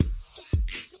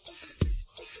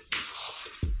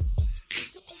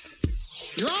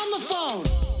You're on the phone.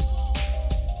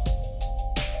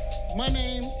 My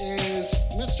name is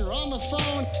Mr. On the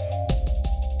Phone.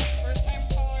 First time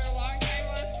caller, long time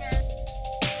listener.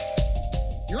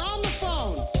 You're on the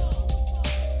phone.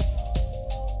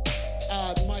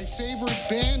 My favorite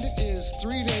band is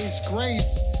 3 Days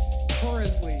Grace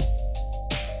currently.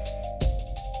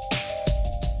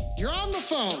 You're on the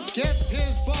phone. Get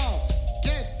his balls.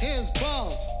 Get his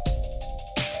balls.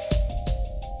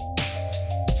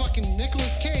 Fucking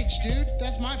Nicolas Cage, dude.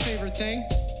 That's my favorite thing.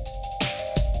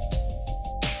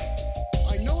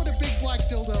 I know what a big black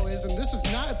dildo is, and this is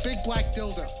not a big black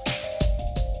dildo.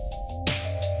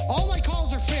 All my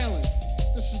calls are failing.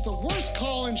 This is the worst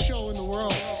call-in show in the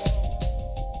world.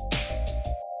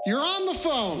 You're on the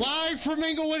phone. Live from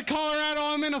Inglewood, Colorado.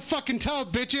 I'm in a fucking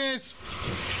tub, bitches.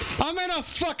 I'm in a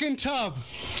fucking tub.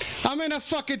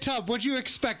 What'd you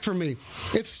expect from me?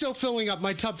 It's still filling up.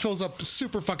 My tub fills up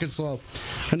super fucking slow.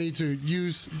 I need to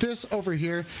use this over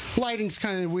here. Lighting's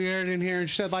kind of weird in here and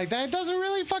shit like that. It doesn't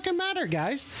really fucking matter,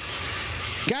 guys.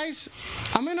 Guys,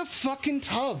 I'm in a fucking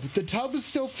tub. The tub is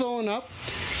still filling up.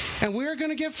 And we are going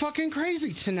to get fucking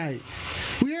crazy tonight.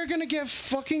 We are going to get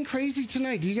fucking crazy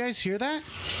tonight. Do you guys hear that?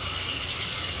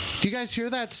 Do you guys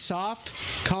hear that soft,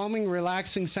 calming,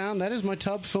 relaxing sound? That is my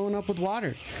tub filling up with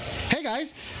water. Hey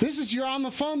guys, this is You're on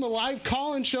the Phone, the live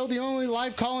call-in show, the only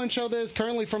live call-in show that is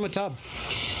currently from a tub.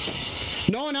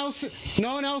 No one else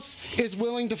is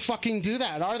willing to fucking do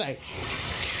that, are they?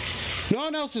 No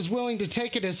one else is willing to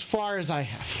take it as far as I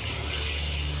have.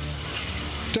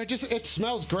 It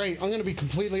smells great. I'm going to be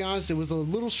completely honest. It was a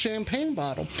little champagne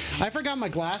bottle. I forgot my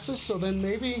glasses, so then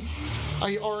maybe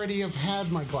I already have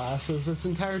had my glasses this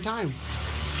entire time.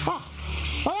 Well,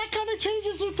 that kind of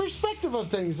changes the perspective of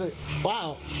things.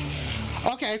 Wow.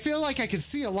 Okay, I feel like I can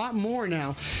see a lot more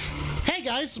now. Hey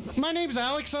guys, my name's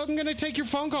Alex. I'm going to take your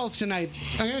phone calls tonight.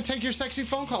 I'm going to take your sexy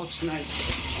phone calls tonight.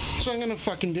 That's what I'm going to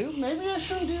fucking do. Maybe I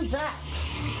shouldn't do that.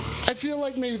 I feel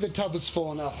like maybe the tub is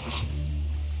full enough.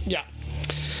 Yeah.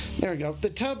 There we go. The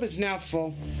tub is now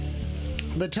full.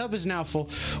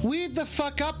 Weed the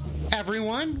fuck up,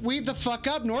 everyone. Weed the fuck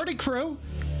up. Nordic crew.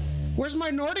 Where's my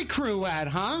Nordic crew at,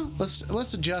 huh?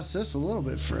 Let's adjust this a little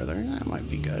bit further. That might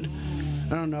be good.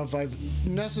 I don't know if I've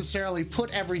necessarily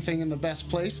put everything in the best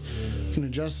place. I can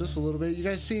adjust this a little bit. You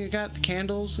guys see I got the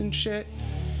candles and shit?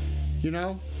 You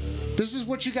know? This is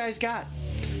what you guys got.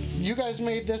 You guys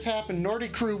made this happen.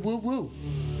 Nordic crew, woo woo.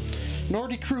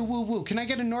 Nordic crew, woo woo. Can I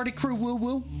get a Nordic crew, woo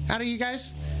woo out of you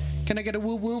guys? Can I get a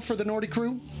woo woo for the Nordic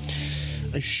crew?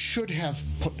 I should have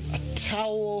put a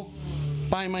towel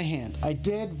by my hand. I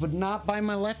did, but not by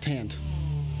my left hand.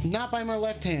 Not by my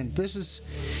left hand. This is,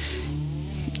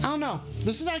 I don't know.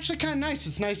 This is actually kind of nice.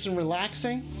 It's nice and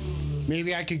relaxing.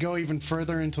 Maybe I could go even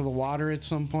further into the water at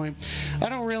some point. I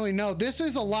don't really know. This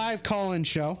is a live call-in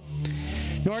show.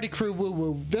 Nordic crew, woo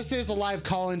woo. This is a live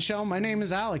call-in show. My name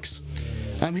is Alex.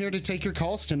 I'm here to take your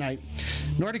calls tonight.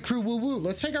 Nordic crew, woo woo.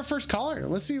 Let's take our first caller.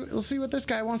 Let's see what this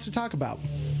guy wants to talk about.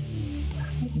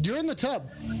 You're in the tub.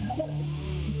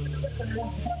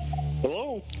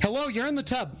 Hello? Hello, you're in the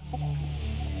tub.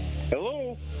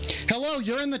 Hello? Hello,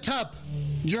 you're in the tub.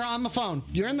 You're on the phone.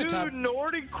 You're in the tub. Dude,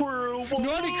 Nordic crew. Woo.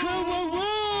 Nordic crew, woo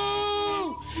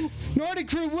woo! Nordic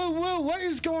crew, woo woo! What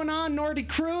is going on, Nordic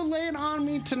crew? Lay it on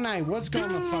me tonight. What's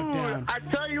going the fuck down? I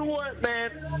tell you what,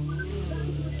 man.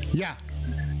 Yeah.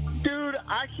 Dude,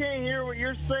 I can't hear what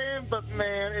you're saying, but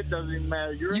man, it doesn't even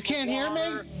matter. You can't hear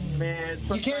me? Man,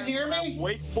 you can't hear me?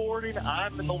 Wakeboarding,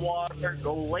 I'm in the water,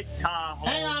 go Lake Tahoe.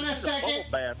 Hang on a second.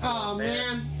 Oh,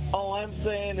 man. All I'm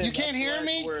saying is... You can't hear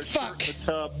me? Fuck.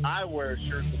 I wear a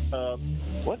shirt in the tub.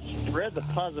 What's read the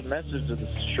positive message of the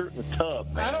shirt in the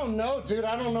tub, man? I don't know, dude.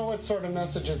 I don't know what sort of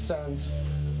message it sends.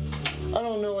 I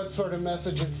don't know what sort of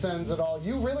message it sends at all.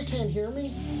 You really can't hear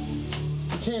me?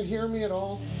 You can't hear me at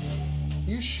all?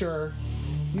 You sure?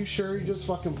 You sure you're just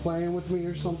fucking playing with me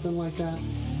or something like that?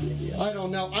 I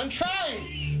don't know. I'm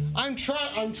trying! I'm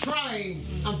trying.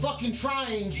 I'm fucking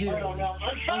trying here.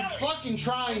 I'm fucking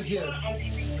trying here.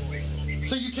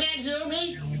 So you can't hear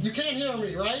me? You can't hear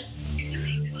me, right?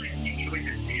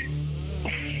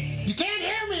 You can't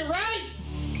hear me, right?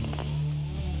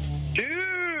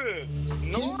 Dude!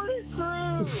 Nordic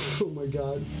crew! Oh my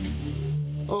god.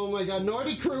 Oh my god,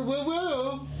 Nordic crew, woo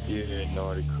woo! Yeah,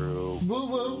 Nordic crew. Woo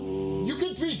woo. You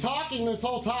could be talking this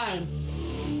whole time.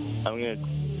 I'm gonna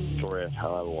story of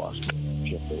how I lost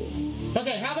my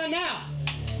Okay, how about now?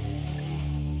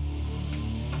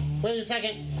 Wait a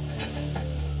second.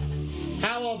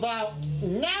 How about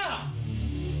now?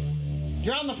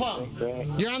 You're on the phone. Okay.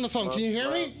 You're on the phone. Can you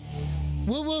hear me?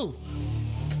 Woo woo.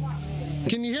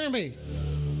 Can you hear me?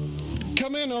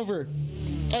 Come in over.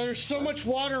 There's so much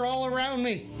water all around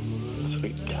me.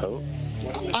 Sweet tote.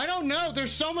 I don't know.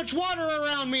 There's so much water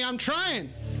around me. I'm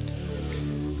trying.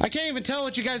 I can't even tell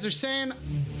what you guys are saying.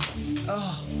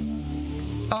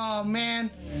 Oh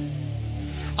man.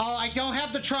 Oh, I don't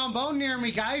have the trombone near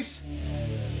me, guys.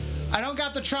 I don't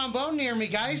got the trombone near me,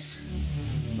 guys.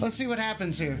 Let's see what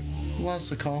happens here. Who else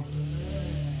to call?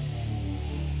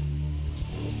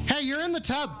 Hey, you're in the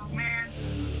tub.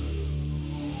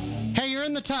 Hey, you're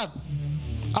in the tub.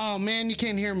 Oh man, you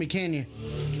can't hear me, can you?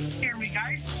 Hear me,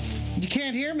 guys? You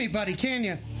can't hear me, buddy, can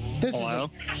you? This Hello?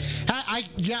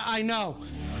 Yeah, I know.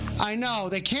 I know.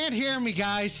 They can't hear me,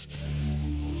 guys.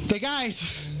 The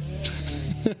guys.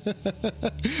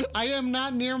 I am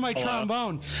not near my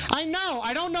trombone. I know.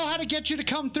 I don't know how to get you to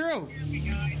come through.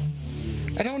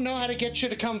 I don't know how to get you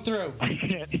to come through. I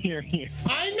can't hear you.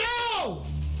 I know!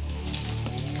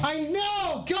 I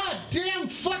know! God damn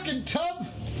fucking tub!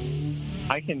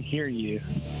 I can hear you.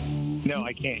 No,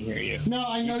 I can't hear you. No,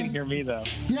 I know You can hear me, though.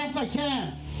 Yes, I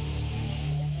can.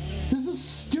 This is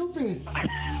stupid.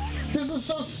 This is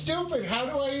so stupid. How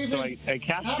do I even... So I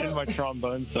captured my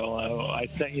trombone solo. I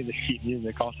sent you the sheet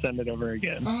music. I'll send it over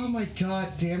again. Oh my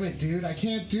god damn it, dude. I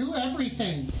can't do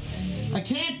everything. I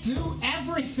can't do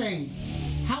everything.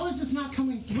 How is this not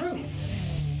coming through?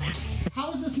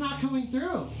 How is this not coming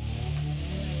through?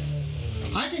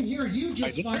 I can hear you I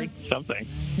just just fine. heard something.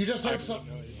 You just heard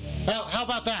something. How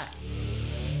about that?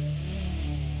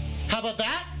 How about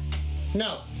that?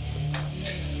 No.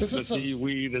 This The is so...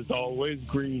 seaweed is always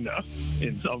greener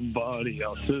in somebody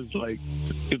else's lake.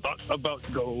 You thought about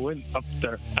going up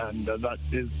there, and that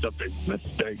is a big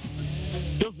mistake.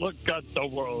 Just look at the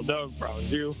world around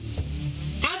you.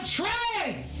 I'm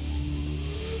trying!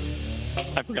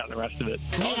 I forgot the rest of it.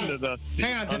 Hang on. Under the sea,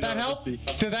 Hang on, did that under the help? sea,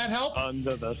 Did that help?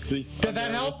 Under the sea. Did that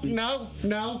under help? the sea.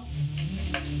 No.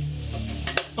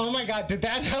 Oh my god, did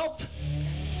that help?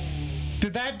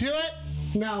 Did that do it?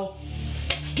 No.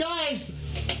 Guys,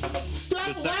 stop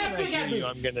The second laughing I at hear you, me!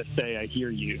 I'm gonna say I hear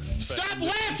you. But Stop I'm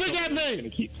just laughing at gonna me!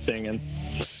 keep singing.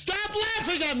 Stop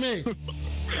laughing at me!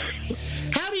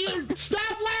 How do you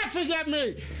stop laughing at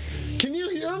me? Can you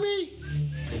hear me?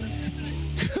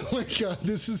 Oh my god,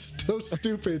 this is so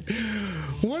stupid.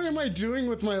 What am I doing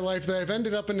with my life that I've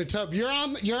ended up in a tub? You're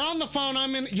on the phone,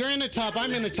 you're in a tub,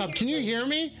 I'm in a tub. Can you hear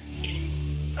me?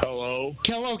 Hello?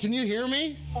 Hello, can you hear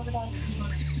me?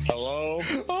 Hello?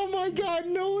 Oh my god,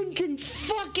 no one can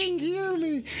fucking hear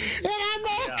me. And I'm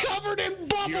all Yeah. covered in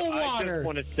bubble I just water.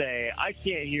 want to say, I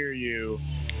can't hear you.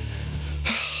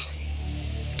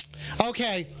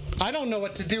 Okay, I don't know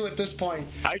what to do at this point.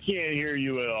 I can't hear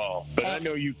you at all, but I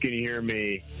know you can hear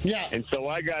me. Yeah. And so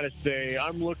I gotta say,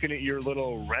 I'm looking at your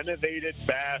little renovated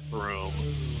bathroom,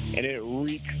 and it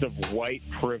reeks of white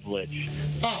privilege.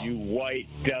 Oh. You white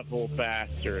devil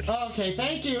bastard. Okay,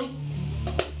 thank you.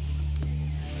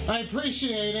 I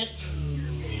appreciate it.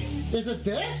 Is it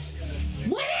this?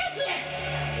 What is it?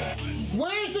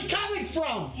 Where is it coming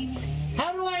from?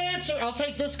 How do I answer? I'll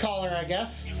take this caller, I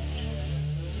guess.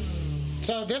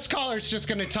 So this caller's just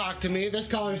gonna talk to me. This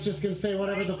caller's just gonna say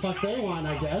whatever the fuck they want,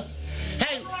 I guess.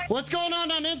 Hey, what's going on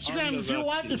Instagram?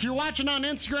 If you're watching on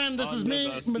Instagram, this is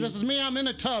me. This is me. I'm in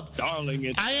a tub. Darling,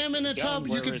 it's I am in a tub.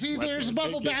 You can see there's a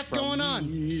bubble bath going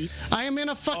on. I am in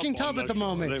a fucking tub at the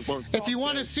moment. If you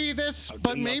want to see this,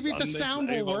 but maybe the sound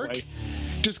will work,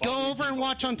 just go over and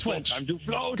watch on Twitch.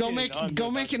 Go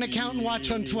make an account and watch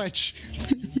on Twitch.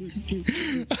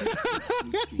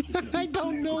 I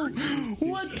don't know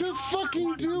what to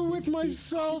fucking do with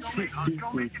myself.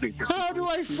 How do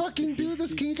I fucking do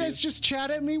this? Can you guys just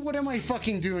chat at me? What am I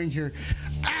fucking doing here?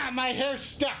 Ah, my hair's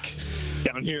stuck.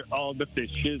 Down here, all the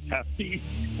fish is happy,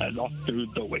 and off through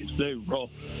the waves they roll.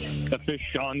 The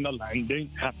fish on the land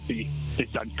ain't happy. They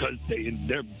sad 'cause they in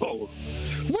their bowl.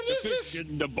 What is Fish this?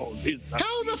 in the bowl is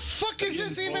How the fuck is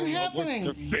this even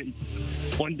happening?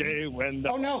 One day when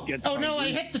the Oh no! Oh no! I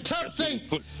hit the tub thing.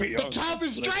 The tub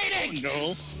is draining.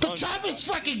 No, The tub is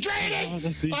fucking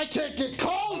draining. I can't get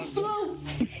calls through.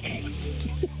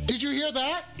 Did you hear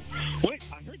that? Wait,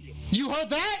 I heard you. You heard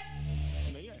that?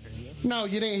 Maybe I heard you. No,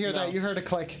 you didn't hear that. You heard a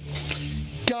click.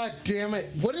 God damn it!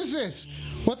 What is this?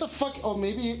 What the fuck? Oh,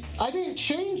 maybe I didn't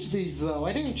change these though.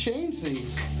 I didn't change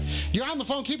these. You're on the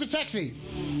phone. Keep it sexy.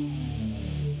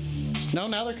 No,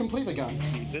 now they're completely gone.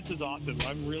 This is awesome.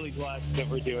 I'm really glad that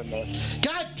we're doing this.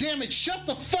 God damn it! Shut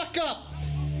the fuck up!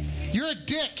 You're a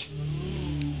dick.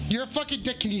 You're a fucking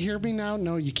dick. Can you hear me now?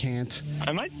 No, you can't.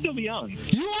 I might still be on.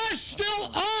 You are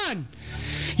still on!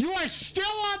 You are still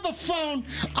on the phone.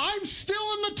 I'm still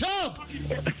in the tub.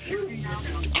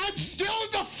 I'm still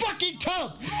in the fucking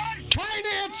tub. trying to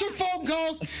answer phone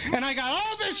calls, and I got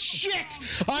all this shit.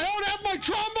 I don't have my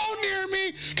trombone near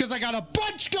me because I got a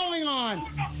bunch going on.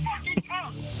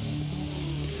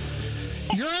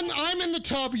 I'm in the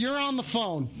tub. You're on the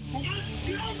phone.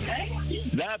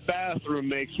 That bathroom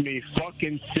makes me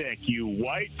fucking sick, you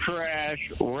white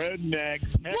trash, redneck.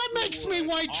 What makes me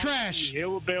white trash?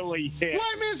 Hillbilly hit.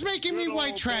 What is making me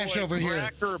white trash over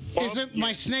here? Is it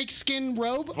my snakeskin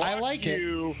robe? I like it.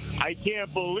 I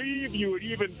can't believe you would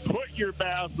even put your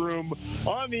bathroom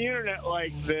on the internet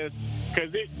like this,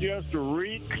 because it just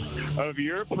reeks of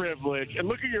your privilege. And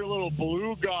look at your little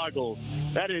blue goggles.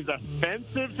 That is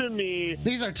offensive to me.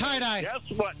 These are tie-dye.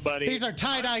 Guess what, buddy? These are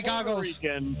tie-dye I'm Puerto goggles.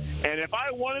 Rican, and if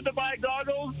I wanted to buy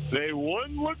goggles, they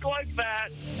wouldn't look like that,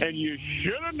 and you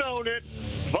should have known it.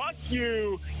 Fuck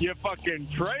you, you fucking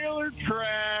trailer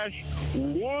trash,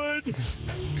 wood.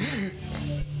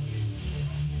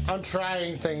 I'm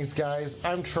trying things, guys.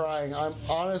 I'm trying. I'm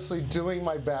honestly doing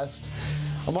my best.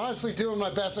 I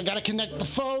gotta connect the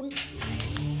phone.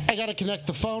 I gotta connect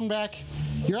the phone back.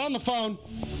 You're on the phone.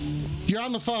 You're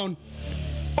on the phone.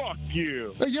 Fuck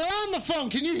you. You're on the phone.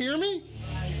 Can you hear me?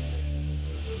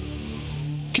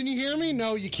 Can you hear me?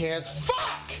 No, you can't.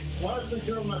 Fuck! What is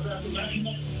going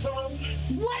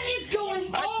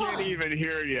on? I can't even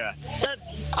hear you.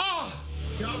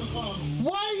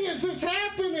 Why is this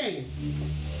happening?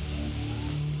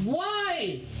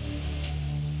 Why?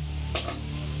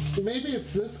 Maybe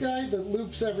it's this guy that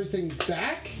loops everything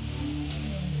back?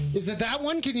 Is it that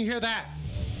one? Can you hear that?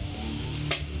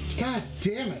 God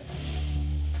damn it.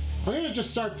 I'm gonna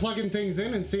just start plugging things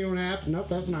in and see what happens. Nope,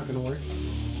 that's not gonna work.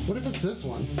 What if it's this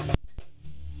one?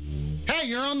 Hey,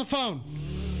 you're on the phone.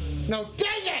 No,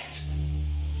 dang it!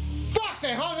 Fuck,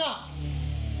 they hung up.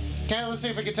 Okay, let's see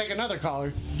if we can take another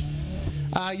caller.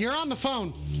 You're on the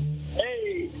phone.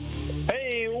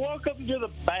 Hey, welcome to the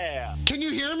bath. Can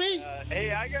you hear me?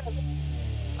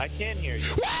 I can hear you.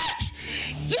 What?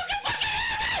 You can fucking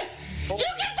hear me!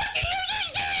 You can fucking hear me!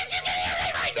 You can hear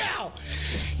me right now!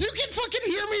 You can fucking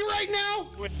hear me right now?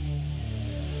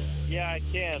 Yeah, I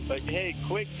can, but hey,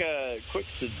 quick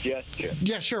suggestion.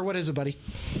 Yeah, sure. What is it, buddy?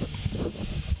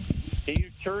 Can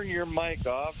you turn your mic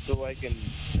off so I can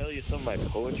tell you some of my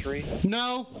poetry?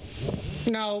 No.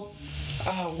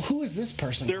 Who is this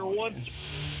person?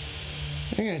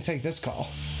 I'm going to take this call.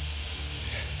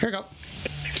 Here we go.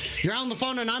 You're on the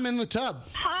phone and I'm in the tub.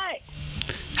 Hi.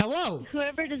 Hello.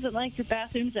 Whoever doesn't like your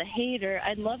bathroom's a hater.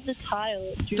 I love the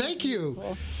tile. It's really Thank you.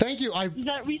 beautiful. Thank you. Was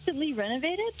that recently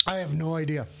renovated? I have no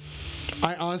idea.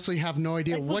 I honestly have no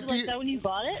idea. Was that when you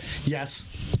bought it? Yes.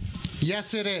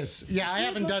 Yes, it is. Yeah, I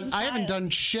haven't done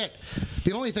shit.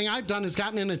 The only thing I've done is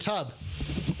gotten in a tub.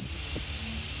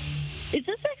 Is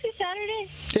this Sexy Saturday?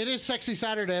 It is Sexy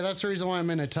Saturday. That's the reason why I'm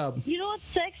in a tub. You know what's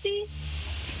sexy?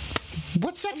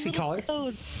 What's sexy, caller?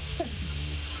 Toad.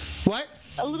 What?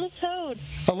 A little toad.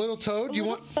 A little toad? A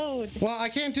little toad. Well, I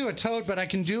can't do a toad, but I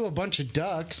can do a bunch of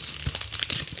ducks.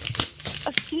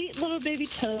 A sweet little baby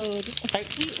toad. A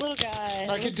sweet little guy.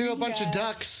 I could do a bunch of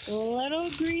ducks. Little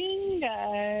green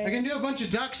guy. I can do a bunch of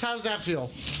ducks. How does that feel?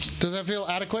 Does that feel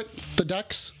adequate? The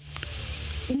ducks?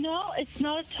 No, it's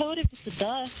not a toad if it's a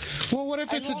duck. Well, what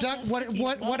if it's a duck?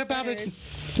 What about it?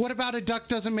 What about a duck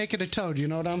doesn't make it a toad? You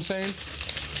know what I'm saying?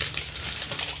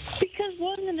 Because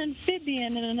one's an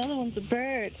amphibian and another one's a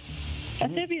bird.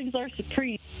 Amphibians are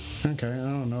supreme. Okay, I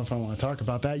don't know if I want to talk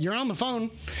about that. You're on the phone.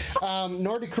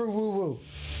 Nordy Crew Woo Woo.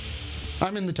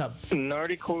 I'm in the tub.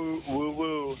 Nordy Crew Woo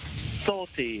Woo.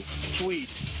 Salty, sweet,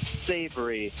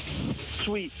 savory,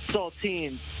 sweet,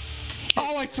 saltine.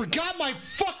 Oh, I forgot my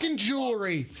fucking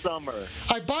jewelry. Summer.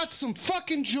 I bought some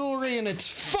fucking jewelry and it's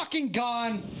fucking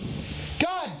gone.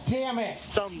 God damn it.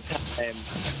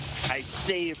 Sometimes I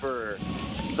savor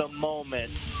the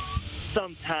moment.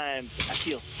 Sometimes I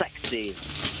feel sexy.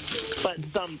 But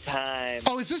sometimes...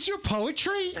 Oh, is this your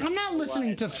poetry? I'm not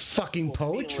listening to fucking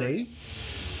poetry.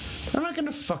 I'm not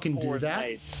gonna fucking do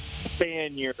that.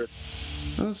 Spaniard.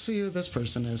 Let's see who this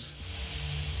person is.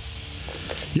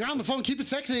 You're on the phone. Keep it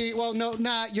sexy. Well, no,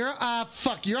 nah. You're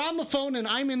You're on the phone and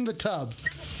I'm in the tub.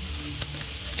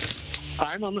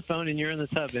 I'm on the phone and you're in the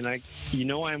tub, and you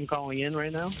know why I'm calling in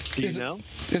right now? Do you know?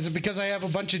 Is it because I have a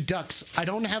bunch of ducks? I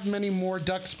don't have many more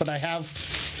ducks, but I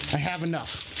have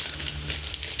enough.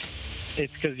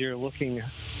 It's because you're looking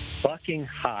fucking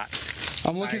hot.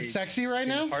 I'm looking sexy right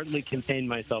now? I hardly contain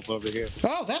myself over here.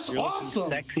 Oh, that's you're awesome.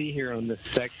 Sexy here on this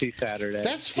Sexy Saturday.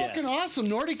 That's fucking awesome.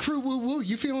 Nordy Crew Woo Woo.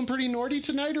 You feeling pretty Nordy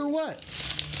tonight or what?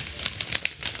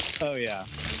 Oh, yeah.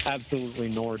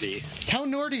 Absolutely Nordy. How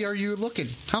Nordy are you looking?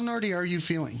 How Nordy are you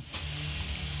feeling?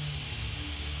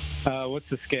 What's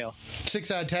the scale? 6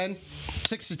 out of 10.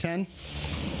 6 to 10.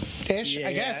 Ish,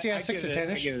 I guess. Yeah, 6 to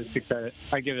 10 ish.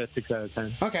 I give it a 6 out of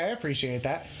 10. Okay, I appreciate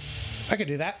that. I could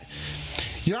do that.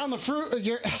 You're on the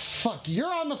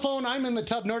You're on the phone. I'm in the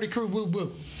tub. Nordy Crew, woo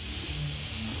woo.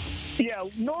 Yeah,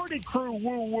 Nordic Crew,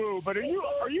 woo woo. But are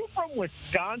you from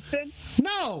Wisconsin?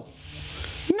 No,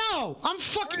 I'm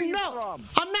fucking Where are you no. from?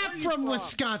 I'm not from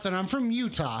Wisconsin. I'm from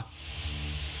Utah.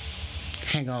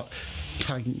 Hang on,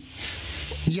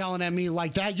 yelling at me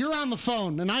like that. You're on the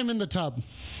phone and I'm in the tub.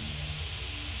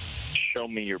 Show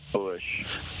me your bush.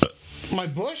 My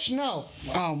bush? No.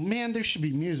 Oh man, there should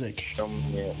be music. Show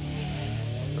me it.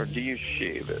 Or do you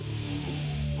shave it?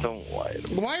 Don't lie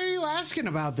to me. Not are you asking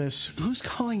about this? Who's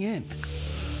calling in?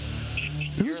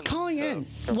 Who's calling in?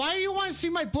 Why do you want to see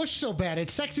my bush so bad?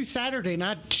 It's Sexy Saturday,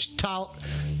 not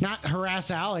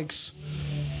harass Alex.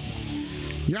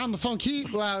 You're on the phone, Keith.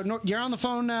 You're on the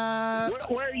phone. Where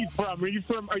are you from?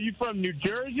 Are you from New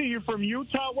Jersey? You're from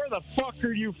Utah? Where the fuck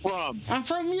are you from? I'm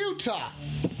from Utah.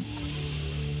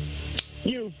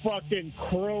 You fucking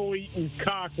crow-eating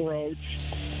cockroach.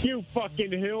 You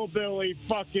fucking hillbilly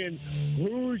fucking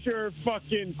Hoosier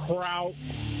fucking kraut.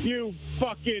 You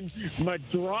fucking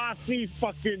Madrasi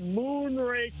fucking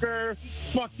moonraker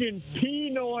fucking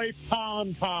Pinoy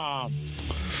pom-pom.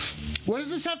 What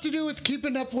does this have to do with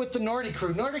keeping up with the Nordy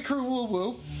Crew? Nordy Crew woo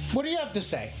woo. What do you have to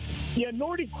say? Yeah,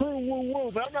 Nordy Crew woo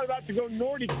woo, but I'm not about to go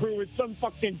Nordy Crew with some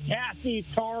fucking Cassie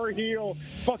Tar Heel,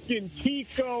 fucking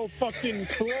Tico, fucking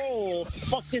troll,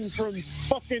 fucking from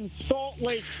fucking Salt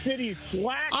Lake City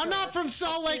slacker. I'm not from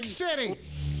Salt Lake City.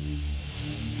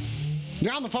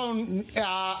 You're on the phone.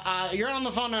 You're on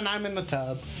the phone, and I'm in the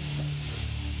tub.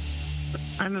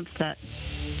 I'm upset.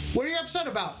 What are you upset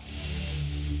about?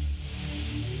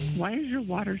 Why is your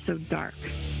water so dark?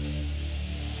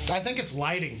 I think it's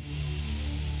lighting.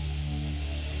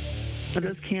 Are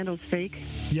those candles fake?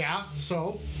 Yeah.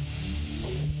 So,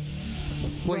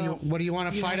 what do you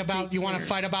want to fight about? You want to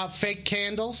fight about fake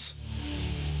candles?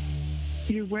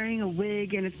 You're wearing a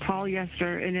wig and it's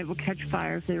polyester and it will catch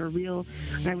fire if they were real.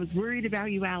 And I was worried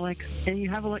about you, Alex. And you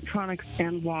have electronics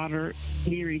and water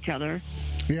near each other.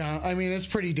 Yeah, I mean it's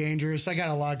pretty dangerous. I got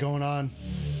a lot going on.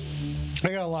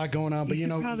 But you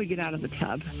should probably get out of the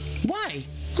tub. Why?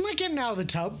 I'm not getting out of the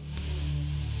tub.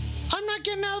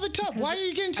 Why are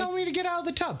you going to tell me to get out of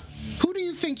the tub? Who do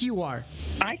you think you are?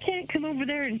 I can't come over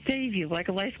there and save you like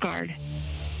a lifeguard.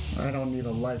 I don't need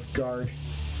a lifeguard.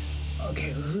 Okay,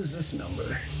 who's this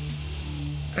number?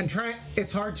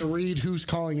 It's hard to read who's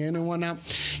calling in and whatnot.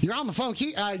 You're on the phone.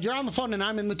 You're on the phone and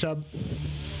I'm in the tub.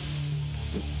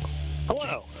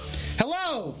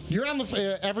 Hello. You're on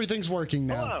the. Everything's working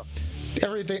now. Hello.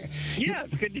 Everything. Yeah,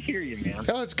 it's good to hear you, man.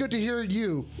 Oh, it's good to hear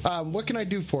you. What can I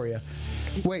do for you?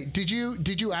 Wait, did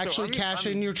you actually cash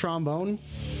in your trombone?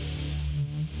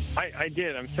 I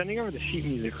did. I'm sending over the sheet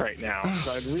music right now,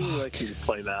 so I'd really like you to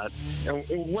play that. And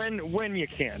when you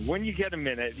can, when you get a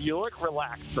minute, you look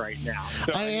relaxed right now.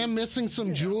 So, I am missing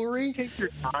some jewelry. Take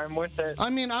your time with it. I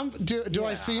mean, do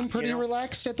I seem pretty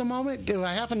relaxed at the moment? Do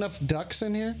I have enough ducks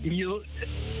in here?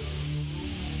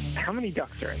 How many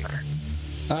ducks are in there?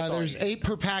 There's 8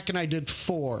 per pack, and I did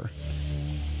 4.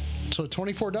 So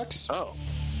 24 ducks? Oh.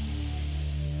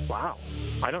 Wow.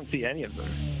 I don't see any of them.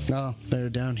 Oh, they're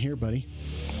down here, buddy.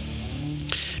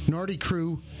 Nordy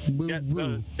Crew, woo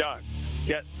woo.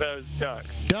 Get those ducks.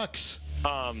 Ducks.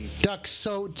 Ducks.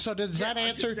 So does that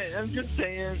answer? I'm just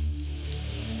saying.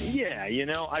 Yeah,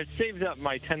 I've saved up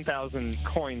my 10,000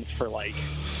 coins for like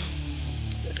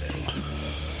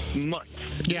months.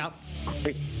 Yeah.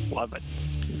 Love it.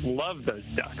 Love those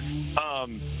ducks.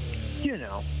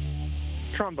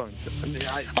 Trombones.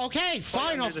 Okay,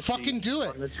 fine. I'll fucking do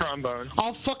it. The trombone.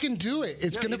 I'll fucking do it.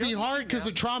 It's going to be hard because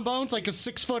the trombone's like a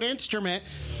 6-foot instrument.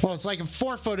 Well, it's like a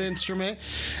 4-foot instrument.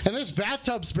 And this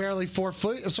bathtub's barely 4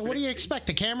 foot. So what do you expect?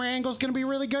 The camera angle's going to be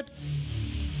really good?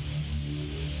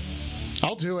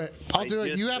 I'll do it. I'll do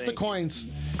it. You have the coins.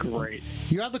 Great.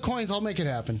 You have the coins. I'll make it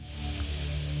happen.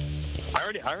 I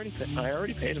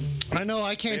already paid him. I know.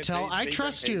 I can't tell. I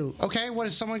trust you. Okay. What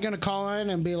is someone going to call in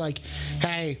and be like,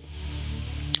 "Hey,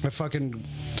 I fucking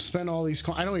spent all these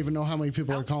coins." I don't even know how many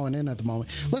people are calling in at the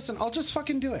moment. Listen, I'll just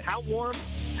fucking do it. How warm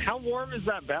is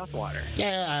that bath water?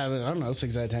 Yeah, I don't know.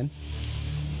 6 out of 10.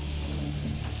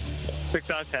 6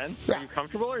 out of 10. Yeah. Are you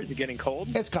comfortable, or is it getting cold?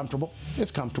 It's comfortable.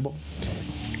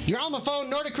 You're on the phone,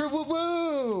 Nordy Crew. Woo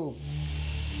woo.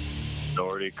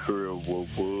 Nordy Crew, woo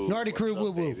woo. Nordy Crew,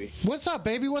 woo woo. Baby? What's up,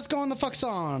 baby? What's going the fuck's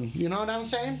on? You know what I'm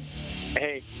saying?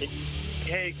 Hey,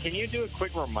 can you do a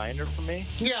quick reminder for me?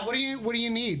 Yeah. What do you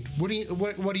need? What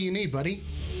do you need, buddy?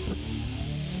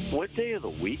 What day of the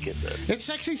week is it? It's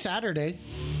Sexy Saturday.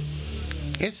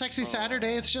 It's Sexy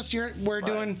Saturday. It's just we're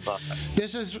doing.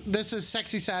 This is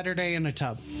Sexy Saturday in a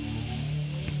tub.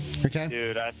 Okay.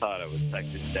 Dude, I thought it was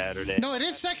Sexy Saturday. No, it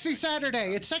is Sexy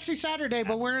Saturday. It's Sexy Saturday,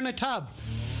 but we're in a tub.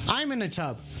 I'm in a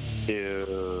tub. Dude,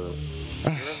 you're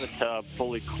in the tub,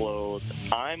 fully clothed.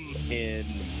 I'm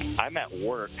at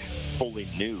work, fully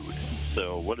nude.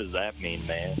 So what does that mean,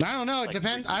 man? I don't know. It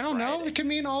depends. I don't know. It can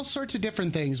mean all sorts of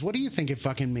different things. What do you think it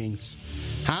fucking means?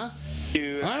 Huh?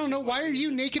 Dude, I don't know. Why are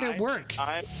you naked at work?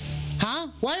 Huh?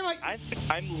 Why am I?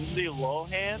 I'm Lindsay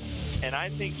Lohan, and I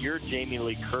think you're Jamie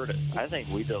Lee Curtis. I think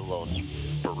we did a little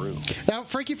Peru. Now,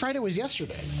 Freaky Friday was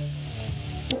yesterday.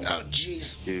 Oh,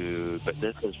 jeez. Dude, but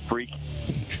this is freaky.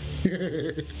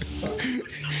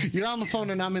 You're on the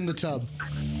phone and I'm in the tub.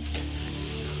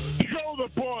 Show the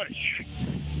bush.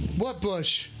 What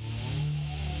bush?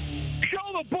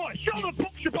 Show the bush. Show the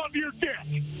bush above your dick.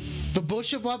 The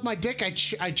bush above my dick? Don't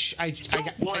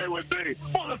play with me,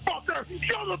 motherfucker.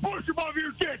 Show the bush above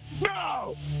your dick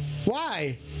now.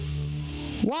 Why?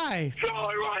 Why? Show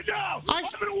it right now.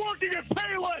 I've been working at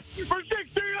Payless for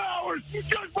 16 hours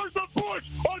just for some bush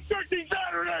on Sexy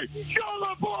Saturday. Show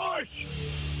the bush.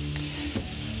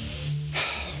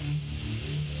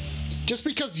 Just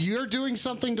because you're doing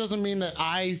something doesn't mean that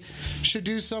I should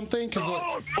do something.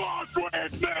 Don't fuck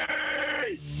with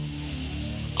me.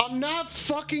 I'm not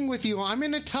fucking with you. I'm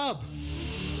in a tub.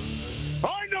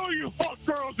 I know you fuck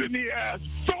girls in the ass,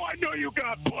 so I know you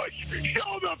got bush.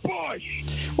 Show the bush.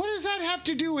 What does that have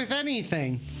to do with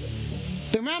anything?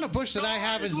 The amount of bush that I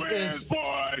have is bush.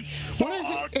 What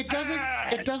is it?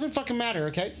 It doesn't fucking matter,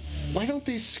 okay? Why don't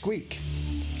these squeak?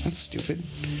 That's stupid.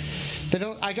 They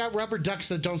don't. I got rubber ducks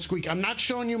that don't squeak. I'm not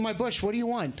showing you my bush. What do you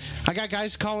want? I got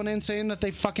guys calling in saying that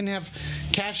they fucking have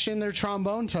cashed in their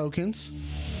trombone tokens.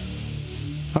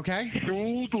 Okay?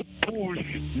 Show the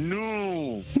bush.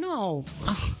 No. No.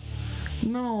 Ugh.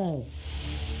 No.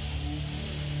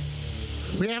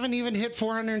 We haven't even hit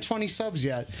 420 subs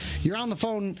yet. You're on the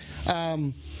phone.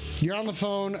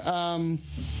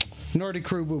 Nordic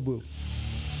Crew Boo Boo.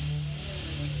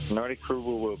 Nordic Crew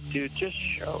Woo Woo. Dude, just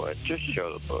show it. Just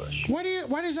show the bush.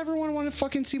 Why does everyone want to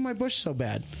fucking see my bush so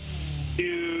bad?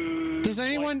 Dude. Does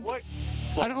anyone? What?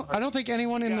 I don't think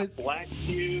anyone in the black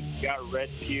pubes, you got red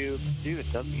pubes. Dude,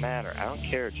 it doesn't matter. I don't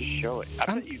care. Just show it.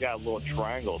 I bet you got a little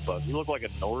triangle above. You look like a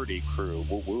Nordic Crew.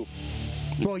 Woo woo.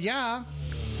 Well, yeah.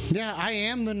 Yeah, I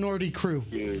am the Nordic Crew.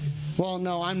 Dude. Well,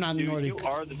 no, I'm not Dude, Nordic. You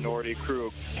are the Nordic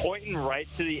Crew. Pointing right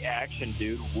to the action,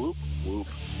 dude. Whoop, whoop.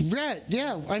 Right,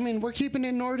 yeah. I mean, we're keeping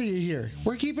it Nordy here.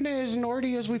 We're keeping it as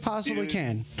Nordy as we possibly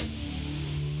can.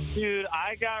 Dude,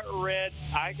 I got red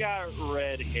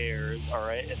hairs, all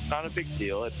right? It's not a big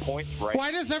deal. It points right.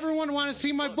 Why does everyone want to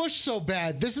see my bush so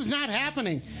bad? This is not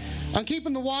happening. I'm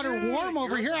keeping the water warm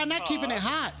over here. I'm not keeping it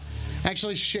hot.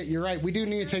 Actually, shit, you're right. We do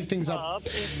need to take things up.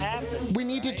 We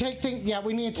need to take things. Yeah,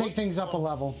 we need to take things up a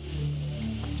level.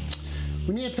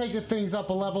 We need to take the things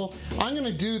up a level. I'm going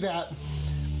to do that.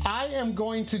 I am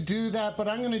going to do that, but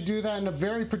I'm going to do that in a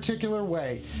very particular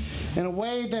way, in a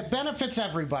way that benefits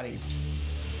everybody.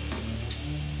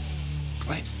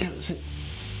 Wait, is it?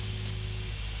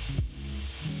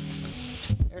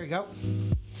 There we go.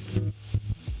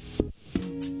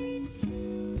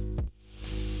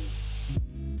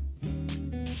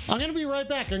 I'm going to be right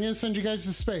back. I'm going to send you guys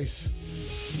to space.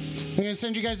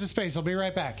 I'll be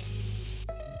right back.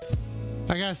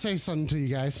 I got to say something to you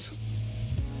guys.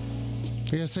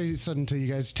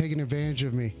 Taking advantage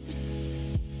of me.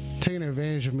 Taking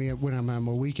advantage of me when I'm at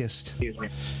my weakest. Excuse me.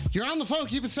 You're on the phone.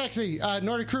 Keep it sexy.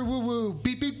 Nordic Crew woo woo.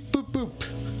 Beep beep boop boop.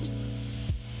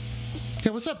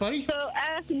 Yeah, what's up, buddy? So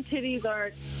ass and titties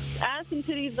are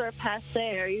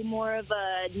passe. Are you more of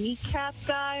a kneecap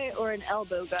guy or an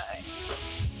elbow guy?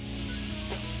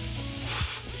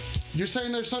 You're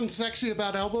saying there's something sexy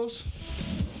about elbows?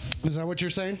 Is that what you're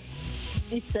saying?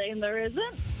 You saying there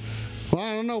isn't? Well,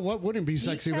 I don't know. What wouldn't be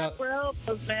sexy kneecap about... or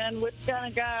elbows, man? Which kind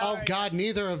of guy Oh, are God,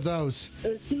 neither of those.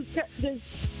 you?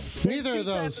 Neither of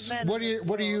those. What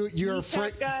are you, you're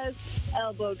afraid... guys,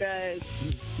 elbow guys.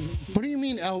 What do you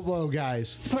mean elbow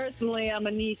guys? Personally, I'm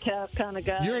a kneecap kind of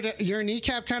guy. You're a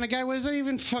kneecap kind of guy? What does that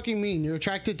even fucking mean? You're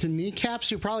attracted to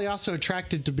kneecaps? You're probably also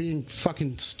attracted to being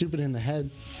fucking stupid in the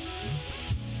head.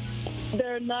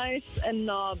 They're nice and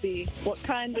knobby. What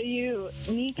kind are you?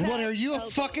 Kneecap? What are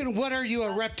you,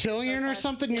 a reptilian or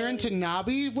something? You're into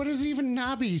knobby? What is even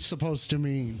knobby supposed to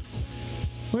mean?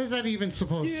 What is that even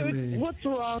supposed to mean? What's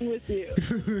wrong with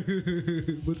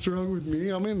you? What's wrong with me?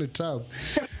 I'm in the tub.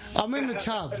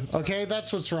 Okay?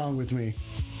 That's what's wrong with me.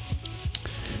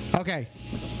 Okay.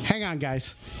 Hang on,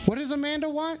 guys. What does Amanda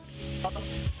want?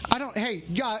 Hey,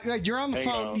 you're on the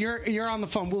phone. You're on the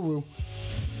phone. Woo woo.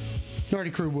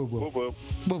 Nordy Crew, woo woo. Whoop whoop.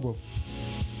 Woo woo.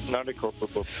 Not cool.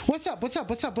 Whoop whoop. What's up? What's up?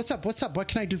 What's up? What's up? What's up? What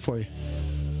can I do for you?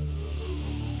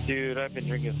 Dude, I've been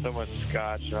drinking so much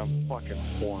scotch and I'm fucking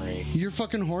horny. You're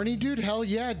fucking horny, dude? Hell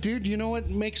yeah, dude. You know what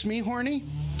makes me horny?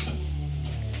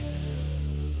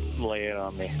 Lay it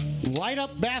on me. Light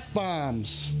up bath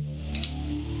bombs.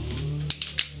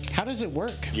 How does it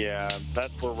work? Yeah,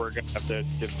 that's where we're gonna have to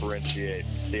differentiate.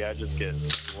 See, I just get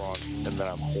drunk and then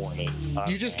I'm horny.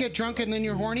 You just get drunk and then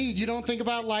you're horny? You don't think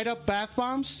about light up bath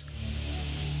bombs?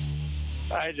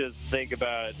 I just think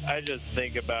about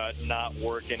not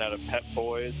working at a Pep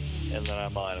Boys, and then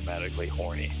I'm automatically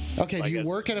horny. Okay, do you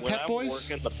work at a Pep Boys?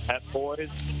 When I'm working the Pep Boys,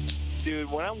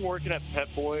 dude, when I'm working at Pep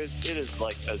Boys, it is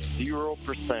like a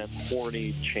 0%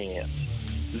 horny chance.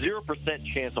 0%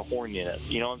 chance of horniness.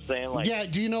 You know what I'm saying? Like, yeah,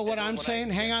 do you know what I'm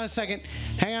saying? Hang on a second.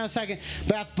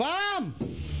 Bath bomb!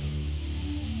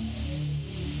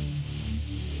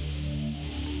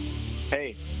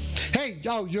 Hey,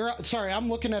 oh, sorry, I'm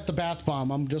looking at the bath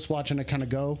bomb. I'm just watching it kind of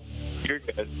go. you're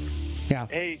good. Yeah.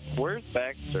 Hey, where's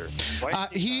Baxter? Why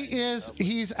is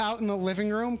He's out in the living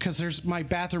room because my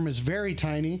bathroom is very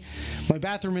tiny. My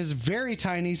bathroom is very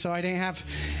tiny, so I didn't have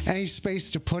any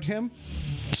space to put him.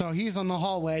 So he's in the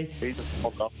hallway.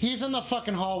 He's in the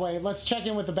fucking hallway. Let's check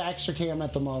in with the Baxter cam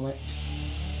at the moment.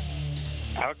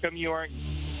 How come you aren't?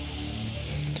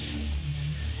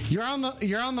 You're on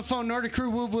the phone, Nordic Crew.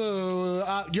 Woo woo.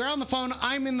 You're on the phone.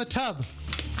 I'm in the tub.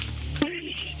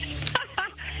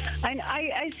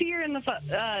 I see you're in the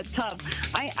tub.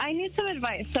 I need some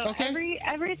advice. So okay.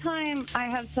 every time I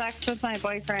have sex with my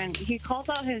boyfriend, he calls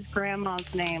out his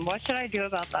grandma's name. What should I do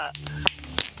about that?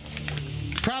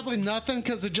 Probably nothing,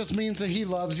 because it just means that he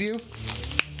loves you.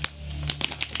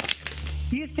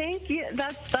 You think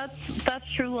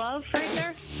that's true love right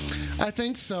there? I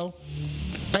think so.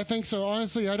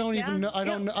 Honestly, I don't even know. I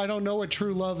don't know what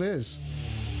true love is.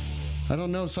 I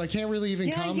don't know, so I can't really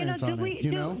even comment on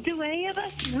it. Do any of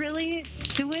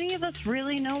us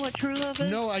really know what true love is?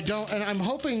 No, I don't, and I'm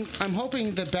hoping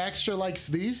that Baxter likes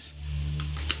these.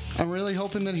 I'm really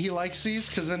hoping that he likes these,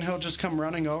 because then he'll just come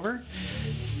running over,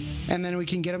 and then we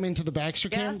can get him into the Baxter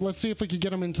cam. Let's see if we can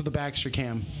get him into the Baxter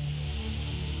cam.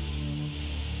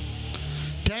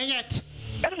 Dang it!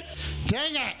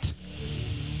 Dang it!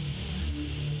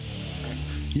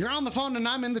 You're on the phone and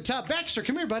I'm in the tub. Baxter,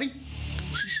 come here, buddy.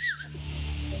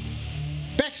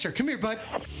 Baxter, come here, bud.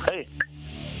 Hey.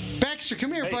 Baxter,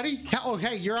 come here, buddy. Oh,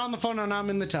 hey, you're on the phone and I'm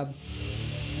in the tub.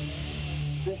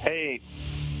 Hey,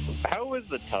 how is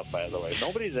the tub, by the way?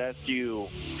 Nobody's asked you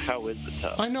how is the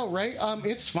tub. I know, right?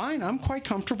 It's fine. I'm quite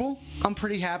comfortable. I'm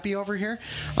pretty happy over here.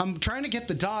 I'm trying to get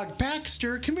the dog.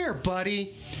 Baxter, come here,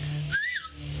 buddy.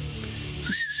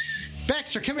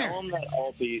 Baxter, come here. Tell him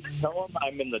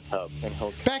I'm in the tub. And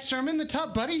Baxter, I'm in the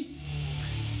tub, buddy.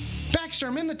 Baxter,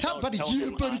 I'm in the tub, buddy. Yeah,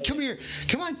 buddy, come here.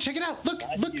 Come on, check it out. Look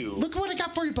what I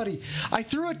got for you, buddy. I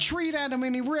threw a treat at him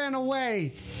and he ran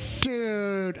away.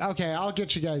 Dude. Okay, I'll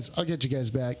get you guys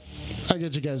back.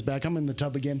 I'm in the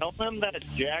tub again. Tell him that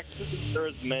Jackson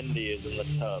Arizmendi is in the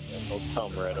tub and he'll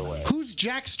come right away. Who's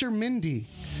Jackster Mindy?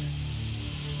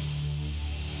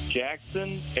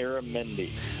 Jackson Aramendi.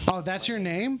 Oh, that's your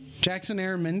name? Jackson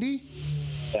Aramendi?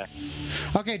 Yeah.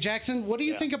 Okay, Jackson, what do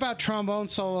you think about trombone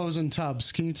solos and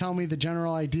tubs? Can you tell me the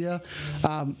general idea?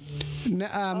 What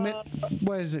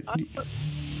is it?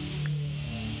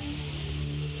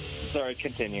 Sorry,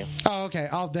 continue. Oh, okay.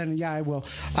 I will.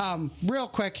 Real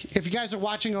quick, if you guys are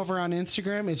watching over on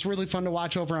Instagram, it's really fun to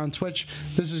watch over on Twitch.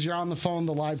 This is You're on the Phone,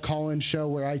 the live call-in show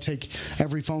where I take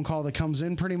every phone call that comes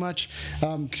in pretty much.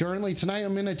 Currently, tonight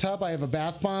I'm in a tub. I have a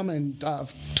bath bomb and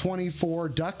 24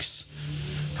 ducks.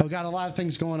 I've got a lot of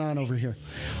things going on over here.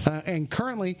 And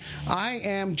currently, I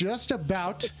am just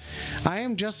about to,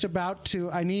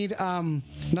 I need,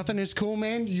 Nothing Is Cool,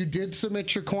 man. You did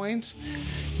submit your coins.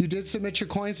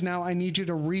 Now I need you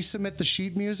to resubmit the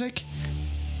sheet music.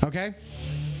 Okay?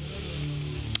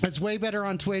 It's way better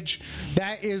on Twitch.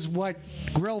 That is what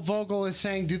Grill Vogel is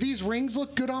saying. Do these rings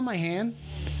look good on my hand?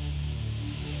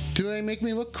 Do they make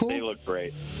me look cool? They look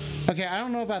great. Okay, I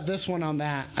don't know about this one on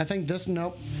that. I think this,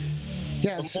 nope.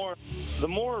 Yeah, the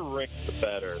more rings, the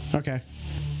better. Okay.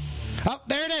 Oh,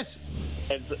 there it is.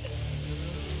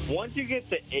 Once you get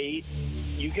to 8,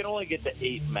 you can only get to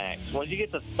 8 max. Once you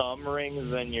get to thumb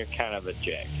rings, then you're kind of a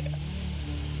jackass.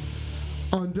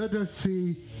 Under the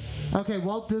sea. Okay,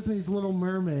 Walt Disney's Little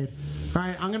Mermaid. All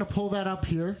right, I'm going to pull that up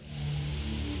here.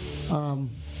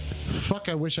 Fuck,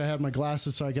 I wish I had my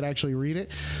glasses so I could actually read it.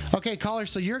 Okay, caller,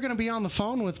 so you're going to be on the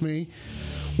phone with me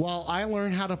while I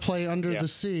learn how to play Under the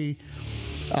Sea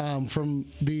from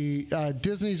the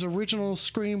Disney's original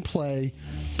screenplay,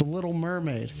 The Little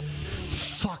Mermaid.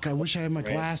 fuck, I wish I had my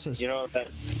glasses. You know that.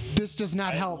 This does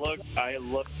not help. I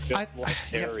look just like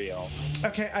yeah. Ariel.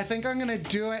 Okay, I think I'm going to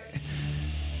do it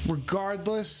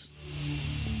regardless.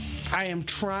 I am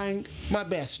trying my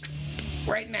best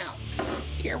right now.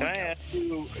 Here we go.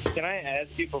 Can I ask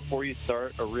you before you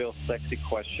start a real sexy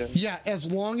question? Yeah,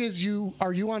 as long as you...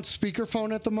 Are you on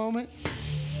speakerphone at the moment?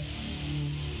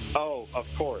 Oh, of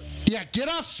course. Yeah, get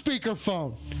off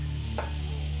speakerphone.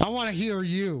 I want to hear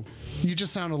you. You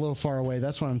just sound a little far away.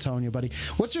 That's what I'm telling you, buddy.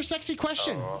 What's your sexy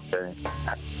question? Oh, okay.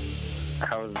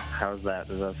 How's that?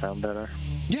 Does that sound better?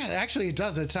 Yeah, actually it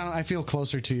does. I feel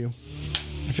closer to you.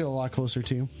 I feel a lot closer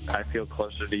to you. I feel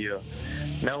closer to you.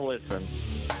 Now listen.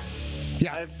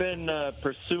 Yeah. I've been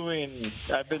pursuing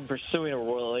a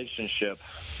relationship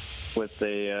with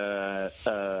a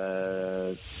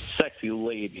sexy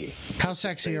lady. How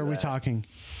sexy are we talking?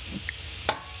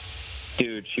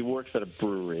 Dude, she works at a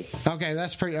brewery. Okay,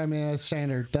 that's pretty. I mean, that's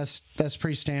standard. That's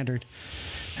pretty standard.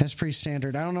 That's pretty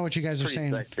standard. I don't know what you guys are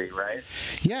saying. Sexy, right?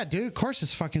 Yeah, dude. Of course,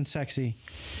 it's fucking sexy.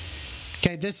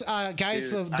 Okay, this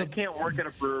guys. Dude, I can't work at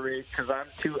a brewery because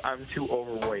I'm too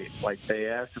overweight. Like they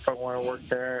asked if I want to work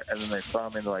there, and then they saw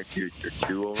me and they're like, "Dude, you're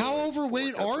too overweight." How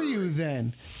overweight are you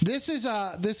then? This is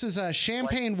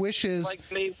Champagne Wishes. Like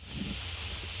me.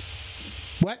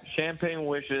 What? Champagne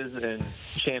Wishes and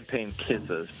Champagne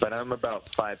Kisses, but I'm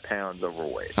about 5 pounds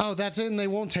overweight. Oh, that's it, and they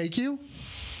won't take you?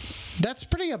 That's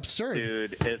pretty absurd.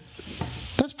 Dude,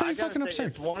 that's pretty fucking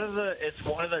absurd. It's one of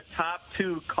the top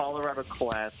 2 Colorado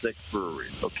Classic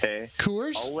breweries. Okay.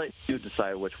 Coors. I'll let you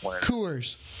decide which one.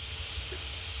 Coors.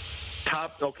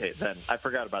 Okay, then I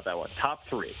forgot about that one. Top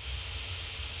 3.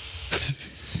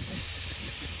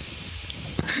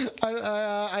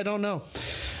 I don't know.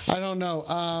 I don't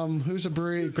know. Who's a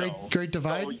brewery? Great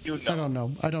Divide? No, you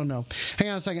know. I don't know. Hang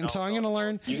on a second. So I'm going to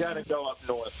learn. You got to go up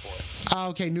north for it.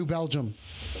 Okay, New Belgium.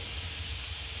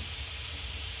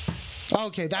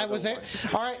 Okay, that was it.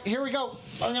 All right, here we go.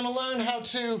 I'm going to learn how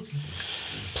to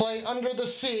play Under the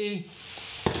Sea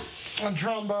on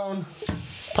trombone.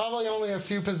 Probably only a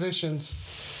few positions.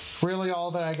 Really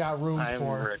all that I got room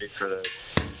for. I'm ready for this.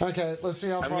 Okay, let's see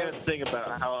how far. I'm going to think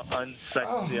about how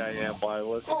unsexy I am while I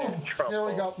listen to trombone. Here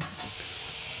we go.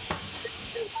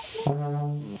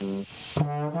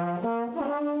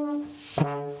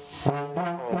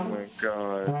 Oh my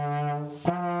god.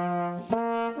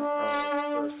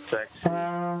 Oh, so sexy.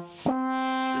 Just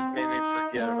made me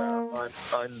forget about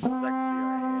how unsexy I am.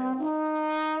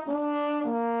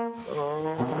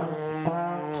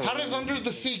 How does Under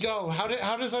the Sea go? How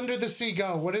does Under the Sea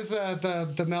go? What is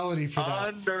the melody for that?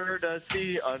 Under the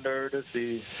sea, under the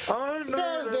sea,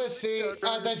 under the sea.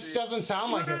 That doesn't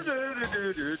sound like it.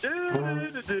 Under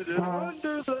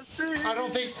the sea. I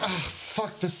don't think.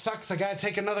 Fuck, this sucks. I gotta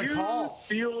take another call.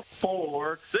 You steal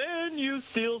forks and you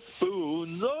steal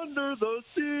spoons under the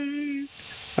sea.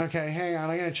 Okay, hang on.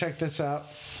 I'm gonna check this out.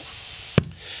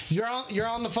 You're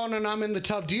on the phone and I'm in the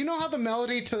tub. Do you know how the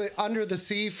melody to the Under the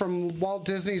Sea from Walt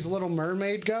Disney's Little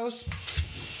Mermaid goes?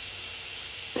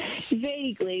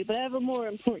 Vaguely, but I have a more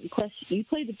important question. You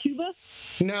play the tuba?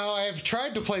 No, I have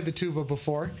tried to play the tuba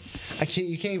before.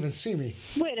 You can't even see me.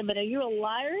 Wait a minute, are you a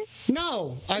liar?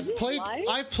 No, I've played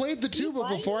the tuba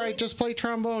before. I just played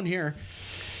trombone here.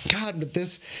 God, but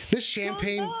this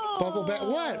champagne bubble bath.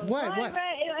 What? Right,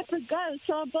 I forgot it was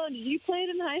trombone. Did you play it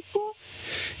in high school?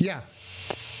 Yeah.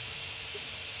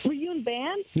 Were you in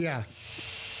band? Yeah.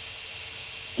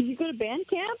 Did you go to band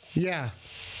camp? Yeah.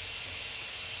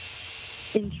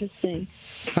 Interesting.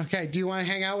 Okay, do you want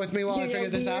to hang out with me while I figure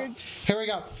this out? Here we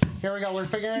go. We're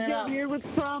figuring it out. Get weird with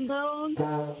the trombone?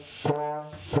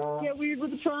 Get weird with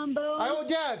the trombone? Oh,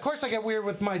 yeah, of course I get weird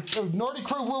with my Nordic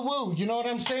Crew Woo Woo. You know what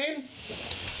I'm saying?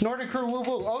 Nordic Crew Woo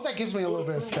Woo. Oh, that gives me a little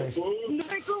bit of space.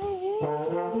 Nordic Crew Woo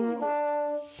Woo.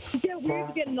 Get weird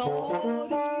to get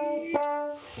naughty.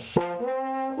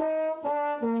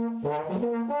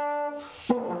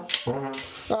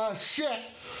 Oh,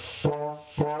 shit.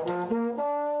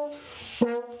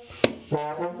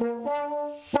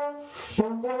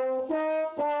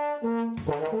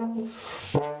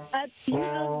 That's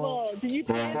beautiful. Did you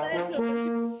play that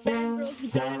to band girls'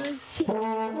 vaginas?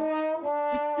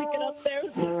 Stick it up there.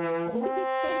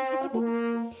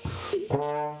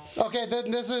 Okay, then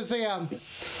this is the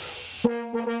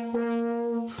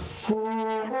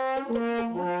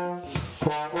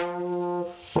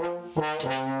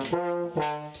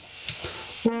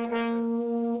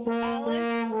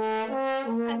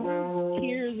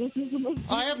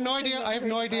I have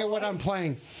no idea what I'm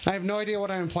playing.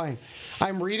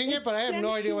 I'm reading it, but I have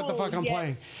no idea what the fuck I'm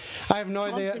playing. I have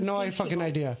no fucking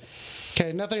idea.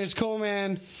 Okay, nothing is cool,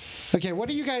 man. Okay, what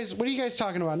are you guys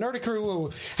talking about? Nerdy Crew Woo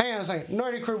Woo. Hang on a second.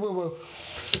 Nerdy Crew Woo Woo.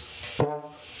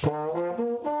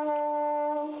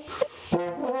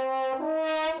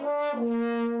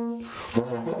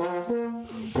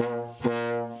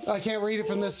 I can't read it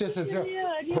from this distance. Yeah,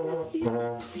 I can see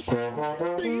that.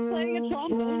 Are you playing a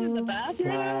trombone in the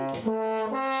bathroom?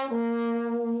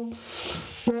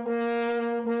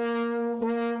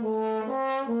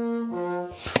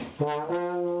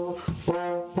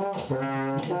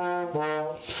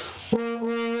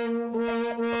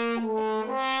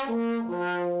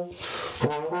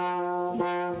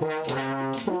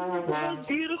 Most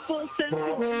beautiful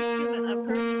sensation I've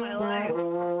heard in my life.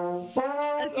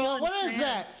 What is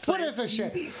that? What is this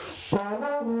shit? This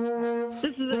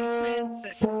is a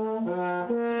transmit.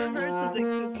 I've heard something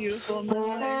so beautiful in my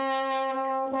life.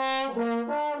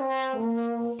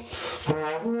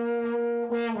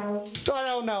 I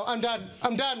don't know. I'm done.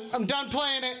 I'm done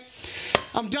playing it.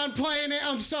 I'm done playing it.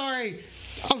 I'm sorry.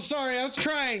 I was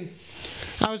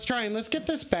trying. Let's get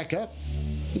this back up.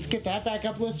 Let's get that back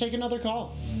up. Let's take another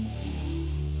call.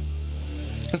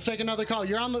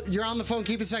 You're on the phone.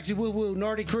 Keep it sexy. Woo woo.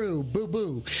 Nordy Crew. Boo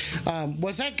boo.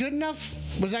 Was that good enough?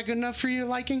 Was that good enough for your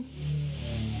liking?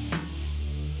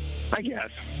 I guess.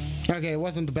 Okay, it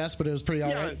wasn't the best, but it was pretty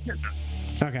alright. Yeah,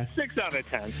 Okay. 6 out of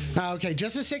 10. Okay,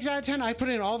 just a 6 out of 10. I put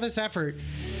in all this effort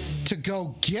to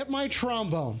go get my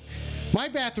trombone. My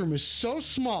bathroom is so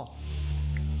small.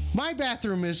 My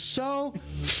bathroom is so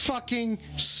fucking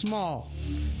small.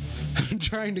 I'm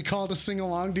trying to call to sing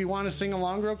along. Do you want to sing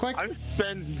along real quick? I've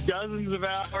spent dozens of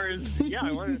hours. Yeah,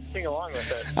 I wanted to sing along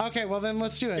with it. Okay, well then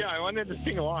let's do it. Yeah, I wanted to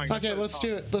sing along. Okay, let's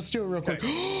do it. Let's do it real quick.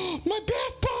 My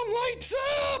bath bomb lights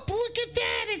up! Look at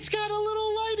that! It's got a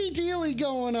little lighty dealy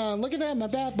going on. Look at that, my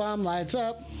bath bomb lights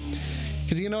up.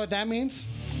 Because you know what that means?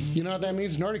 You know what that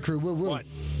means? Nordy Crew, woo woo. What?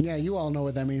 Yeah, you all know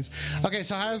what that means. Okay,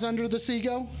 so how does Under the Sea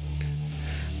go?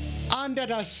 Under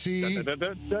the sea.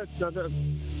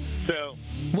 So,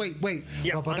 Wait.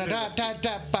 Yeah, the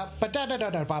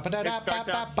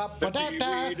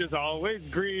seaweed is always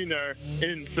greener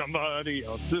in somebody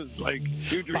else's lake.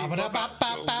 You dream about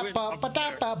going up there, but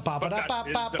that is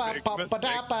the big mistake.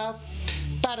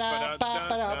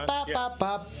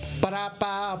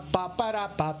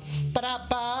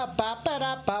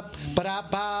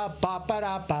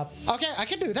 Okay, I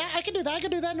can do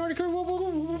that. Nordy Crew. Woo, woo, woo,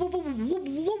 woo, woo,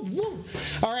 woo, woo.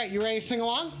 All right, you ready to sing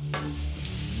along?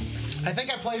 I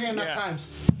think I played it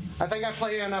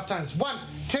enough times. 1,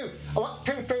 2, 1,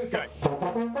 2, 3, 4.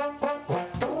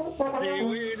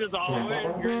 Seaweed is always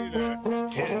greener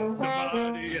in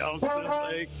somebody else's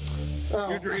lake.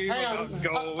 You dream Hang about on.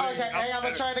 going Okay, hang on.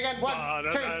 Let's try it again. 1,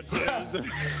 2.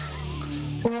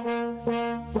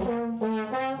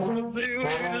 Seaweed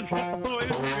is always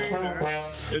greener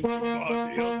in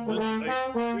somebody else's lake.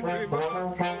 You dream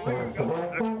about going up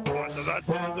there, but that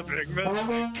is a big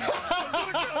mistake.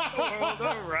 The world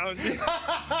around you.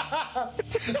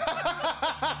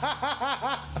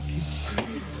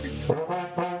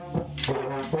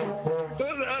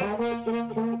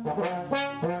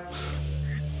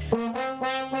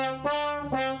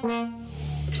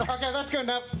 Okay, that's good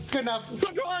enough.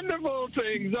 Such wonderful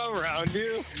things around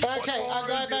you. Okay, I'm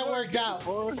glad that worked out.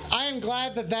 I am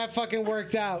glad that fucking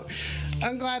worked out.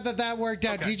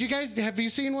 Okay. Did you guys, have you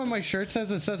seen what my shirt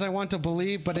says? It says I want to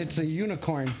believe, but it's a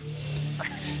unicorn.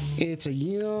 It's a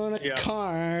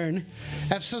unicorn. Yeah.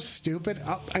 That's so stupid.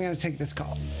 Oh, I'm going to take this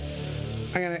call.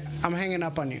 I'm hanging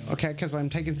up on you, okay? Because I'm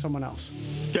taking someone else.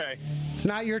 Okay. It's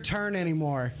not your turn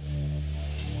anymore.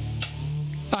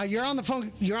 You're on the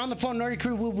phone. Nordy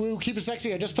Crew. Woo woo. Keep it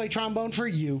sexy. I just played trombone for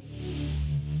you.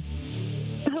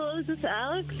 Hello, is this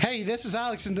Alex? Hey, this is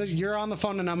Alex, and you're on the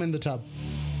phone, and I'm in the tub.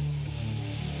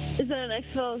 Is that an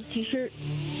X-Files t-shirt?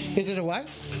 Is it a what?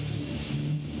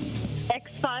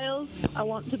 X-Files, I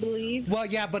want to believe. Well,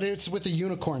 yeah, but it's with a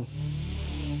unicorn.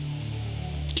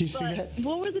 Can you see that?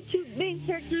 What were the two main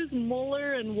characters,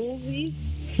 Mueller and Woolsey?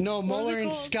 No, Mueller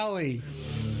and Scully.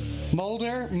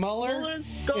 Mueller? Mueller and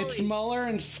Scully. It's Mueller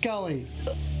and Scully.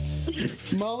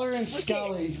 Mueller and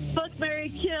Scully. Fuck, marry,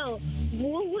 kill.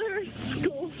 Mueller,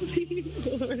 Scully,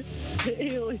 or the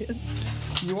alien.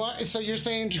 So you're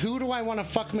saying, who do I want to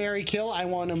fuck, marry, kill? I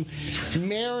want to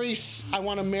marry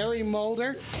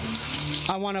Mulder.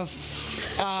 I want to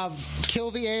kill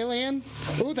the alien.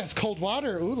 Ooh, that's cold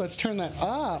water. Ooh, let's turn that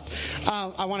up.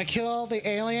 I want to kill the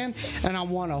alien, and I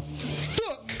want to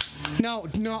fuck. No,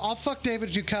 I'll fuck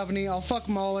David Duchovny. I'll fuck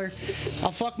Mueller.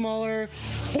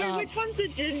 Wait, which one's the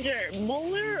ginger?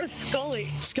 Mueller or Scully?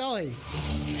 Scully.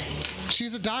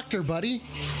 She's a doctor, buddy.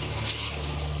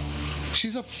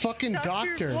 She's a fucking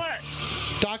doctor. What?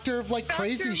 Doctor of like Doctor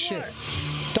crazy what? shit.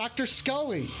 Dr.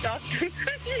 Scully. Doctor.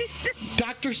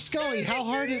 Dr. Scully, how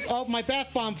hard it... Oh, my bath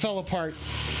bomb fell apart.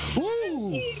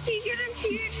 Ooh!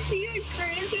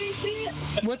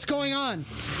 What's going on?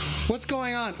 What's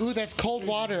going on? Ooh, that's cold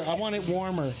water. I want it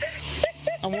warmer.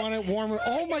 I want it warmer.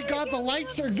 Oh my God, the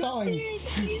lights are going. You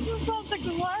just have to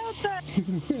go out there.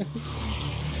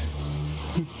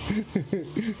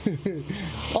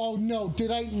 Oh no,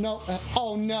 did I? No.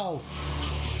 Oh no.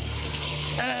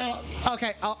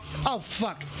 Okay. Oh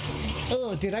fuck.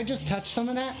 Oh, did I just touch some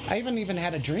of that? I haven't even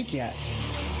had a drink yet.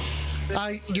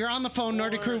 You're on the phone,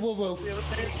 Nerdy Crew. Woo woo.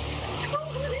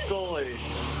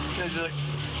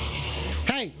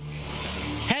 Hey.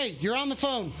 Hey, you're on the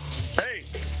phone. Hey.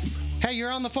 Hey,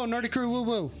 you're on the phone, Nerdy Crew. Woo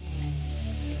woo.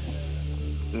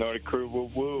 Nerdy Crew, woo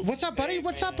woo. What's up, buddy?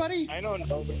 What's up, buddy? I don't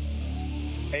know.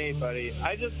 Hey, buddy.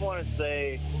 I just want to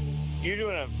say you're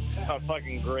doing a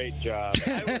fucking great job.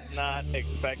 I was not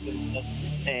expecting this,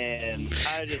 and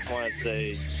I just want to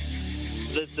say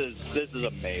this is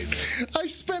amazing. I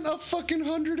spent a fucking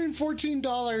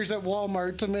 $114 at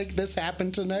Walmart to make this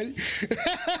happen tonight.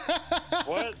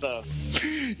 What the?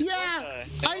 Yeah,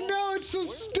 I know, it's so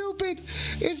stupid.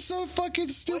 It's so fucking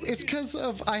stupid. It's because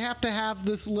of I have to have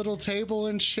this little table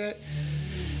and shit.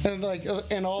 And like,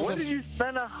 and all What did you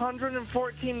spend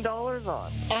 $114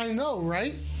 on? I know,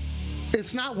 right?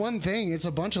 It's not one thing. It's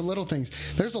a bunch of little things.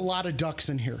 There's a lot of ducks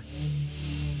in here.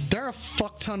 There are a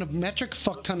fuck ton of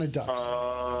ducks.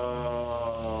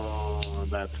 Oh,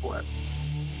 that's what.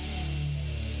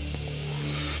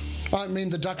 I mean,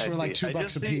 the ducks were like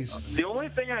 $2 a piece. The only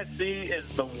thing I see is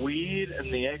the weed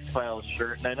and the X-Files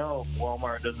shirt, and I know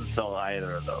Walmart doesn't sell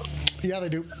either of those. Yeah, they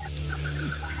do.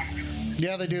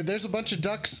 Yeah, they do. There's a bunch of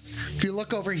ducks. If you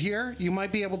look over here, you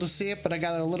might be able to see it, but I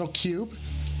got a little cube.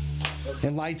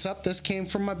 It lights up. This came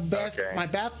from my bath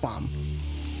bomb.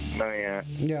 Oh, yeah.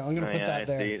 Yeah, I'm going to put that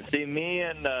there. See, me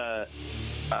and,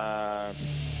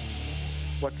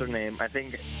 what's her name? I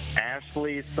think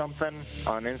Ashley something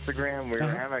on Instagram. We were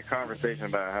having a conversation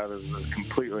about how this is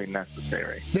completely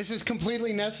necessary. This is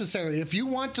completely necessary. If you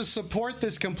want to support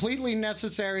this completely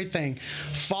necessary thing,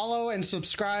 follow and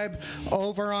subscribe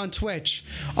over on Twitch.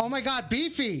 Oh my God,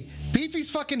 Beefy.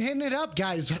 Beefy's fucking hitting it up,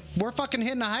 guys. We're fucking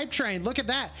hitting a hype train. Look at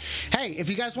that. Hey, if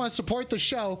you guys want to support the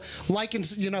show, like and,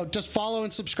 just follow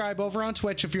and subscribe over on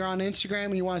Twitch. If you're on Instagram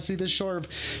and you want to see this sort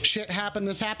of shit happen,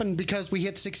 this happened because we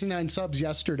hit 69 subs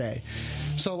yesterday.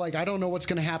 So, like, I don't know what's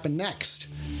going to happen next.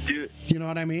 Dude. You know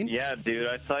what I mean? Yeah, dude.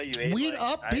 I saw you ate Weed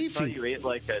up, Beefy. I saw you ate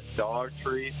like a dog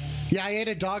treat. Yeah, I ate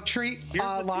a dog treat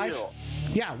live. Deal.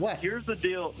 Yeah, what? Here's the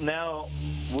deal. Now,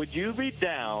 would you be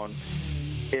down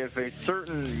if a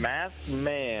certain masked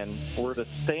man were to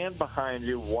stand behind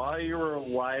you while you were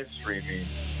live streaming,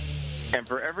 and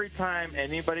for every time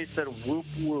anybody said whoop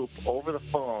whoop over the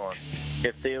phone,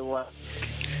 if they left,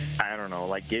 I don't know,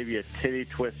 like gave you a titty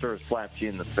twister or slapped you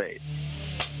in the face?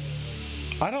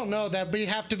 I don't know. That'd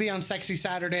have to be on Sexy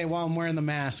Saturday while I'm wearing the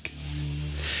mask.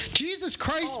 Jesus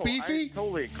Christ, Beefy. I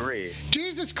totally agree.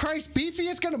 Jesus Christ, Beefy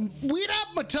is gonna weed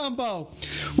up Matumbo.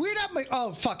 Weed up my.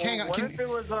 Oh fuck! Hang on.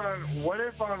 What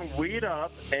if on Weed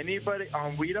Up, anybody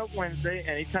on Weed Up Wednesday,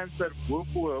 anytime said whoop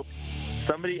whoop,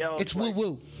 somebody else. It's woo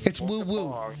woo. It's woo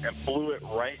woo. And blew it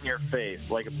right in your face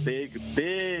like a big.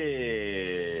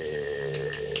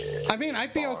 I mean,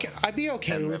 I'd be okay. I'd be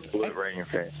okay with. Blew it right in your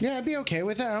face. Yeah, I'd be okay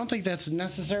with it. I don't think that's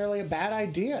necessarily a bad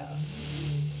idea.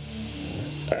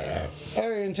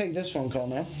 We're going to take this phone call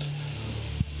now.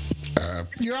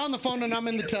 You're on the phone and I'm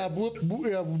in the tub. Whoop,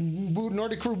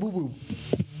 Nordic Crew, woo woo.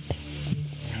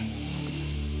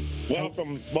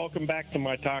 Welcome back to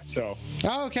my talk show.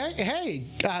 Oh, okay. Hey,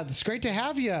 it's great to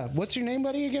have you. What's your name,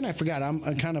 buddy? Again, I forgot.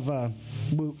 I'm kind of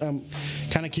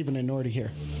keeping it Nordy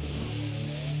here.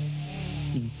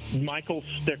 Michael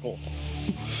Stickle,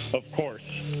 of course.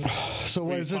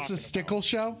 So, is this a Stickle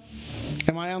show?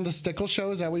 Am I on the Stickle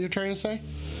show? Is that what you're trying to say?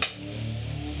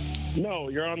 No,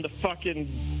 you're on the fucking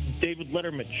David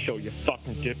Letterman show, you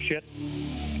fucking dipshit.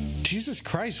 Jesus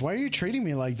Christ, why are you treating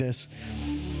me like this?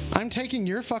 I'm taking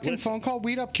your fucking phone call.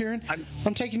 Weed up, Kieran.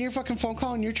 I'm taking your fucking phone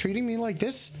call and you're treating me like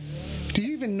this? Do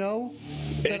you even know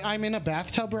that I'm in a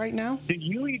bathtub right now? Do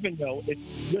you even know?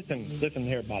 Listen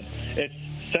here, bud. It's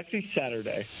Sexy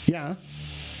Saturday. Yeah.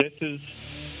 This is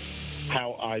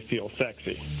how I feel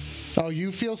sexy. Oh,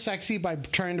 you feel sexy by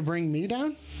trying to bring me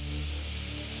down?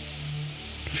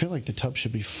 I feel like the tub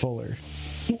should be fuller.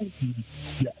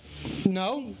 Yeah.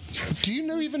 No? Do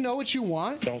you even know what you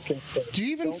want? Don't think so. Do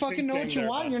you even fucking know what you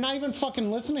want? You're not even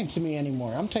fucking listening to me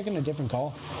anymore. I'm taking a different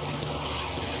call.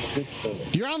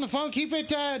 You're on the phone. Keep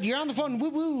it. You're on the phone. Woo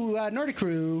woo. Nordy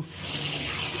Crew.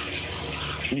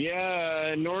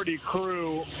 Yeah, Nordy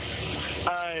Crew.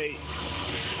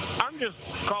 I'm just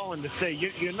calling to say,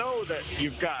 you know that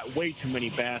you've got way too many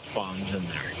bath bombs in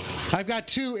there. I've got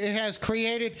two. It has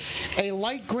created a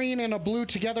light green and a blue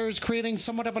together is creating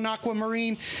somewhat of an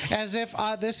aquamarine, as if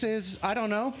this is, I don't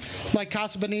know, like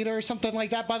Casa Bonita or something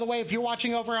like that. By the way, if you're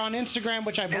watching over on Instagram,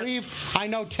 which I believe, I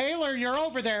know Taylor, you're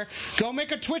over there, go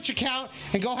make a Twitch account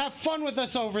and go have fun with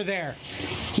us over there.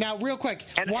 Now, real quick,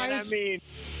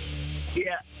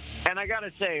 yeah. And I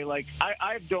gotta say, like,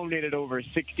 I've donated over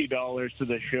 $60 to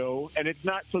the show, and it's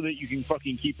not so that you can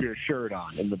fucking keep your shirt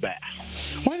on in the bath.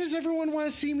 Why does everyone want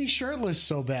to see me shirtless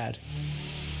so bad?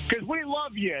 Because we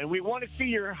love you, and we want to see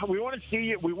you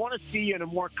in a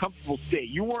more comfortable state.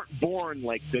 You weren't born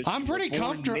like this. I'm pretty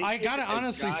comfortable. I gotta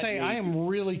honestly say, I am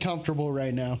really comfortable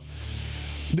right now.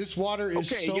 This water is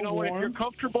so warm.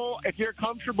 If you're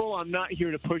comfortable, I'm not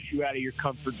here to push you out of your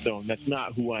comfort zone. That's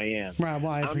not who I am. Right,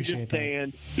 well, I appreciate that.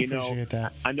 I'm just saying,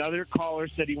 another caller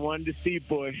said he wanted to see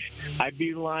Bush. I'd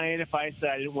be lying if I said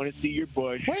I didn't want to see your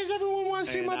Bush. Why does everyone want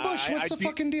to see my Bush? What's the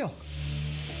fucking deal?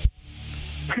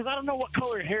 Because I don't know what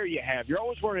color hair you have. You're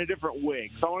always wearing a different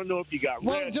wig. So I want to know if you got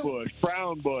red bush,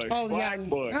 brown bush, black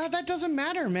bush. That doesn't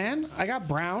matter, man. I got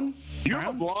brown. You have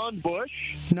a blonde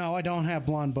bush? No, I don't have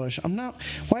blonde bush. I'm not.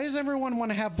 Why does everyone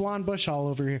want to have blonde bush all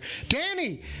over here?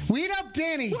 Danny! Weed up,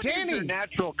 Danny! What is your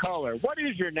natural color? What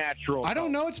is your natural color? I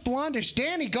don't know. It's blondish.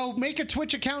 Danny, go make a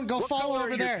Twitch account and go follow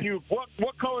over there.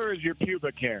 What color is your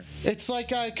pubic hair? It's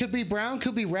like, it could be brown,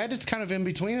 could be red. It's kind of in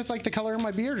between. It's like the color of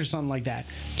my beard or something like that.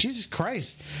 Jesus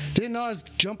Christ. Didn't know I was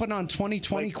jumping on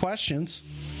 2020 questions.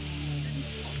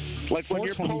 Like when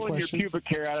you're pulling your pubic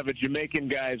hair out of a Jamaican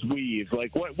guy's weave,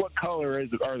 like what color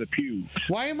are the pubes?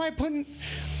 Why am I putting...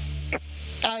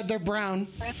 they're brown.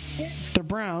 They're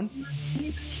brown.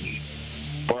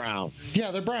 Brown.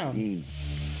 Yeah, they're brown.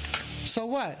 So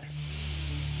what?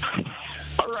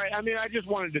 All right. I mean, I just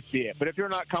wanted to see it. But if you're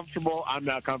not comfortable, I'm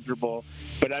not comfortable.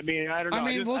 But I mean, I don't know.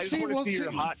 I just want to see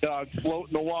your hot dog float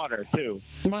in the water, too.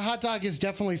 My hot dog is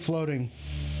definitely floating.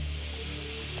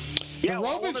 Yeah, the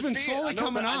rope has been slowly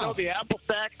coming off. I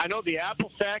know the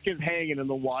apple stack is hanging in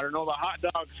the water. I know the hot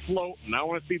dog's floating. I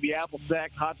want to see the apple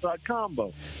stack hot dog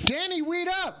combo. Danny, weed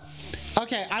up.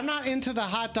 Okay, I'm not into the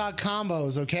hot dog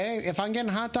combos, okay? If I'm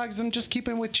getting hot dogs, I'm just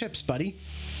keeping with chips, buddy.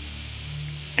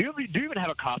 Do you even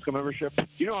have a Costco membership? Do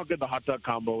you know how good the hot dog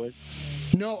combo is?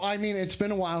 No, I mean, it's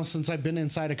been a while since I've been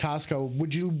inside a Costco.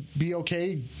 Would you be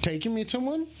okay taking me to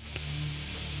one?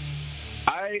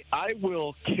 I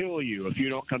will kill you if you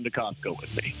don't come to Costco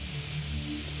with me.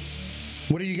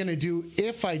 What are you going to do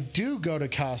if I do go to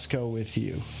Costco with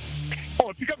you? Oh,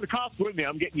 if you come to Costco with me,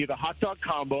 I'm getting you the hot dog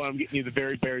combo, and I'm getting you the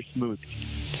very, very smoothie.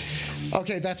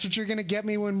 Okay, that's what you're going to get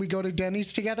me when we go to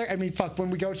Denny's together? I mean, fuck, when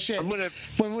we go when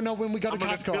we go to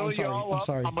Costco. I'm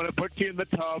sorry. I'm going to put you in the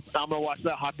tub. I'm going to watch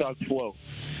that hot dog float.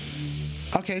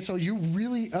 Okay, so you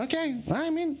really... Okay, I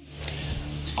mean...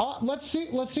 let's see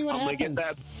what happens.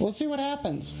 Let's see what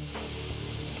happens.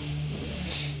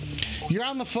 You're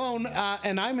on the phone,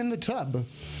 and I'm in the tub.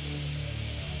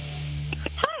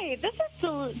 Hi, this is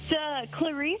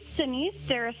Clarice Denise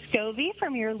Darascovi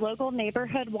from your local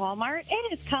neighborhood Walmart. It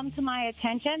has come to my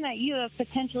attention that you have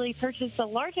potentially purchased a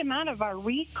large amount of our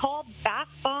recalled bath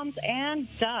bombs and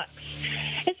ducks.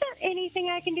 Is there anything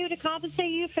I can do to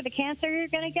compensate you for the cancer you're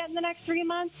going to get in the next 3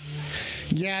 months?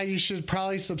 Yeah, you should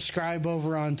probably subscribe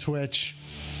over on Twitch.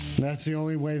 That's the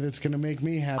only way that's going to make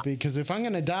me happy, because if I'm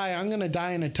going to die, I'm going to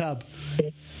die in a tub.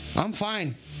 I'm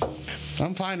fine.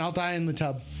 I'll die in the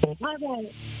tub.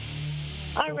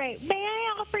 All right. May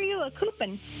I offer you a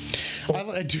coupon?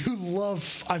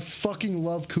 I fucking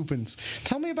love coupons.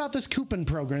 Tell me about this coupon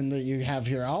program that you have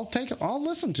here. I'll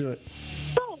listen to it.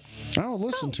 I'll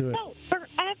listen to it. So, for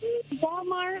every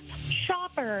Walmart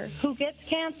shopper who gets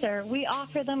cancer, we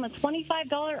offer them a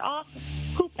 $25 off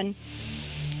coupon.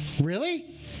 Really?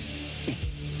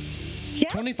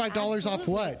 Yes, $25 off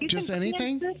what? Just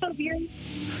anything?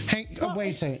 Wait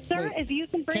a second. Sir, if you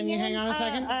can bring Can you hang on a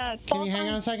second? Can you hang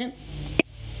on a second?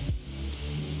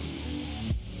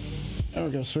 There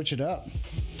we go. Switch it up.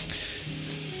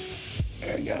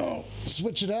 There we go.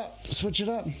 Switch it up.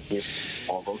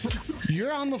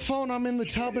 You're on the phone. I'm in the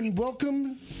tub, and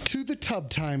welcome to the Tub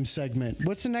Time segment.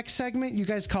 What's the next segment? You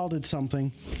guys called it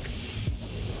something.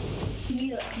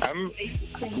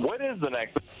 What is the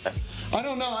next? I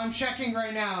don't know. I'm checking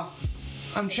right now.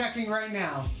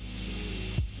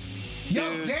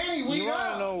 Yo, Dude, Danny, we You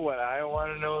want to know what I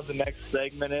want to know what the next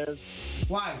segment is?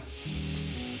 Why?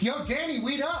 Yo, Danny,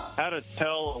 weed up. How to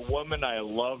tell a woman I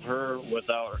love her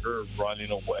without her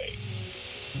running away.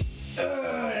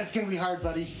 That's going to be hard,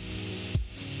 buddy.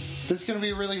 This is gonna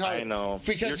be really hard. I know.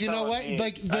 Because You're you know what? telling me.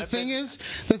 Like the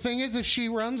thing is, if she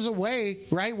runs away,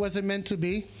 right? Was it meant to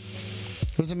be?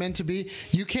 Was it meant to be?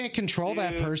 You can't control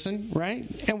that Dude. person, right?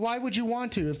 And why would you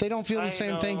want to? If they don't feel the I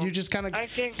same thing, know. you just kind I of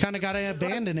can't- gotta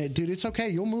abandon it, dude. It's okay.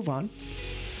 You'll move on.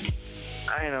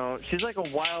 I know. She's like a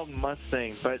wild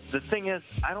Mustang, but the thing is,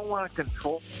 I don't want to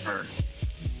control her.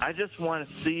 I just want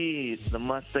to see the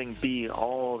Mustang be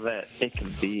all that it can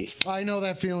be. I know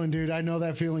that feeling, dude. I know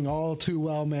that feeling all too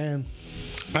well, man.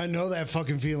 I know that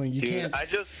fucking feeling. You Dude, can't. I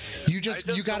just You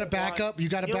gotta don't back want- up. You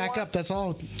gotta you know back what? up. That's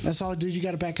all, dude. You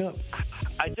gotta back up.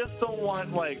 I just don't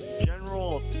want like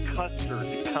General Custer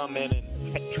to come in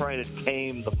and try to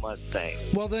tame the Mustang.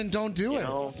 Well, then don't do You it.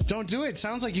 know? Don't do it.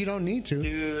 Sounds like you don't need to.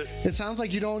 Dude, It sounds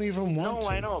like you don't even want no,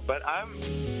 to. I know, but I'm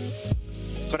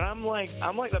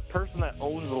like the person that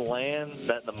owns the land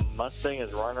that the Mustang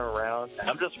is running around.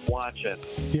 I'm just watching,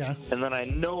 Yeah. and then I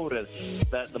notice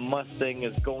that the Mustang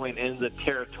is going into the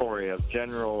territory of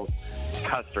General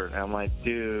Custer, and I'm like,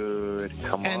 dude,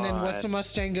 come on. And then what's the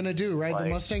Mustang gonna do, right? The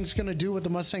Like- Mustang's gonna do what the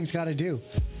Mustang's got to do.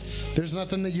 There's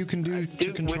nothing that you can do to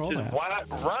Dude, control which is that. why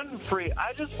run free.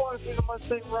 I just want to see the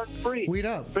Mustang run free. Weed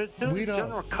up. But as soon as Weed up.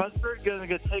 General Custer is going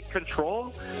to take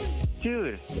control,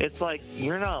 dude, it's like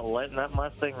you're not letting that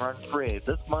Mustang run free.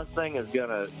 This Mustang is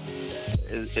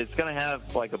it's gonna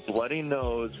have like a bloody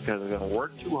nose because it's gonna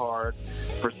work too hard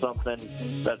for something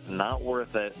that's not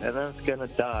worth it, and then it's gonna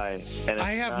die. And it's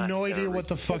I have not no gonna idea what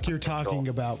the reach fuck you're control. talking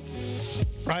about.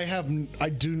 I have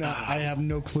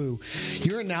no clue.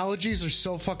 Your analogies are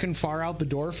so fucking far out the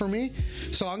door for me.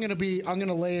 So I'm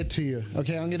gonna lay it to you.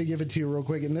 Okay, I'm gonna give it to you real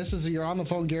quick. And this is you're on the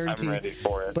phone guarantee. I'm ready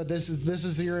for it. But this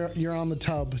is you're on the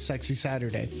tub, sexy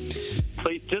Saturday.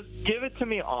 Please, just give it to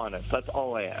me honest. That's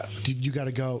all I ask. Dude, you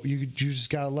gotta go. You just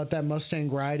gotta let that Mustang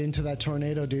ride into that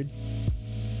tornado, dude.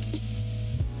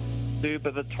 Dude,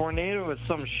 but the tornado is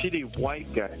some shitty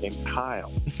white guy named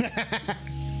Kyle.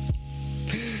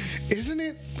 Isn't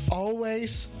it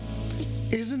always?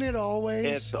 Isn't it always?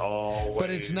 It's always. But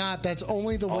it's not. That's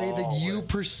only the way that you Always.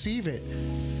 perceive it.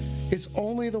 It's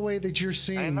only the way that you're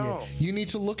seeing know. it. You need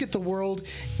to look at the world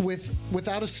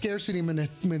without a scarcity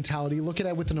mentality. Look at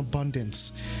it with an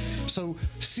abundance. So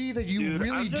see that you Dude,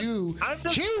 really I'm just- do. I'm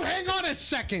just- You hang on a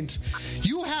second.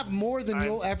 You have more than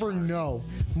you'll ever know.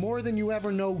 More than you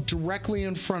ever know directly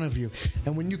in front of you.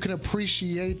 And when you can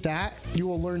appreciate that, you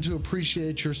will learn to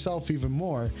appreciate yourself even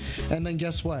more. And then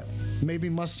guess what? Maybe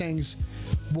Mustangs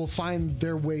will find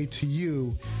their way to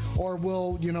you, or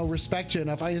will respect you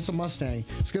enough. It's a Mustang.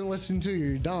 It's gonna listen to you.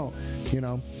 You don't.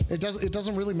 It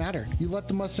doesn't really matter. You let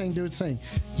the Mustang do its thing.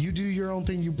 You do your own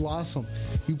thing. You blossom.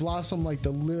 You blossom like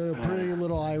the pretty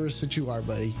little iris that you are,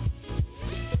 buddy.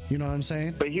 You know what I'm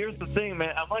saying? But here's the thing,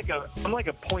 man. I'm like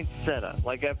a poinsettia.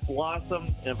 Like I blossom,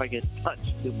 and if I get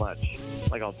touched too much,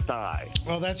 like I'll die.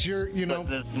 Well, that's your. But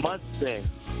this Mustang.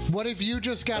 What if you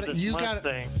just got this you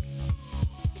Mustang,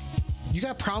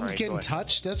 got problems All right, getting go ahead.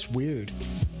 touched? That's weird.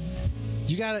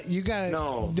 You got it.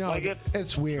 No, like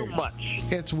it's weird. Too much.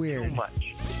 It's weird. Too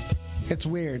much. It's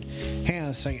weird. Hang on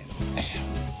a second.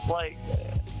 Like,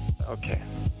 okay.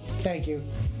 Thank you.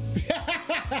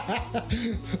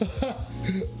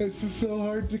 This is so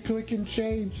hard to click and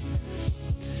change.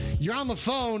 You're on the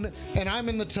phone, and I'm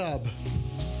in the tub.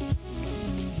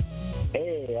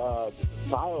 Hey,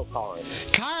 Kyle calling.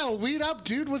 Kyle, weed up,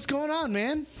 dude. What's going on,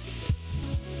 man?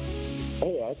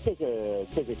 Hey, I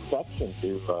took exception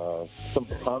to some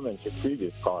comments your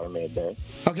previous caller made there.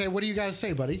 Okay, what do you got to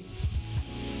say, buddy?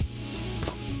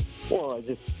 Well, I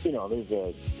just, there's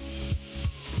a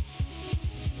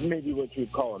maybe what you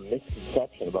would call a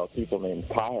misconception about people named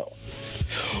Kyle.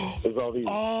 There's all these.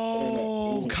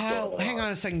 Oh, internet Kyle, memes going hang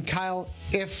on a second. Kyle,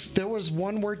 if there was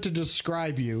one word to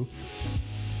describe you,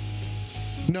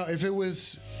 no, if it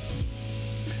was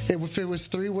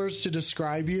 3 words to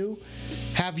describe you,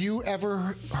 have you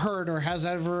ever heard or has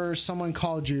ever someone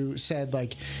called you, said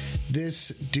like, this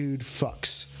dude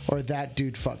fucks or that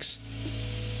dude fucks?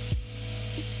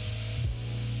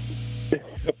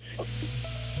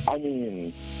 I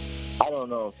mean, I don't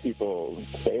know if people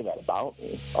say that about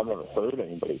me. I've never heard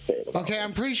anybody say it about Okay, me.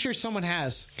 I'm pretty sure someone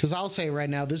has, because I'll say right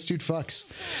now, this dude fucks.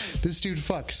 This dude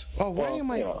fucks. Oh, why Well,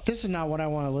 am I? yeah. This is not what I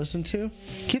want to listen to.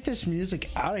 Get this music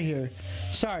out of here.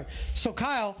 Sorry. So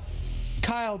Kyle,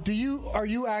 are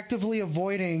you actively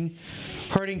avoiding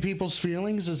hurting people's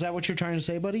feelings? Is that what you're trying to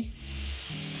say, buddy?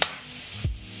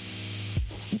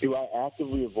 Do I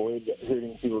actively avoid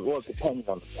hurting people? Well, it depends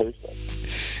on the person.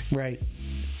 Right.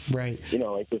 Like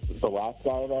the last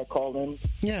guy that called in,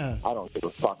 Yeah. I don't give a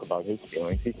fuck about his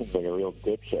feelings. He seems like a real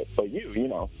dipshit.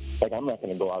 But I'm not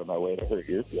going to go out of my way to hurt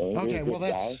your feelings. You're Okay. a Well,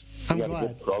 good that's guy. I'm you got glad. a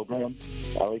good program.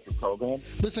 I like your program.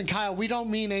 Listen, Kyle, we don't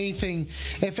mean anything.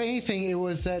 If anything, it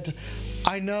was that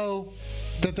I know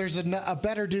that there's a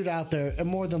better dude out there, and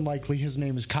more than likely his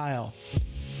name is Kyle.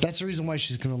 That's the reason why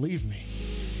she's going to leave me.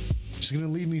 She's going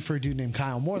to leave me for a dude named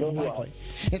Kyle, more than likely.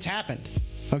 It's happened,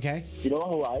 okay? You know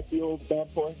who I feel bad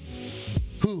for?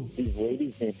 Who? These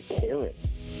ladies named Karen.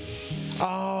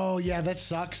 Oh, yeah, that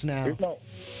sucks now.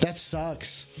 That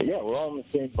sucks. Yeah, we're all in the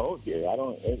same boat here.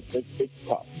 It's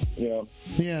tough, you know?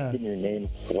 Yeah. Getting your name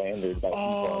slandered by people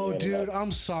on the Oh, internet. dude,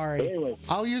 I'm sorry. But anyway,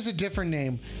 I'll use a different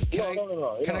name. Can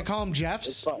no. Can I call him Jeffs?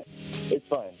 It's fine. It's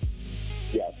fine.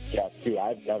 Yes, Jeff too.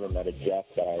 I've never met a Jeff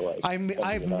that I like.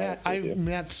 I've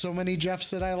met so many Jeffs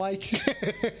that I like.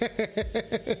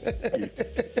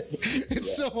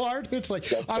 It's so hard. It's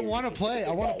like I want to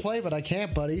play, but I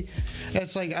can't, buddy.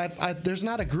 It's like there's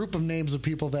not a group of names of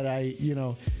people that I,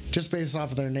 just based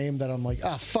off of their name that I'm like,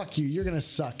 fuck you, you're gonna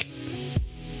suck.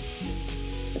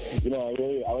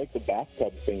 I like the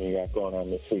bathtub thing you got going on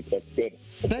this week. That's good.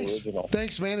 It's original.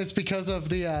 Thanks, man. It's because of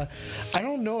the. I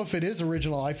don't know if it is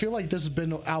original. I feel like this has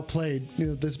been outplayed.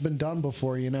 This has been done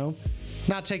before.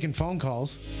 Not taking phone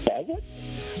calls. Has it?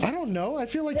 I don't know. I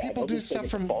feel like people do stuff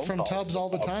from tubs all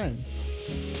the time.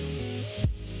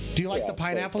 Do you like the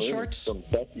pineapple shorts? From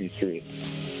Sesame Street.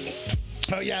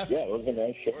 Oh yeah. Yeah, those are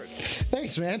nice shorts.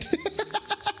 Thanks, man.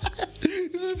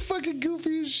 This is fucking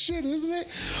goofy as shit, isn't it?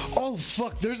 Oh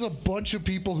fuck! There's a bunch of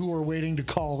people who are waiting to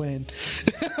call in.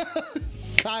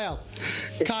 Kyle,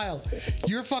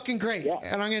 you're fucking great,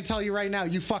 and I'm gonna tell you right now,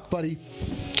 you fuck, buddy.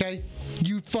 Okay,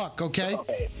 you fuck. Okay.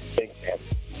 Okay.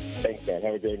 Thanks, man.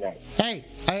 Have a great night. Hey,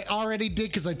 I already did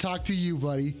because I talked to you,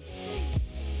 buddy.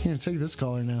 I'm gonna take this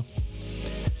caller now.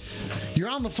 You're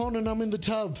on the phone and I'm in the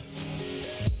tub.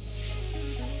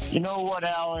 You know what,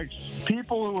 Alex?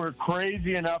 People who are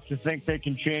crazy enough to think they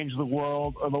can change the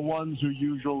world are the ones who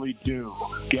usually do,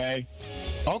 okay?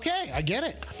 Okay, I get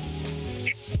it.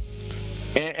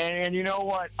 And you know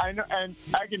what? I know, and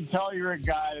I can tell you're a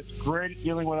guy that's great at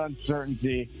dealing with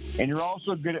uncertainty, and you're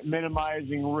also good at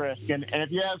minimizing risk. And if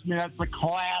you ask me, that's the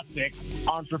classic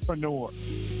entrepreneur.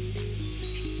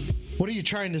 What are you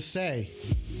trying to say?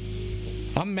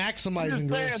 I'm maximizing I'm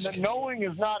risk. saying that knowing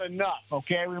is not enough,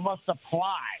 okay? We must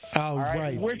apply. Oh,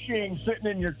 right. Wishing sitting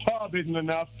in your tub isn't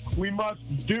enough. We must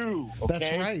do, okay?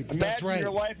 That's right. Imagine That's right.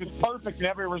 your life is perfect in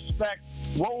every respect.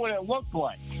 What would it look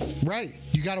like? Right.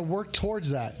 You got to work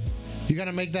towards that. You got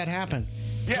to make that happen.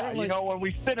 Yeah, when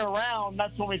we sit around,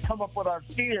 that's when we come up with our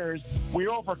fears. We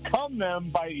overcome them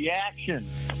by the action.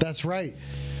 That's right.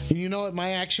 And you know what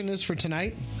my action is for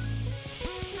tonight?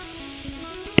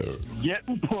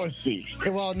 Getting pussy.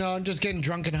 Well, no, I'm just getting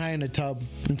drunk and high in a tub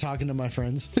and talking to my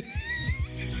friends.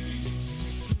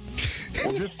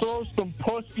 Well, just throw some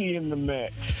pussy in the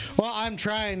mix. Well, I'm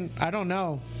trying. I don't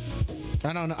know.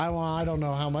 I don't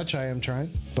know how much I am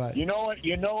trying, but you know what?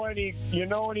 You know any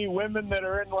women that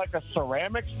are in like a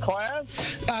ceramics class?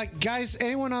 Guys,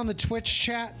 anyone on the Twitch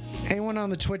chat? Anyone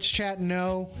on the Twitch chat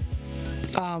know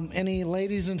any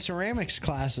ladies in ceramics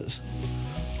classes?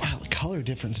 Wow, the color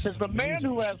difference is Because the man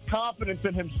who has confidence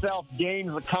in himself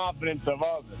gains the confidence of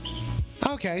others.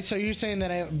 Okay, so you're saying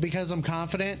that because I'm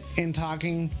confident in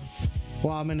talking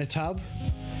while I'm in a tub?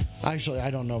 Actually, I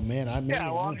don't know, man. I'm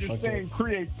just saying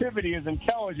creativity is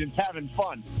intelligence having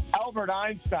fun. Albert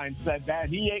Einstein said that.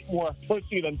 He ate more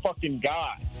pussy than fucking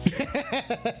God.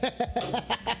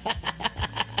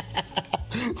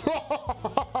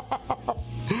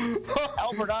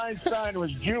 Albert Einstein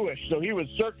was Jewish, so he was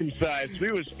circumcised. So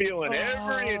he was feeling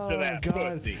every inch of that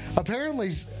pussy.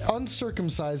 Apparently,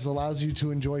 uncircumcised allows you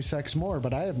to enjoy sex more,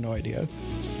 but I have no idea.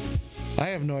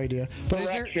 But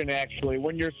Correction, actually.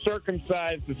 When you're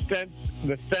circumcised,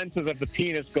 the senses of the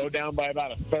penis go down by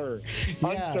about a third.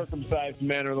 Yeah. Uncircumcised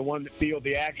men are the ones that feel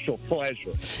the actual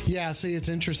pleasure. Yeah, see, it's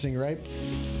interesting, right?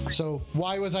 So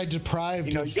why was I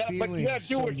deprived of feeling But you gotta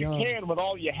do what young? you can with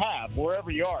all you have,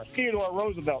 wherever you are. Theodore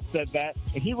Roosevelt said that,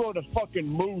 and he rode a fucking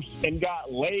moose and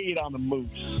got laid on a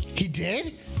moose. He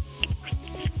did?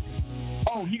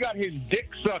 Oh, he got his dick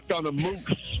sucked on a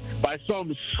moose by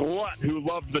some slut who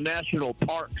loved the national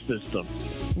park system.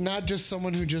 Not just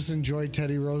someone who just enjoyed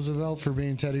Teddy Roosevelt for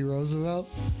being Teddy Roosevelt?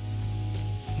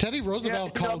 Teddy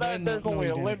Roosevelt called in. There's only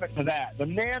a limit to that. The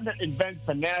man that invents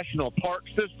the national park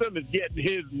system is getting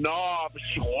his knob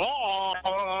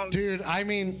schlong. Dude, I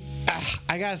mean,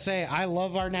 I gotta say, I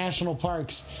love our national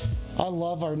parks. I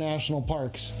love our national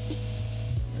parks.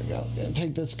 There we go. Gonna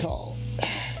take this call.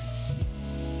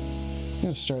 I'm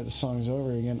gonna start the songs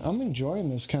over again. I'm enjoying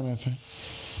this kind of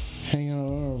hanging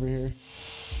on over here.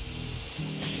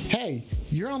 Hey,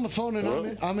 you're on the phone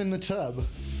and I'm in the tub.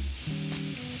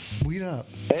 Weed up.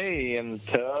 Hey, in the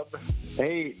tub.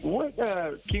 Hey, what?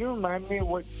 Can you remind me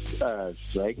what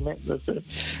segment this is?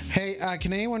 Hey,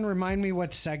 can anyone remind me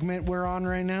what segment we're on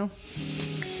right now?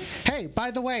 Hey, by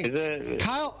the way,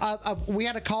 Kyle, we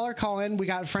had a caller call in. We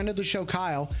got a friend of the show,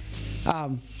 Kyle.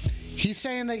 He's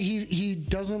saying that he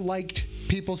doesn't like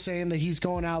people saying that he's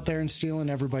going out there and stealing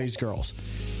everybody's girls.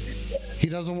 He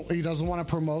doesn't want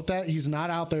to promote that. He's not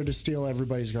out there to steal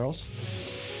everybody's girls.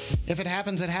 If it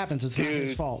happens, it happens. It's not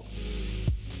his fault.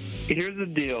 Here's the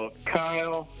deal,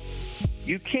 Kyle.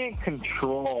 You can't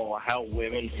control how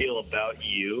women feel about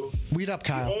you. Weed up,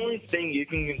 Kyle. The only thing you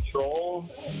can control...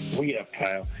 Weed up,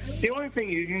 Kyle. The only thing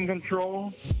you can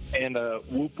control... And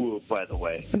whoop whoop, by the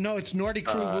way. No, it's Nordic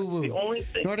Crew woo woo. The only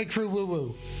thing... Nordic Crew woo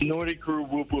woo. Nordic Crew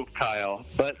whoop whoop, Kyle.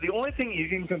 But the only thing you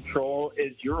can control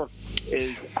is your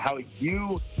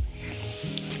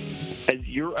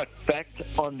effect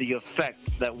on the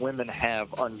effect that women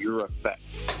have on your effect.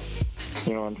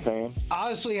 You know what I'm saying?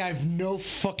 Honestly, I have no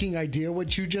fucking idea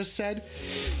what you just said.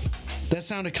 That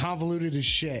sounded convoluted as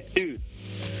shit.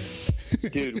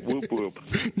 Dude, whoop whoop.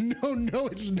 No,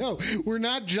 it's no. We're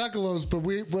not juggalos, but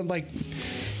we're like,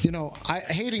 you know,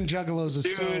 hating juggalos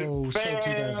is so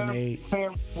 2008.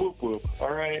 Fam, whoop whoop.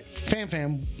 All right.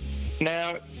 Fam.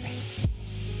 Now,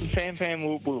 fam,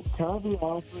 whoop whoop. Can I be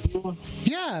honest with you?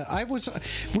 Yeah, I was.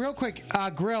 Real quick,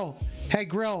 Grill. Hey,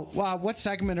 Grill, what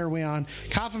segment are we on?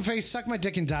 Coffin Face, suck my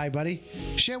dick and die, buddy.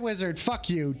 Shit Wizard, fuck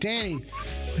you. Danny,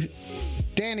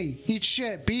 eat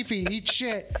shit. Beefy, eat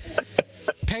shit.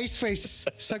 Pace Face,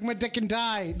 suck my dick and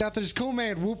die. Nothing's cool,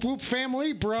 man. Whoop whoop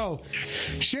family, bro.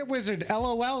 Shit Wizard,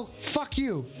 LOL, fuck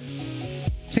you.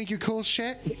 Think you're cool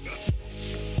shit?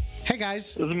 Hey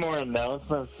guys. This is more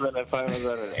announcements than if I was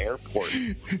at an airport.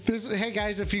 Hey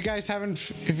guys, if you guys,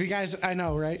 I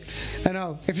know, right? I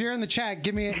know. If you're in the chat,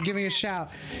 give me a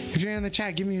shout. If you're in the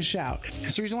chat, give me a shout.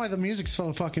 It's the reason why the music's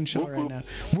so fucking chill right now.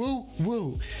 Woo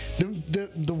woo.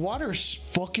 The water's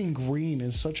fucking green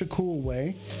in such a cool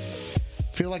way.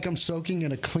 Feel like I'm soaking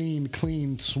in a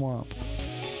clean swamp.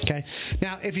 Okay.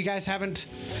 Now, if you guys haven't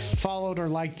followed or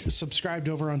liked, subscribed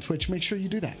over on Twitch, make sure you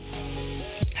do that.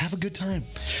 Have a good time.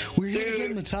 We're here to get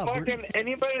in the tub.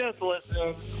 Anybody that's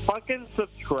listening, fucking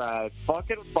subscribe,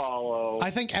 fucking follow.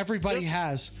 I think everybody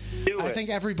has. I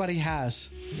think everybody has.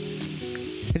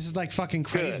 This is like fucking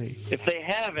crazy. Good. If they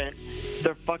haven't,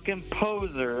 they're fucking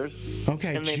posers.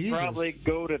 Okay, and they probably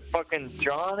go to fucking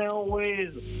John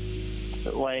Elway's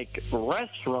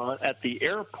restaurant at the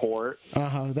airport.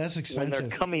 That's expensive. When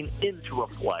they're coming into a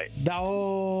flight.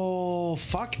 Oh,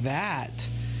 fuck that.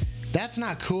 That's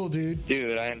not cool, dude.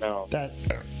 Dude, I know.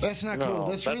 That's not cool.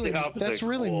 That's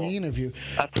really cool. Mean of you.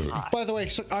 That's hot. By the way,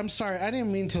 I'm sorry. I didn't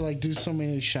mean to do so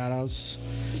many shout outs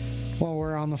while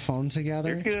we're on the phone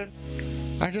together. You're good.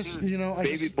 I just,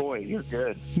 baby boy, you're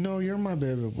good. No, you're my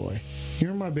baby boy.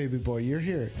 You're my baby boy. You're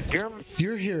here.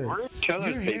 You're here. We're each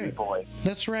other's baby boy.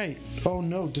 That's right. Oh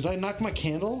no, did I knock my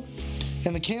candle?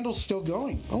 And the candle's still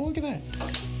going. Oh, look at that.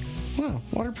 Wow,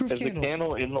 waterproof candles. Is the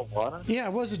candle in the water? Yeah,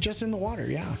 it was just in the water,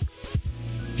 yeah.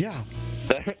 Yeah.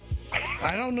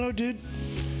 I don't know, dude.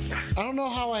 I don't know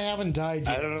how I haven't died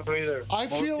yet. I don't know either.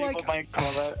 Most people might call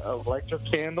that an electric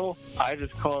candle. I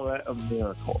just call that a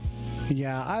miracle.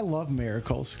 Yeah, I love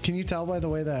miracles. Can you tell by the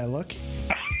way that I look?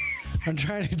 I'm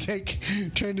trying to take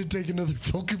another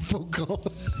fucking phone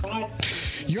call.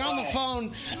 You're on the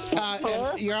phone.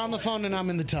 You're on the phone, and I'm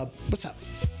in the tub. What's up?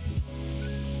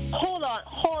 Hold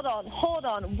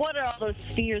on. What are all those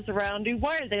spheres around you?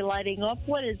 Why are they lighting up?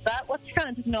 What is that? What kind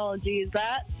of technology is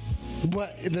that?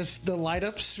 What the light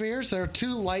up spheres? They're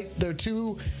two light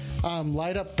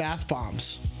up bath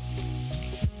bombs.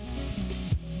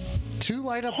 Two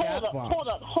light up bath bombs.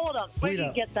 Hold on. Where do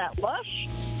you get that? Lush?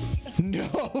 No,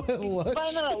 Lush.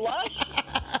 Find that at Lush?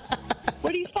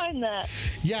 Where do you find that?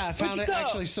 Yeah, I found it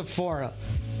actually Sephora.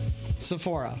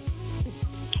 Sephora?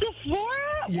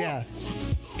 Yeah.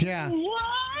 Yeah.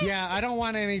 What? Yeah, I don't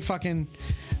want any. Why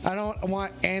do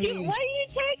you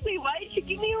take me? Why did you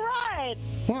give me a ride?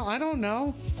 Well, I don't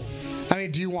know. I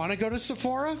mean, do you want to go to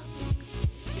Sephora?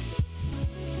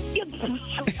 Yeah,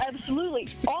 absolutely.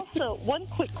 Also, one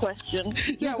quick question.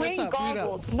 Yeah, what's up?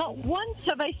 Goggles. Not once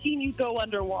have I seen you go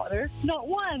underwater. Not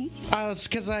once. It's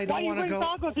because I don't want to go. Why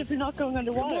are you wearing goggles if you're not going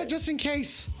underwater? Well, just in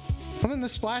case. I'm in the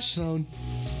splash zone.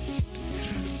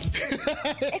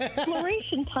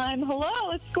 Exploration time. Hello,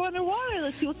 let's go underwater.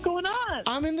 Let's see what's going on.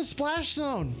 I'm in the splash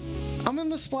zone. I'm in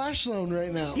the splash zone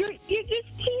right now. You're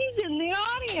just teasing. The the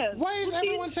audience. Why is With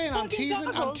everyone these saying I'm fucking teasing?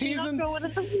 I'm goggles, you don't teasing. go into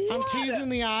the I'm water. teasing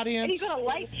the And you audience. got a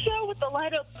light show with the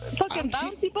light up fucking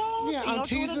bouncy balls? Yeah, and I'm you're going in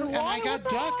teasing, the and I water? got What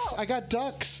the ducks. hell? I got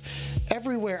ducks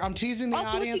everywhere. I'm teasing the Also,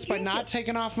 what audience you by drinking? not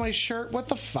taking off my shirt. What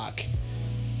the fuck?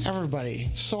 Everybody,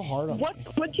 it's so hard on me.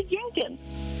 What you drinking?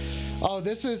 Oh,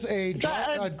 this is a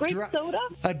grape soda?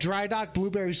 a dry dock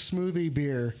blueberry smoothie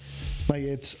beer. Like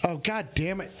it's god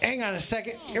damn it. Hang on a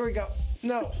second. Here we go.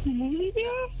 No. Smoothie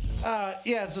beer?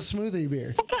 Yeah, it's a smoothie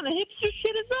beer. What kind of hipster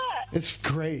shit is that? It's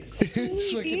great.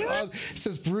 It's fucking beer? it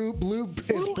says Blue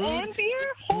and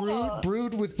beer? Hold on.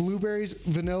 brewed with blueberries,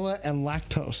 vanilla, and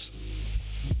lactose.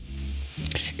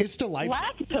 It's delightful.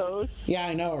 Lactose? Yeah,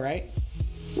 I know, right?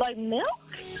 Like milk?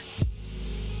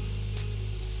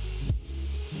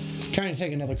 Trying to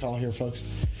take another call here, folks.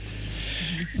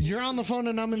 You're on the phone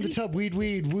and I'm in the tub. Weed,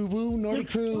 woo woo, Naughty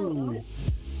Crew.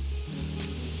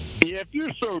 Yeah, if you're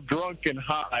so drunk and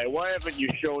high, why haven't you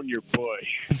shown your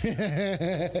bush?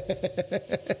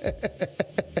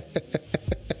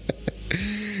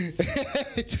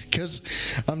 Because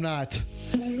I'm not.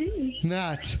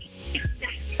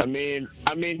 I mean,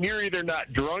 you're either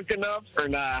not drunk enough or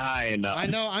not high enough. I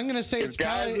know. I'm gonna say If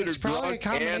guys it's that are probably a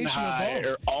drunk and combination high of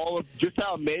both. are all of just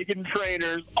how Megan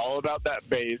Trainor's all about that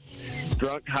bass.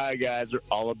 Drunk high guys are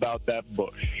all about that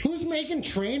bush. Who's Megan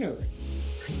Trainor?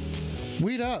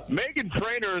 Weed up. Megan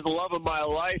Trainor is the love of my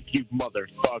life, you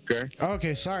motherfucker.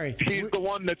 Okay, sorry. She's the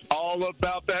one that's all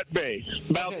about that bass.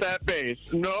 About that bass.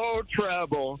 No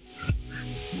treble.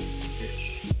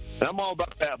 And I'm all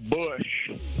about that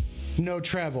bush. No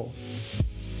treble.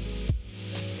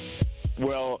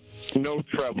 Well, no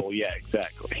treble. Yeah,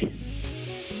 exactly.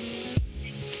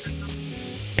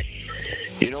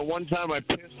 You know, one time I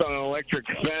pissed on an electric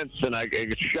fence and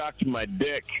it shocked my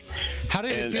dick. How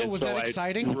did it feel? Was that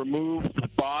exciting? I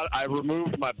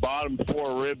removed my bottom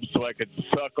 4 ribs so I could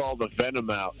suck all the venom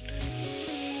out.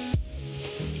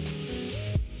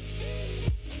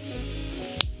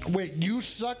 Wait, you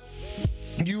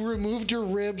removed your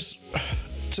ribs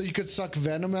so you could suck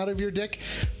venom out of your dick?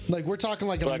 Like, we're talking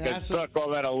like a So I could massive... suck all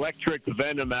that electric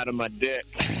venom out of my dick.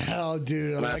 Oh,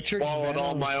 dude, And electric I swallowed venom.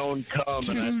 all my own cum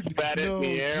and I spat it in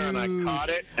the air and I caught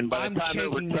it. And by the time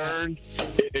it returned,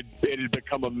 it had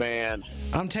become a man.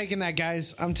 I'm taking that,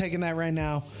 guys. I'm taking that right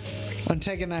now.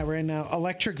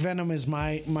 Electric venom is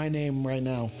my name right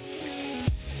now.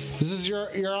 This is your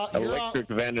electric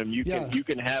venom. You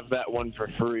can have that one for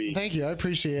free. Thank you. I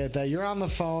appreciate that. You're on the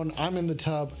phone. I'm in the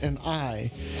tub, and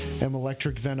I am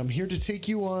Electric Venom, here to take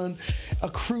you on a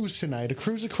cruise tonight. A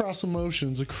cruise across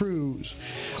emotions. A cruise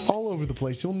all over the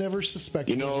place. You'll never suspect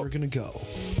where we're gonna go.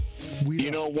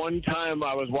 One time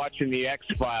I was watching the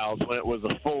X-Files when it was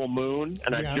a full moon,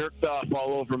 and I jerked off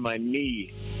all over my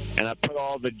knee. And I put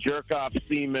all the jerk-off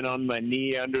semen on my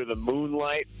knee under the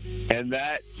moonlight, and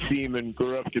that semen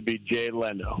grew up to be Jay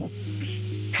Leno.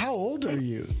 How old are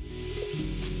you?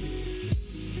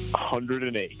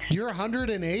 108. You're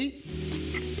 108?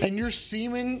 And you're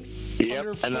semen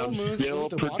under full and I'm moon, still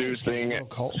so the water's producing getting a little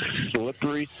cold.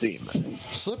 slippery semen.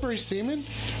 Slippery semen?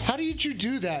 How did you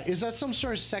do that? Is that some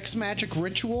sort of sex magic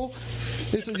ritual?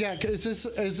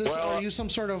 Are you some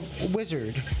sort of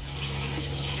wizard?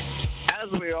 As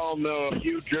we all know, if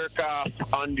you jerk off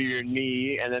under your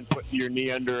knee and then put your knee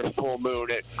under a full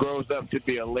moon, it grows up to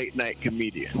be a late-night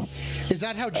comedian. Is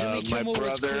that how Jimmy Kimmel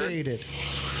was created?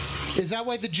 Is that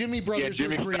why the Jimmy Brothers were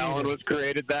created? Yeah, Jimmy Fallon was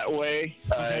created that way.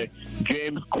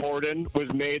 James Corden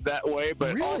was made that way,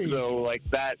 but also like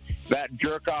that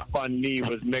jerk off on knee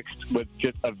was mixed with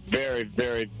just a very,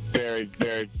 very, very,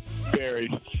 very, very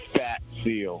fat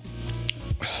seal.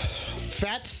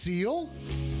 Fat seal?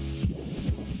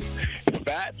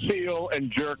 Fat seal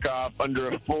and jerk off under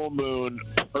a full moon.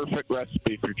 Perfect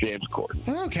recipe for James Corden.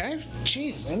 Okay.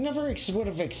 Jeez, I never would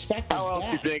have expected How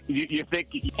else that. you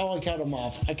think? Oh, I cut him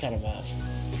off.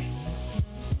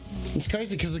 It's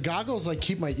crazy because the goggles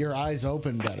keep your eyes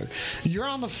open better. You're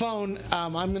on the phone.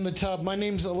 I'm in the tub. My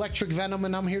name's Electric Venom,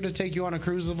 and I'm here to take you on a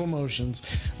cruise of emotions.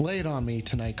 Lay it on me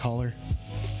tonight, caller.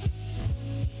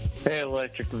 Hey,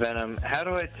 Electric Venom. How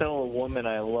do I tell a woman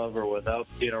I love her without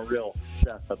being a real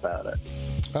chef about it?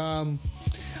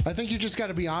 I think you just got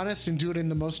to be honest and do it in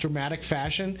the most dramatic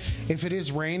fashion. If it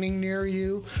is raining near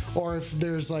you, or if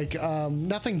there's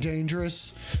nothing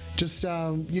dangerous, just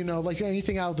like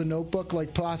anything out of the Notebook,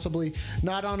 like possibly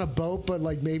not on a boat, but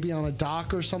maybe on a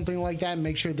dock or something like that. And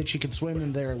make sure that you can swim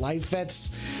in their life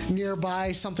vests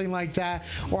nearby, something like that,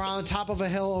 or on the top of a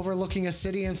hill overlooking a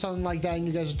city and something like that. And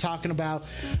you guys are talking about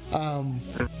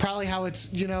probably how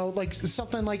it's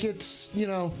something like it's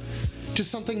just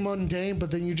something mundane,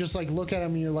 but then you just look at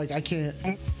them and you're like, I can't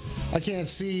I can't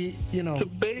see, you know,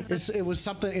 it was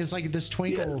something, it's like this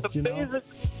twinkle, you know?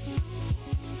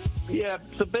 Yeah,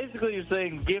 so basically you're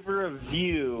saying give her a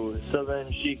view so then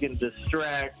you can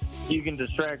distract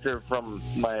her from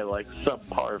my, like,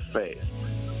 subpar face.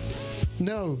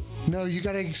 No, you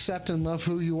gotta accept and love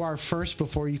who you are first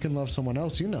before you can love someone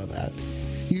else. You know that.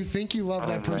 You think you love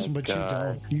that person, but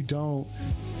you don't.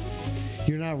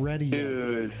 You're not ready yet.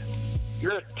 Dude,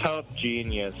 you're a tub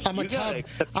genius. I'm a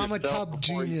tub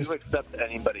genius. You accept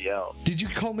anybody else. Did you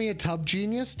call me a tub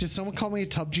genius? Did someone call me a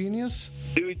tub genius?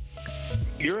 Dude,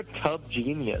 you're a tub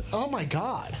genius. Oh my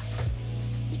god.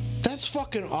 That's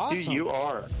fucking awesome. Dude, you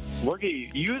are. Look at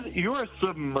you. You are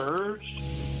submerged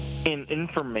in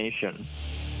information.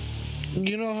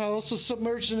 You know how else is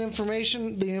submerged in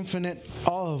information? The infinite.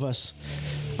 All of us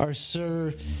are,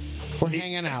 sir. We're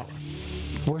hanging out.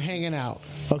 We're hanging out.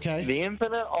 Okay? The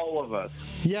infinite, all of us.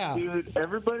 Yeah. Dude,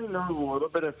 everybody knows a little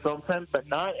bit of something, but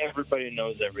not everybody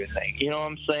knows everything. You know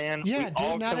what I'm saying? Yeah,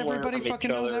 dude, not everybody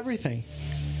fucking knows everything.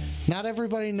 Not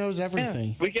everybody knows everything.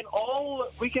 Yeah,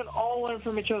 we can all learn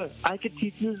from each other. I could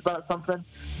teach you about something.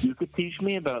 You could teach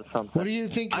me about something. What do you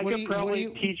think? I could probably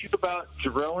teach you about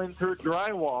drilling through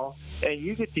drywall, and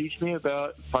you could teach me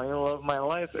about finding the love of my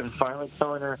life and finally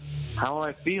telling her how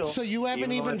I feel. So you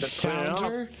haven't even found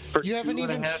her? You haven't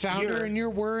even found her, and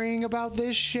you're worrying about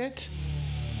this shit?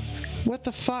 What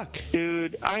the fuck?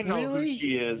 Dude, I know who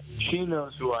she is. She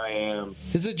knows who I am.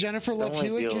 Is it Jennifer Love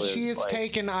Hewitt? Because she is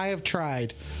taken. I have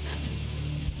tried.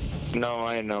 No,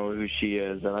 I know who she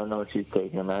is, and I know she's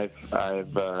taken.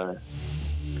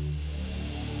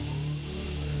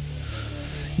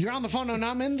 You're on the phone, and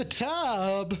I'm in the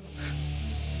tub.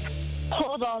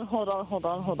 Hold on.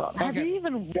 Okay. Have you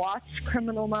even watched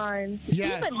Criminal Minds? Yeah.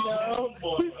 Do you even know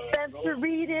who Spencer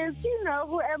Reed is? Do you know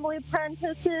who Emily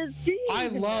Prentice is? Do you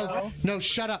even know? No,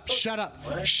 shut up.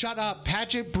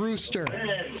 Paget Brewster.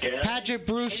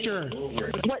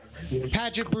 What?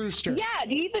 Paget Brewster. Yeah,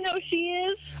 do you even know who she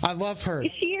is? I love her.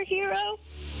 Is she your hero?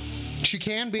 She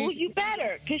can be. Well, you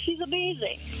better, because she's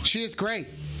amazing. She is great.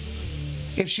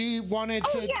 If she wanted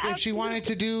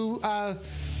to do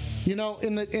you know,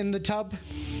 in the tub,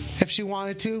 if she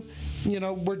wanted to, you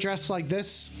know, we're dressed like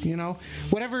this, you know,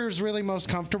 whatever is really most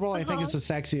comfortable, I think is the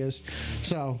sexiest.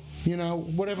 So, you know,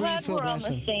 whatever you feel best. We're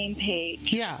on the same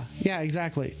page. Yeah,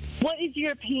 exactly. What is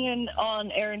your opinion on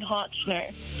Aaron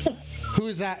Hotchner? Who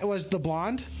is that? Was the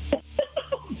blonde?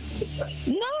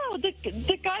 No, the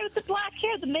guy with the black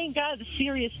hair, the main guy, the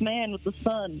serious man with the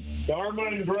sun. Dharma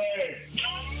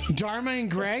and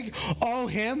Greg. Oh,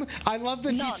 him? I love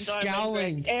that he's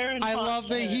scowling. I love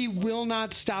that he will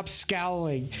not stop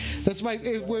scowling. That's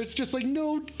where it's just like,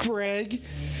 no, Greg,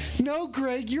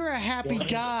 you're a happy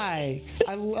guy.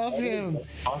 I love him.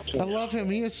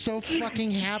 He is so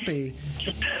fucking happy.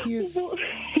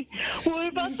 What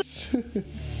about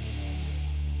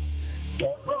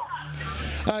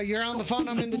you're on the phone.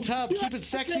 I'm in the tub. Keep it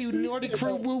sexy, Nordic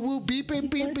crew. Woo woo. Beep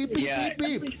beep beep beep beep beep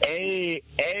beep.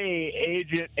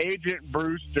 Agent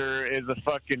Brewster is a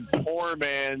fucking poor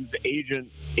man's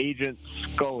Agent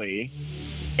Scully.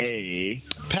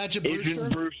 Paget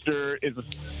Agent Brewster is a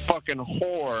fucking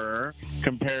whore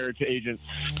compared to Agent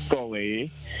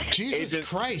Scully. Jesus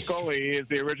Christ. Scully is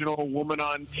the original woman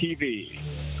on TV.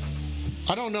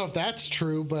 I don't know if that's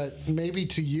true, but maybe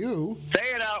to you.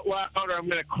 Say it out loud or I'm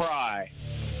going to cry.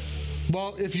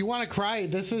 Well, if you want to cry,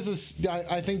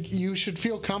 I think you should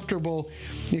feel comfortable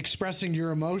expressing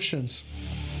your emotions.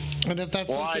 And if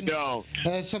that's I don't.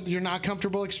 That's something you're not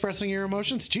comfortable expressing your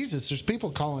emotions, Jesus, there's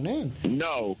people calling in.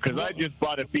 No, because I just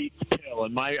bought a Beats pill,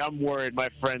 and I'm worried my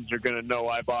friends are going to know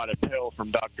I bought a pill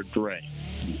from Dr. Dre.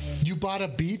 You bought a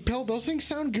beat pill? Those things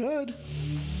sound good.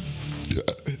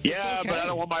 Yeah, okay. But I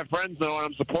don't want my friends knowing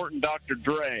I'm supporting Dr.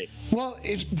 Dre. Well,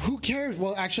 who cares?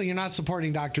 Well, actually, you're not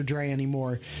supporting Dr. Dre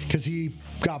anymore because he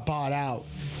got bought out.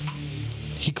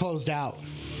 He closed out.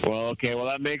 Well, okay. Well,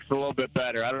 that makes it a little bit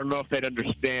better. I don't know if they'd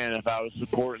understand if I was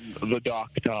supporting the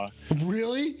doctor.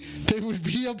 Really? They would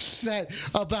be upset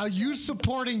about you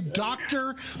supporting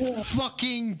Dr.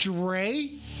 fucking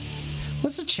Dre?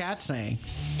 What's the chat saying?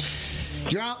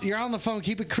 You're on the phone.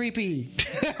 Keep it creepy.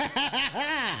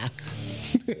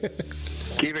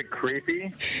 Keep it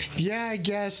creepy? Yeah, I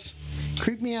guess.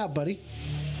 Creep me out, buddy.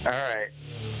 All right.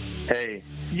 Hey,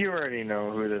 you already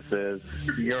know who this is.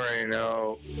 You already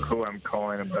know who I'm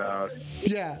calling about.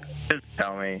 Yeah. Just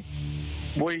tell me.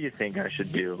 What do you think I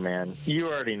should do, man? You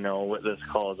already know what this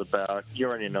call is about. You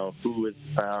already know who it's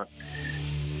about.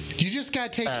 You just gotta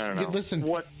take. I don't know. Listen.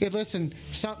 What? Listen.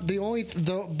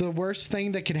 The worst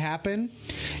thing that could happen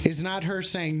is not her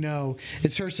saying no.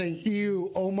 It's her saying,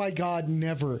 "Ew, oh my God,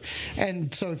 never."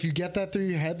 And so if you get that through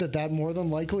your head, that more than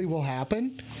likely will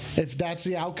happen. If that's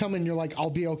the outcome, and you're like, "I'll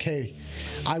be okay.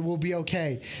 I will be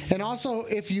okay." And also,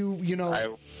 if you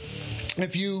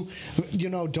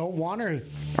don't want her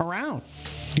around.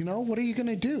 What are you going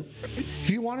to do? If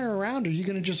you want her around, are you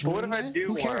going to just What if I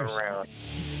do want her around?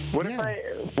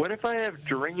 What if I have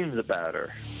dreams about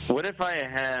her? What if I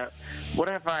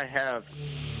have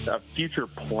a future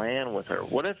plan with her?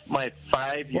 What if my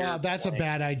 5-year Wow, that's a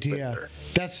bad idea.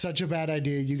 That's such a bad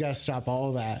idea. You got to stop all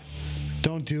of that.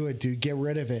 Don't do it, dude. Get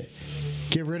rid of it.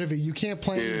 Get rid of it. You can't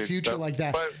plan your future like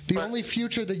that. The only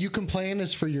future that you can plan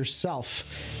is for yourself.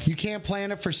 You can't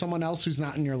plan it for someone else who's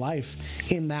not in your life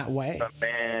in that way. But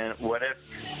man, what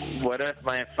if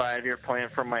my 5-year plan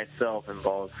for myself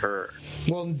involves her?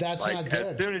 Well, that's not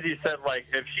good. As soon as you said,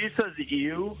 if she says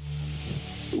you,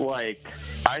 I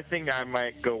think I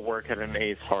might go work at an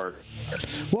Ace Hardware.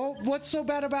 Well, what's so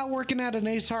bad about working at an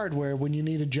Ace Hardware when you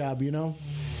need a job,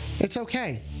 It's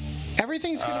okay.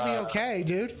 Everything's going to be okay,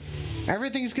 dude.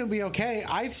 Everything's going to be okay.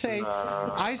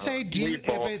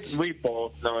 We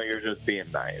both know you're just being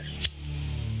nice.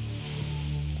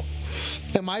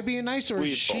 Am I being nice, or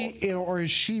is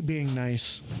she being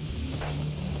nice?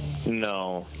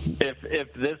 No. If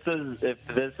this is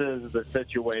the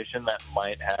situation that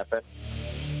might happen,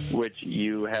 which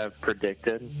you have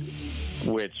predicted,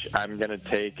 which I'm going to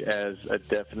take as a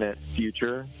definite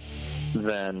future,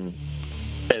 then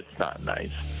it's not nice.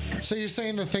 So you're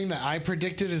saying the thing that I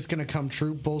predicted is going to come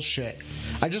true? Bullshit.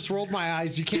 I just rolled my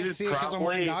eyes. You can't see it because I'm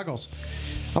wearing goggles.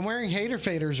 I'm wearing hater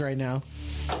faders right now.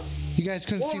 You guys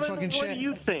couldn't see fucking shit. What do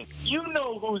you think? You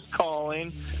know who's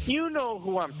calling. You know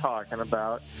who I'm talking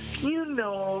about. You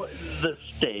know the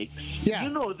stakes. Yeah. You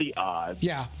know the odds.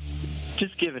 Yeah.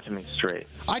 Just give it to me straight.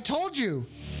 I told you.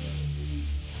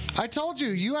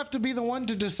 You have to be the one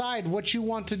to decide what you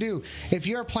want to do. If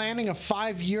you're planning a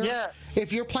 5-year,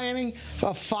 if you're planning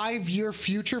a 5-year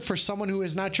future for someone who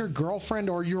is not your girlfriend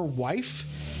or your wife,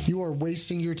 you are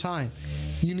wasting your time.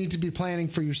 You need to be planning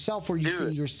for yourself, where you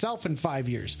see yourself in 5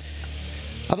 years.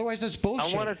 Otherwise, that's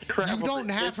bullshit. You don't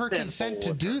have her consent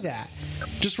to do that.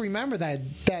 Just remember that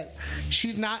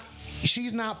she's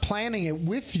not planning it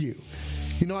with you.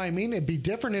 You know what I mean? It'd be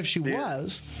different if she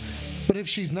was. But if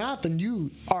she's not, then you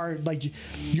are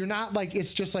you're not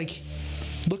it's just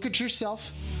look at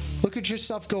yourself. Look at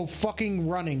yourself, go fucking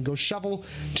running. Go shovel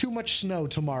too much snow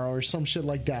tomorrow or some shit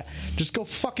like that. Just go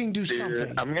fucking do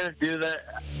something. I'm going to do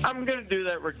that. I'm going to do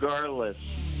that regardless.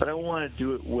 But I want to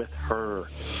do it with her.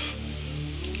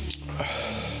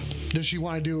 Does she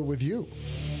want to do it with you?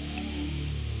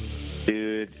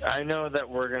 Dude, I know that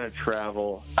we're going to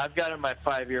travel. I've got my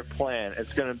 5-year plan.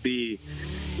 It's going to be...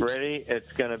 Ready?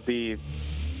 It's gonna be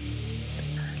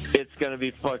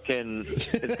fucking.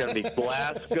 It's gonna be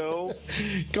Glasgow,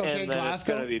 and then it's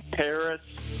gonna be Paris,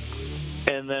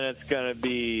 and then it's gonna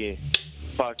be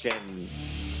fucking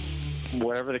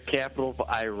whatever the capital of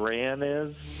Iran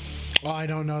is. Oh, I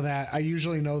don't know that. I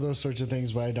usually know those sorts of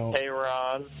things, but I don't.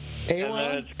 Iran. And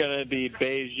then it's going to be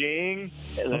Beijing,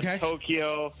 and then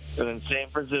Tokyo, and then San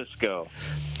Francisco.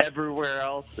 Everywhere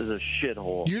else is a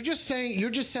shithole. You just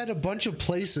said a bunch of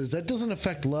places. That doesn't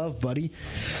affect love, buddy.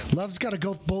 Love's got to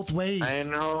go both ways. I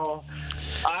know.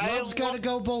 Love's got to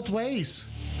go both ways.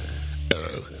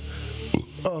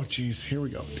 Oh, jeez. Here we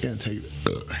go. Can't take it.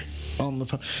 On the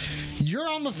phone. You're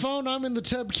on the phone. I'm in the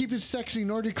tub. Keep it sexy,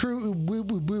 Nordic Crew. Woo,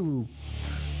 woo, woo.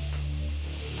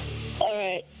 All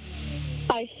right.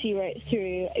 I see right through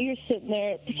you. You're sitting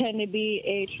there pretending to be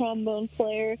a trombone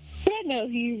player, but I know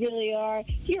who you really are.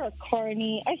 You're a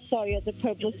carny. I saw you at the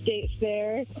Purple State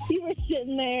Fair. You were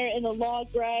sitting there in the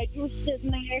log ride. You were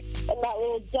sitting there in that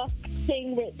little duck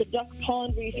thing, where the duck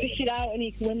pond where you fish it out and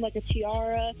you can win like a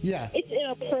tiara. Yeah. It's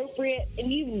inappropriate, and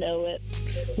you know it.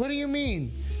 What do you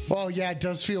mean? Well, yeah, it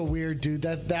does feel weird, dude.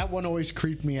 That one always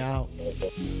creeped me out.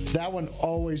 That one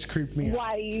always creeped me out.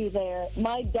 Why are you there?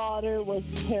 My daughter was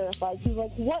terrified. She was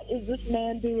like, what is this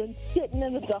man doing sitting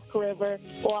in the Duck River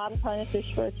while I'm trying to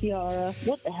fish for a tiara?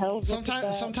 What the hell is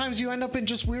Sometimes you end up in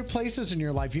just weird places in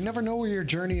your life. You never know where your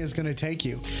journey is going to take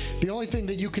you. The only thing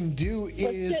that you can do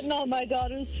is... Sitting on my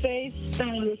daughter's face, that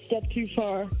was a step too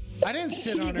far. I didn't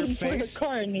sit on her Even for a face.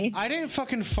 carny. I didn't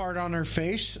fucking fart on her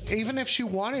face, even if she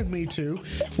wanted me to.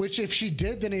 Which, if she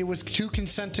did, then it was two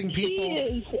consenting people. She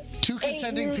is Two 8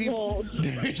 consenting years people. old.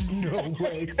 There's no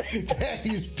way that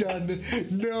he's done.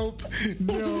 Nope.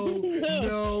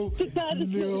 No. That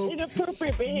is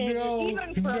inappropriate behavior,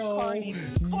 even for a carny.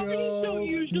 Carnies don't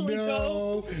usually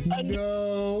go.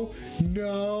 No.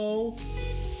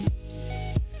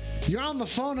 You're on the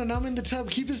phone and I'm in the tub.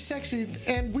 Keep it sexy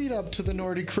and weed up to the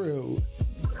Nordy crew.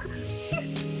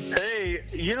 Hey,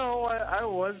 you know what? I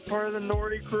was part of the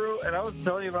Nordy crew, and I was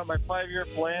telling you about my 5-year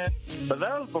plan, but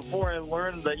that was before I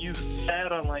learned that you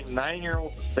sat on like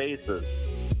 9-year-olds' faces.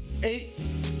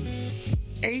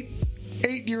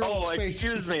 Eight-year-olds' Oh, faces.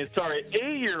 excuse me. Sorry,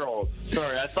 8-year-olds.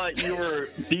 Sorry, I thought you were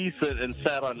decent and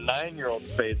sat on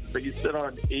 9-year-olds' faces, but you sit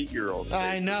on 8-year-olds' faces.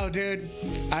 I know, dude.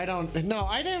 I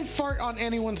didn't fart on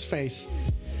anyone's face.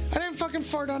 I didn't fucking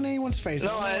fart on anyone's face.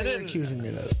 No, I I know didn't. You're accusing me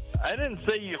of this. I didn't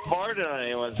say you farted on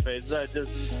anyone's face. I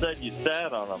just said you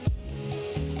sat on them.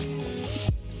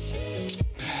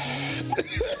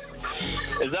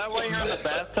 Is that why you're in the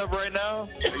bathtub right now?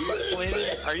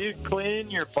 Are you cleaning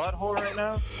your butthole right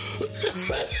now?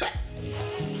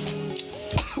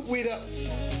 Wait up.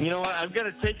 You know what? I'm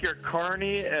gonna take your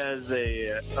carny as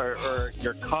or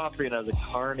your coughing as a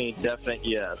carny definite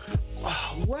yes.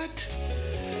 What?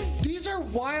 These are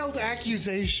wild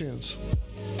accusations.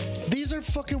 These are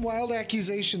fucking wild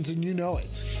accusations, and you know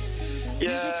it. Yeah, These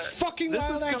are fucking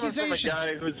wild this is accusations. coming from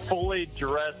a guy who's fully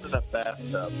dressed in a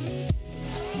bathtub.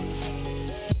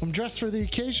 I'm dressed for the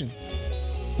occasion.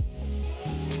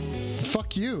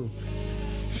 Fuck you.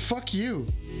 Fuck you.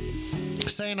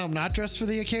 Saying I'm not dressed for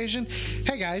the occasion?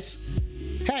 Hey, guys.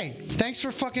 Hey, thanks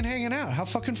for fucking hanging out. How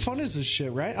fucking fun is this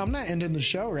shit, right? I'm not ending the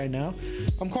show right now.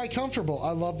 I'm quite comfortable.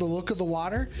 I love the look of the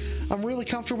water. I'm really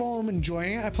comfortable. I'm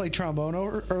enjoying it. I played trombone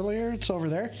earlier. It's over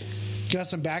there. Got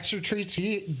some Baxter treats.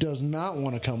 He does not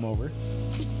want to come over.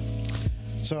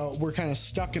 So we're kind of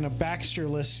stuck in a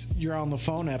Baxter-less You're on the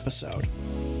Phone episode.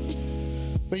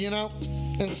 But you know,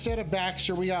 instead of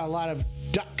Baxter, we got a lot of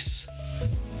ducks.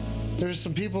 There's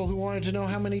some people who wanted to know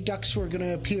how many ducks were going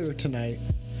to appear tonight.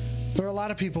 There are a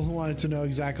lot of people who wanted to know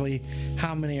exactly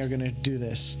how many are going to do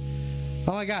this.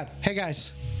 Oh my God. Hey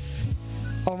guys.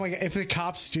 Oh my God. If the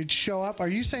cops did show up, are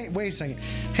you saying, wait a second.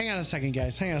 Hang on a second,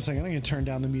 guys. Hang on a second. I'm going to turn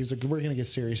down the music. We're going to get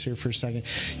serious here for a second.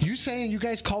 You saying you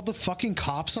guys called the fucking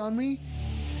cops on me?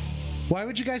 Why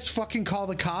would you guys fucking call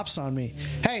the cops on me?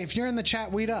 Hey, if you're in the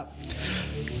chat, weed up.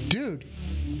 Dude,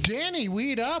 Danny,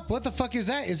 weed up. What the fuck is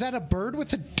that? Is that a bird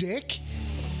with a dick?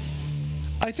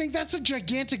 I think that's a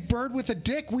gigantic bird with a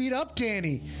dick. Weed up,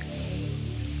 Danny.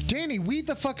 Danny, weed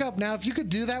the fuck up. Now, if you could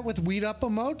do that with weed up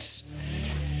emotes.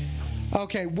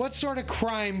 Okay, what sort of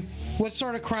crime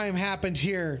happened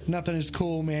here? Nothing is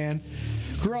cool, man.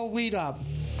 Girl, weed up.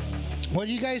 What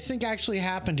do you guys think actually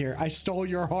happened here? I stole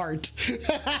your heart.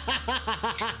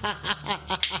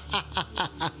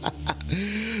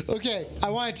 Okay, I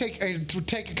want to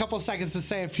take a couple seconds to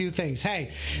say a few things.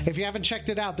 Hey, if you haven't checked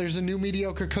it out, there's a new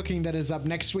Mediocre Cooking that is up.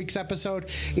 Next week's episode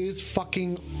is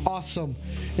fucking awesome.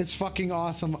 It's fucking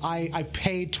awesome. I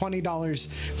paid $20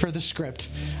 for the script.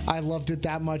 I loved it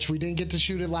that much. We didn't get to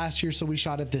shoot it last year, so we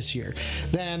shot it this year.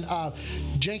 Then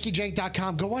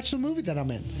jankyjank.com. Go watch the movie that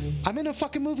I'm in. I'm in a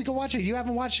fucking movie. Go watch it. You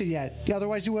haven't watched it yet.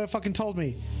 Otherwise, you would have fucking told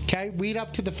me. Okay? Weed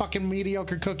up to the fucking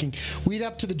Mediocre Cooking. Weed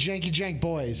up to the Janky Jank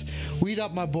boys. Weed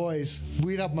up my boys.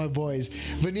 Weed up my boys.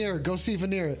 Veneer, go see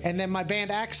Veneer. And then my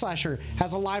band Axe Slasher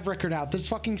has a live record out that's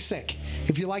fucking sick.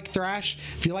 If you like thrash,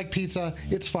 if you like pizza,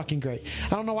 it's fucking great.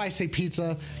 I don't know why I say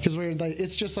pizza, because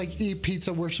it's just like eat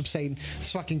pizza, worship Satan.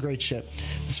 It's fucking great shit.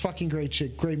 It's fucking great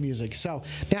shit. Great music. So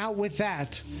now with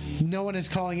that, no one is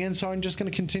calling in, so I'm just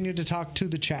going to continue to talk to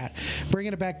the chat.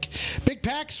 Bringing it back. Big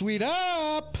Packs, weed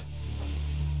up!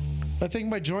 I think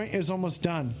my joint is almost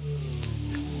done.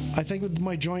 I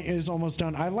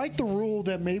like the rule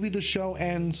that maybe the show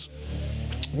ends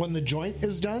when the joint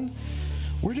is done.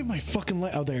 Where did my fucking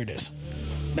oh, there it is.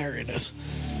 There it is.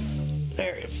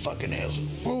 There it fucking is.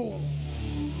 Oh.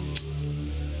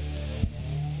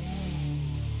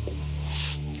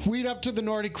 Weed up to the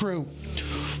Nordy crew.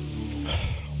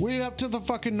 Weed up to the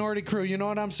fucking Nordy crew. You know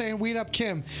what I'm saying? Weed up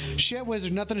Kim. Shit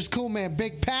Wizard. Nothing is cool, man.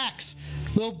 Big Packs.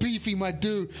 Lil Beefy, my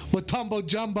dude. Matumbo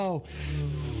Jumbo.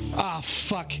 Ah,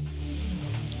 fuck.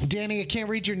 Danny, I can't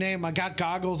read your name. I got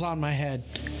goggles on my head.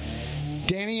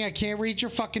 Danny, I can't read your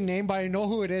fucking name, but I know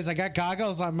who it is. I got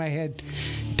goggles on my head.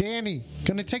 Danny,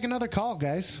 gonna take another call,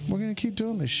 guys. We're gonna keep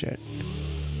doing this shit.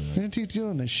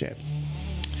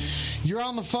 You're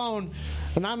on the phone.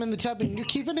 and I'm in the tub, and you're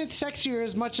keeping it sexier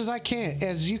as much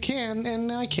as you can,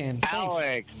 and I can. Thanks.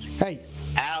 Alex. Hey.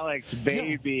 Alex,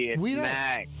 baby, it's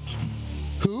Max.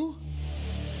 Who?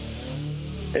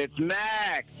 It's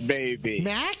Max, baby.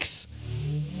 Max?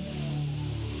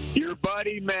 Your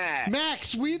buddy Max.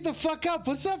 Max, weed the fuck up.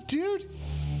 What's up, dude?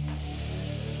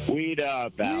 Weed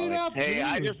up, Alex. Weed up, hey, dude.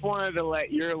 I just wanted to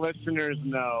let your listeners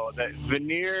know that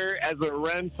Veneer as a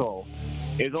rental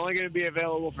is only going to be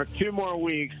available for 2 more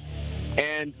weeks.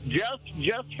 And just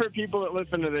for people that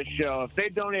listen to this show, if they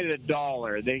donate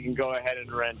 $1, they can go ahead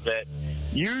and rent it.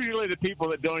 Usually the people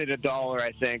that donate $1,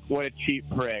 I think, what a cheap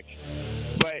prick.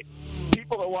 But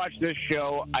people that watch this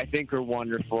show, I think, are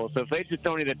wonderful. So if they just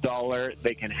donate $1,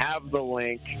 they can have the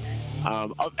link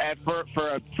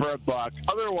for a buck.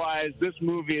 Otherwise, this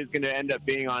movie is going to end up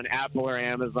being on Apple or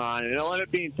Amazon, and it'll end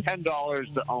up being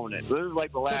 $10 to own it. So this is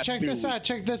like the last. So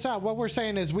check this out. What we're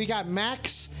saying is we got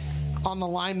Max on the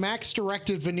line. Max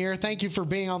directed Veneer. Thank you for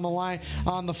being on the line,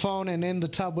 on the phone, and in the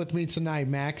tub with me tonight,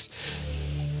 Max.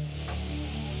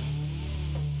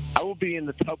 I will be in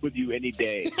the tub with you any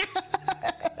day.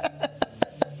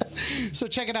 So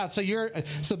check it out. So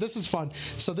this is fun.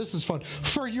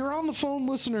 For your on the phone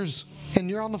listeners, and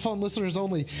you're on the phone listeners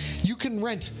only, you can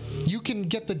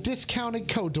get the discounted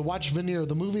code to watch Veneer,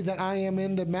 the movie that I am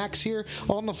in, that Max here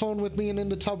on the phone with me and in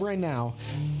the tub right now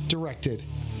directed.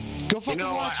 Go fucking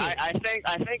watch it. I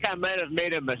think I might have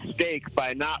made a mistake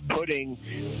by not putting,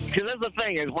 because that's the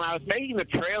thing is when I was making the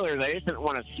trailers, I just didn't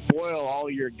want to spoil all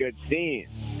your good scenes.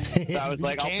 So I was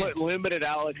like, I'll put limited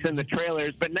Alex in the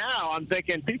trailers. But now I'm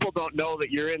thinking people don't know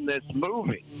that you're in this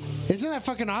movie. Isn't that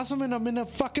fucking awesome? And I'm in a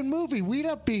fucking movie. Weed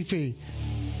up, Beefy.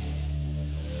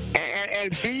 And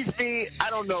Beefy, I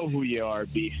don't know who you are,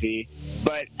 Beefy,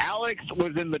 but Alex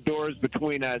was in The Doors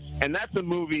Between Us, and that's a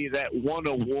movie that won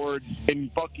awards in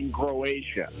fucking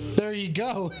Croatia. There you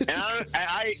go. And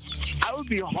I would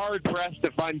be hard-pressed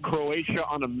to find Croatia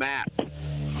on a map.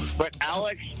 But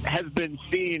Alex has been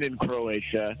seen in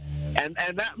Croatia, and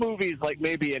that movie is like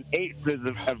maybe an eighth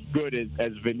as good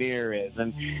as Veneer is.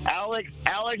 And Alex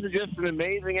is just an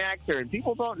amazing actor, and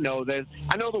people don't know this.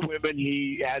 I know the women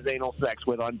he has anal sex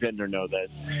with on Tinder know this,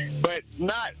 but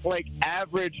not like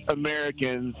average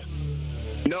Americans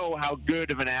know how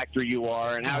good of an actor you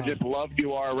are and how just loved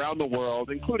you are around the world,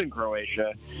 including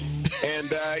Croatia. And,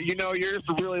 you're just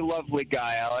a really lovely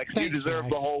guy, Alex. Thanks, you deserve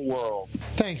Max. the whole world.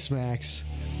 Thanks, Max.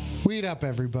 Weed up,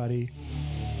 everybody.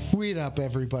 Weed up,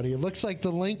 everybody. It looks like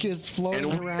the link is floating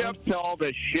and around. Up to all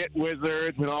the shit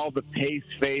wizards and all the pace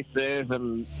faces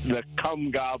and the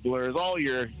cum gobblers, all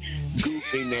your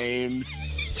goofy names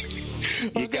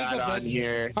you got on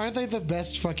here. Aren't they the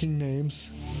best fucking names?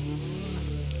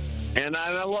 And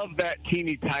I love that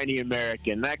teeny tiny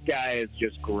American. That guy is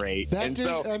just great. That dude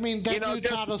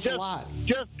taught us a lot.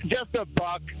 Just a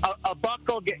buck. A buck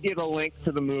will get you the link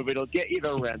to the movie. It'll get you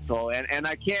the rental. And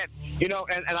I can't,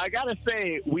 and I gotta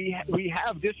say, we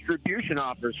have distribution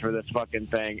offers for this fucking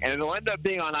thing, and it'll end up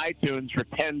being on iTunes for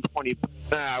 10, 20.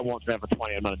 I won't say for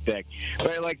 20. I'm not a dick.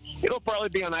 But it'll probably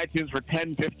be on iTunes for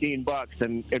 $10,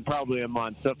 $15 in probably a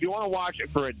month. So if you want to watch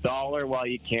it for $1 while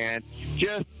you can,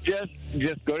 just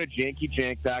go to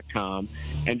jankyjank.com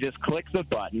and just click the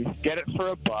button, get it for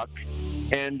 $1,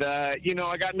 and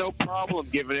I got no problem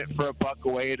giving it for $1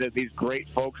 away to these great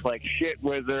folks like Shit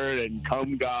Wizard and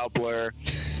Cum Gobbler,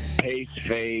 Pace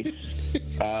Face,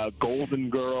 Golden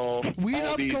Girl, Weed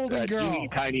up, these, Golden Girl, teeny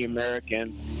tiny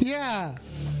American. Yeah,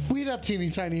 weed up,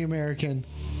 teeny tiny American.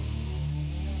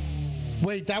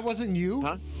 Wait, that wasn't you?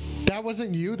 Huh? That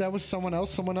wasn't you? That was someone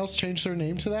else? Someone else changed their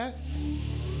name to that?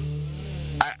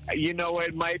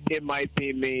 It might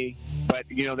be me, but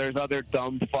there's other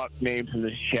dumb fuck names in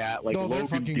this chat like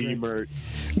Logan Beamer,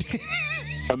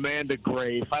 Amanda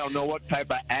Grafe. I don't know what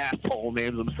type of asshole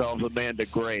names themselves Amanda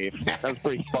Grafe. That's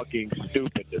pretty fucking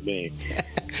stupid to me.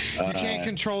 You can't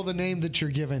control the name that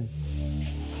you're given.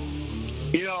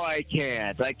 I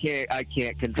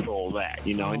can't control that.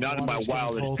 Not in my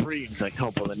wildest dreams I come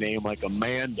up with a name like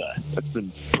Amanda. That's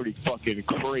some pretty fucking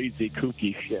crazy,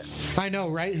 kooky shit. I know,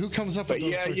 right? Who comes up with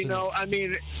those sorts of names? I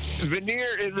mean,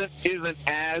 Veneer isn't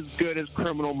as good as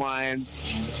Criminal Minds,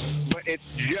 but it's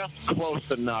just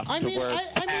close enough to where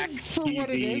for what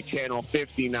it is, Channel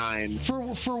 59.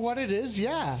 For what it is,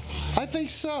 yeah. I think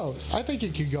so. I think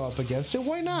it could go up against it.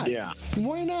 Why not? Yeah.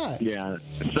 Why not? Yeah.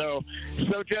 So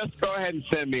just go ahead and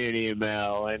send me an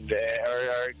email and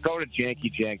or go to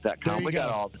jankyjank.com. We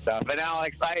got all the stuff. And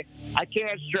Alex, I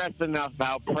can't stress enough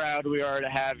how proud we are to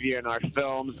have you in our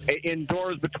films. In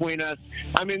Doors Between Us,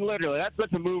 I mean, literally,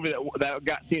 that's a movie that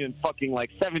got seen in fucking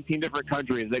 17 different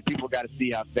countries. That people got to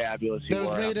see how fabulous fabulous you That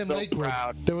was are. made I'm in so Lakewood.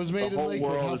 proud. That was made the in whole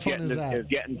Lakewood. world How is fun getting is that? is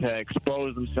getting to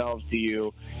expose themselves to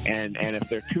you, and if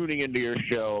they're tuning into your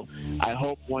show, I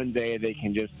hope one day they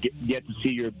can just get to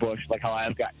see your bush like how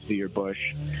I've got to see your bush.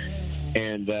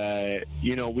 And,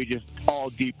 we just all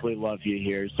deeply love you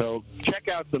here. So check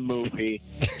out the movie.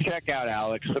 Check out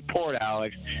Alex. Support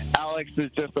Alex. Alex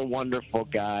is just a wonderful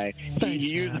guy. Thanks,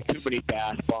 he uses Max. too many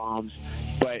bath bombs,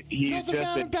 but he's the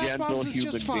just a bath gentle bombs is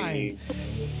human just fine. being.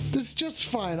 This is just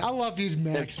fine. I love you,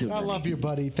 Max. That's I love you,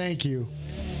 buddy. Thank you.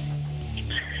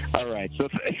 All right, so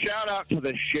shout out to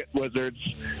the shit wizards,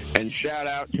 and shout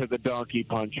out to the donkey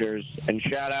punchers, and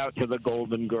shout out to the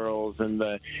golden girls, and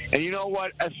you know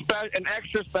what? An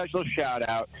extra special shout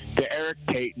out to Eric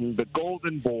Payton, the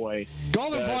golden boy.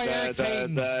 Eric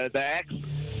Payton. The ex.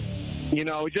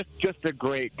 Just a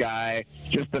great guy,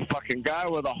 just a fucking guy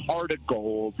with a heart of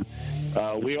gold.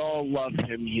 We all love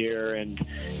him here, and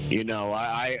we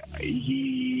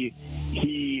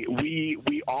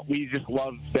just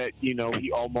love that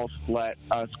he almost let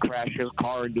us crash his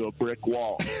car into a brick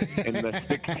wall in the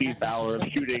 16th hour of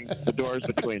shooting the doors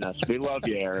between us. We love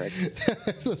you, Eric.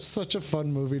 It was such a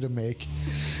fun movie to make.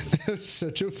 It was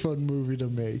such a fun movie to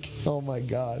make. Oh my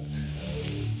god.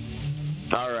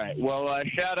 All right. Well,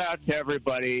 shout out to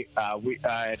everybody. We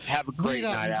have a great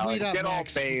night, Alex. Get all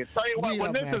phased. Tell you what,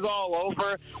 when this is all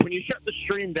over, when you shut the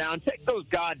stream down, take those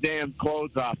goddamn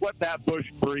clothes off. Let that bush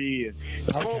breathe.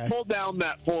 Okay. Pull down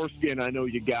that foreskin I know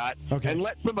you got, and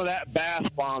let some of that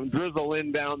bath bomb drizzle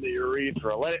in down the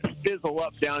urethra. Let it fizzle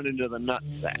up down into the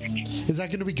nutsack. Is that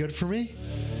going to be good for me?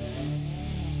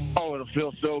 Oh, it'll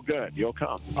feel so good. You'll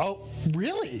come. Oh,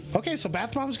 really? Okay, so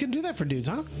bath bombs can do that for dudes,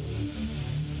 huh?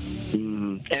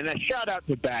 And a shout out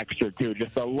to Baxter too,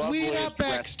 just a lovely Weed up,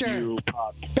 Baxter. rescue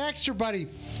pup. Baxter, buddy.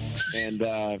 And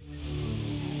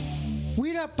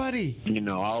weed up, buddy.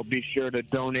 I'll be sure to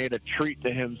donate a treat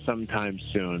to him sometime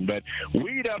soon. But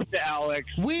weed up to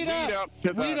Alex. Weed up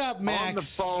to the weed up, Max. On the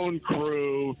phone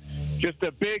crew. Just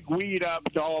a big weed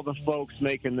up to all the folks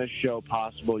making this show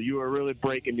possible. You are really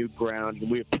breaking new ground, and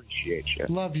we appreciate you.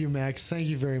 Love you, Max. Thank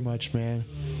you very much, man.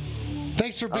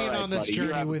 Thanks for being on this buddy. You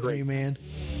journey have a with great me, man.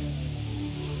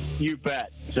 You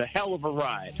bet. It's a hell of a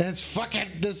ride. This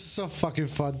is so fucking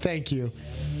fun. Thank you.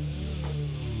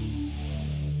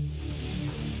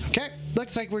 Okay,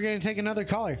 looks like we're going to take another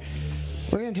caller.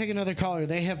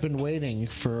 They have been waiting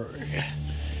for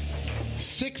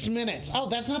 6 minutes. Oh,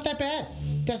 that's not that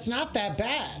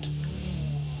bad.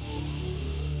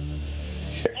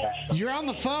 You're on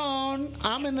the phone.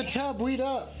 I'm in the tub. Weed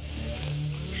up.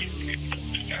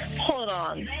 Hold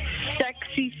on.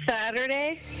 Sexy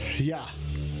Saturday?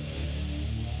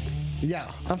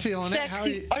 Yeah, I'm feeling it. How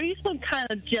are you some kind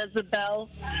of Jezebel?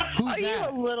 Who's are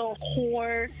that? you a little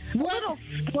whore? What? A little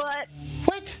slut?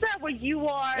 What? Is that what you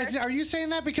are? Are you saying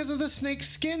that because of the snake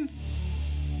skin?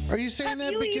 Are you saying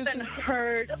that Have you because even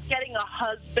heard of getting a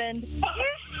husband? You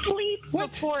sleep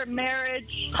before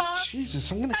marriage, huh? Jesus,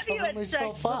 I'm gonna cover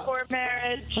myself up. Before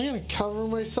marriage. I'm gonna cover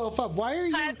myself up. Why are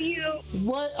you? Have you?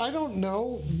 What? I don't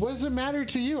know. What does it matter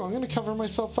to you? I'm gonna cover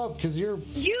myself up because you're.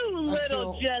 You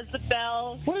little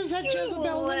Jezebel. What is that,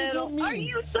 Jezebel? What does that mean? Are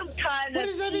you some kind of? What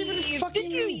does that even fucking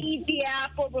mean? Did you mean? eat the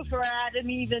apple before Adam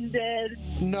even did?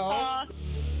 No.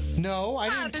 No, I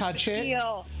didn't touch it.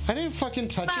 I didn't fucking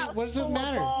touch it. What does it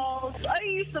matter? Are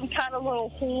you some kind of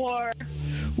little whore?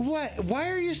 What? Why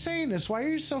are you saying this? Why are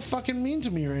you so fucking mean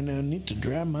to me right now? I need to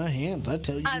grab my hands. I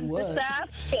tell you I'm what. just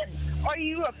asking. Are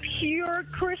you a pure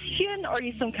Christian or are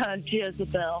you some kind of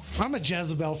Jezebel? I'm a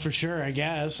Jezebel for sure, I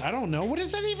guess. I don't know. What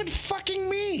does that even fucking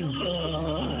mean?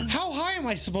 How high am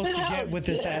I supposed to get with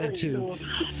this attitude?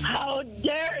 How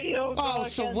dare you? Oh,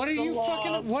 so what are you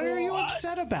fucking... What are you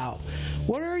upset about?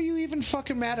 What are you even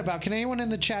fucking mad about? Can anyone in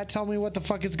the chat tell me what the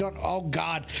fuck is going... Oh,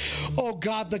 God. Oh,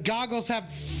 God. The goggles have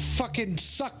fucking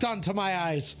sucked onto my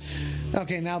eyes.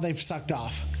 Okay, now they've sucked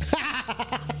off.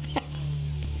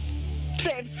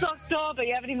 They've sucked off, but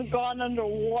you haven't even gone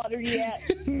underwater yet.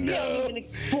 No. You haven't even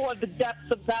explored the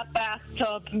depths of that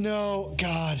bathtub. No,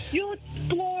 God. You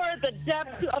explore the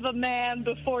depths of a man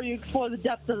before you explore the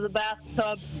depths of the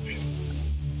bathtub.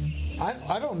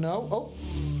 I don't know.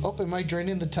 Oh, am I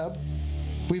draining the tub?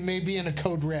 We may be in a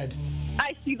code red.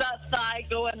 I see that thigh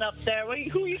going up there.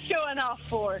 Who are you showing off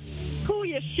for? Who are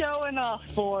you showing off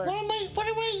for? What am I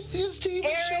to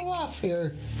even show off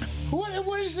here?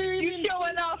 What is there even? You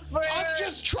showing off for Eric? I'm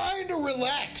just trying to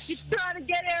relax. You're trying to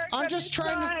get Eric. I'm just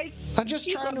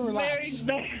trying to relax.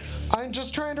 I'm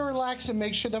just trying to relax and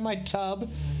make sure that my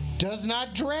tub does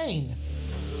not drain.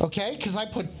 Okay, because I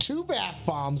put 2 bath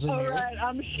bombs in here. All right,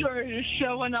 I'm sure you're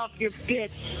showing off your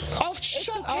bits. Oh,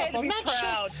 shut up! I'm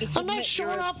not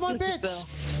showing off my bits.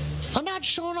 I'm not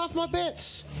showing off my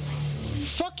bits.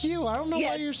 Fuck you. I don't know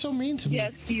why you're so mean to me.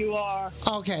 Yes, you are.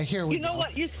 Okay, here we go. You know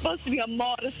what? You're supposed to be a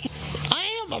modest.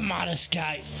 I am a modest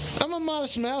guy. I'm a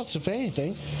modest mouse, if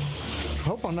anything.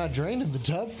 Hope I'm not draining the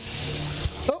tub.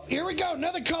 Oh, here we go.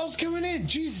 Another call's coming in.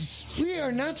 Jesus, we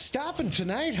are not stopping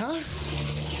tonight, huh?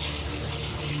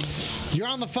 You're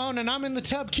on the phone and I'm in the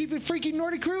tub. Keep it freaky,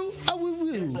 Nordic Crew. Oh, woo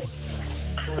woo.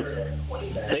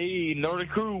 Hey, Nordic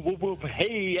Crew, whoop whoop.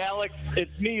 Hey, Alex,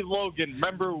 it's me, Logan.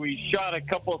 Remember we shot a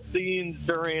couple scenes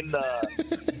during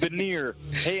Veneer.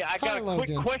 Hey, I got a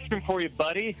quick question for you,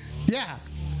 buddy. Yeah.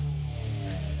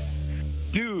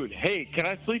 Dude, hey, can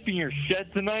I sleep in your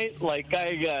shed tonight? Like,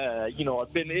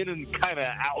 I've been in and kind of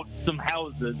out some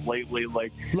houses lately.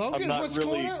 Like, Logan, I'm not what's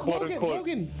really, going on? quote Logan, unquote,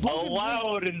 Logan,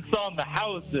 allowed in some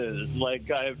houses.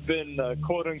 Like, I've been,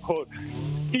 quote unquote,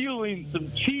 stealing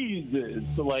some cheeses.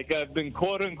 Like, I've been,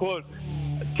 quote unquote,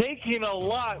 taking a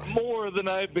lot more than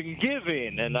I've been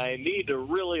giving. And I need to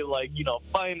really,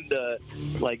 find,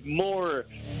 more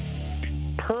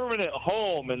permanent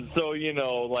home. And so,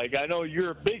 I know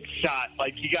you're a big shot,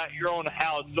 like you got your own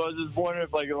house, so I was just wondering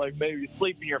if I could maybe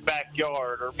sleep in your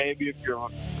backyard, or maybe if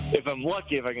I'm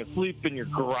lucky, if I can sleep in your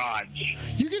garage.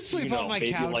 You can sleep on my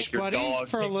couch, buddy,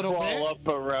 for a little bit. Crawl up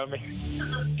around me.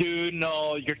 Dude,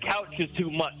 no, your couch is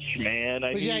too much, man.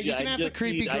 You can have the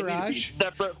creepy garage.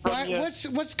 Separate from you.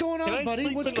 What's going on, buddy?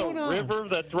 Sleep What's in going the on? river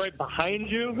that's right behind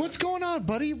you. What's going on,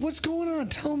 buddy? What's going on?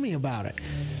 Tell me about it.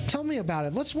 Tell me about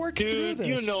it. Let's work through this.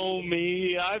 You know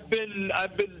me. I've been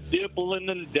dibbling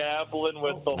and dabbling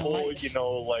with the whole,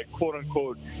 quote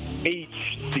unquote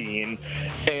H scene,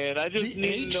 and I just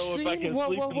need to know if I can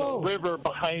sleep in the river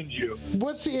behind you.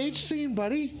 What's the H scene,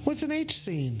 buddy? What's an H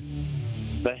scene?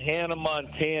 The Hannah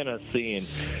Montana scene.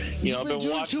 I've been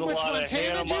watching a lot of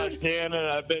Hannah Montana,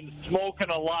 and I've been smoking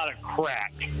a lot of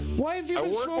crack. Why have you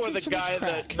been smoking so much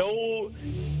crack?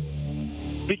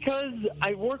 Because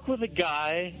I work with a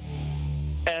guy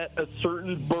at a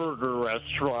certain burger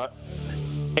restaurant,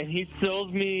 and he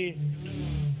sells me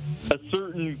a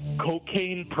certain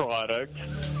cocaine product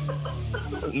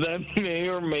that may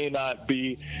or may not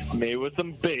be made with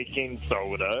some baking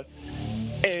soda.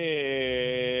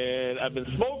 And I've been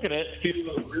smoking it,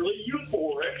 feeling really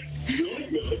euphoric, really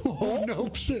good. Oh,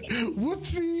 no.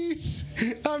 Whoopsies.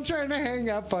 I'm trying to hang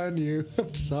up on you.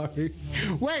 I'm sorry.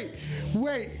 Wait.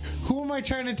 Who am I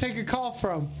trying to take a call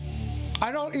from?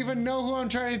 I don't even know who I'm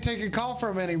trying to take a call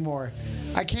from anymore.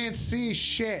 I can't see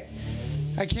shit.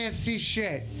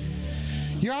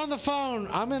 You're on the phone.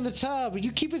 I'm in the tub.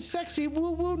 You keep it sexy. Woo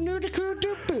woo nudicoo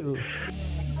doopoo.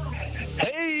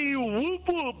 Hey, whoop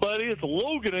whoop, buddy. It's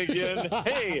Logan again.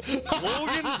 Hey,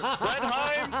 Logan,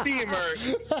 Redheim Beamer.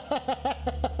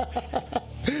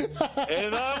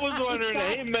 And I was wondering,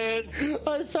 hey, man.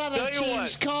 I thought I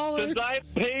changed callers. Since I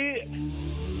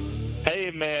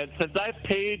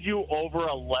paid you over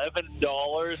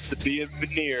 $11 to be in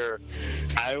Veneer,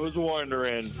 I was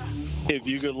wondering if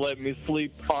you could let me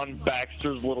sleep on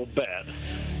Baxter's little bed.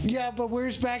 Yeah, but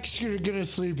where's Baxter gonna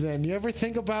sleep then? You ever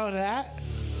think about that?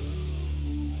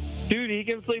 Dude, he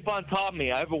can sleep on top of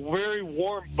me. I have a very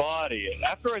warm body.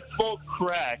 After I smoke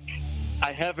crack,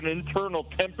 I have an internal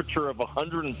temperature of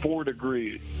 104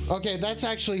 degrees. Okay, that's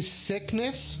actually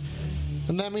sickness,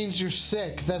 and that means you're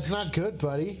sick. That's not good,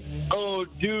 buddy. Oh,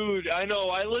 dude, I know.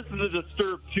 I listen to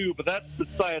Disturbed too, but that's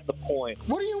beside the point.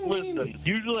 What do you mean? Listen,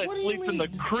 usually I sleep in the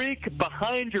creek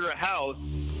behind your house,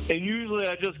 and usually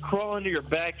I just crawl into your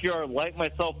backyard, light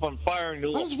myself on fire, and do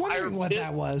a little I was wondering what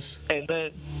that was. And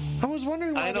then I was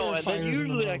wondering why I know, and then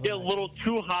usually I get a little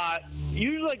too hot.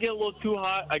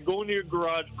 I go into your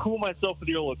garage, cool myself with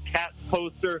your little cat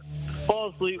poster, fall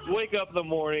asleep, wake up in the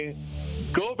morning,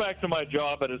 go back to my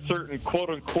job at a certain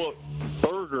quote-unquote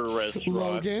burger restaurant.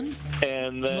 Logan?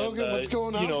 And then, Logan, what's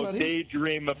going on, buddy?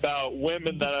 Daydream about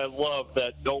women that I love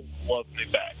that don't love me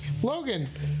back. Logan,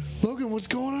 what's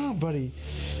going on, buddy?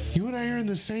 You and I are in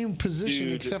the same position,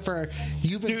 Dude. except for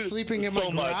you've been sleeping in my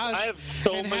garage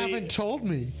haven't told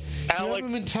me. You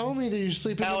haven't been telling me that you're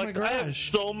sleeping in my garage. I have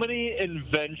so many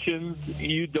inventions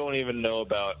you don't even know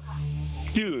about.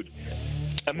 Dude,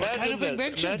 imagine kind of this.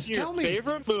 inventions? Imagine Tell your me.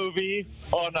 favorite movie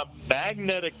on a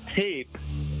magnetic tape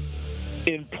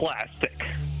in plastic.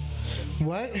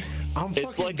 What?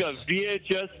 It's like a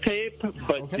VHS tape,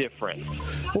 but different.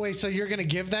 Wait, so you're going to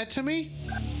give that to me?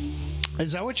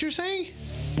 Is that what you're saying?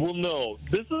 Well, no.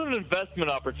 This is an investment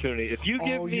opportunity. If you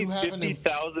give me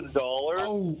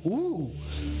 $50,000,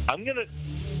 I'm going to...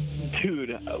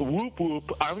 Dude, whoop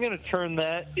whoop, I'm going to turn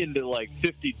that into like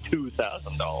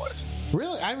 $52,000.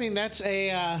 Really? I mean, that's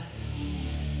a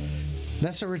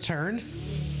return.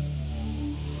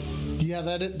 Yeah,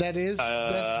 that is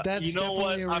that's you know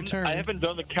what? definitely a return. I haven't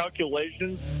done the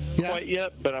calculations quite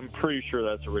yet, but I'm pretty sure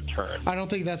that's a return. I don't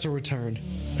think that's a return.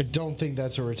 I don't think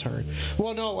that's a return.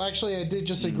 Well, no, actually, I did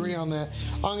just agree on that.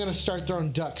 I'm going to start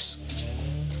throwing ducks.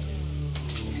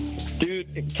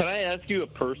 Dude, can I ask you a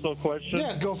personal question?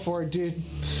 Yeah, go for it, dude.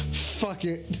 Fuck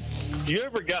it. You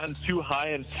ever gotten too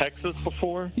high in Texas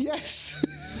before? Yes.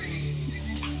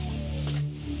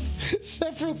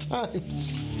 Several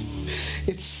times.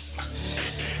 It's...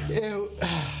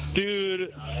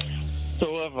 Dude,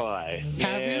 so have I.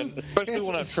 Have man, you? Especially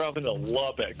when I've traveled to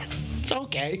Lubbock. It's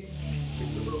okay.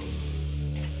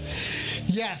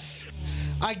 Yes.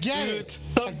 I get it.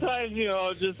 Sometimes,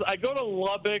 I go to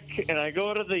Lubbock and I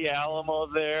go to the Alamo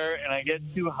there and I get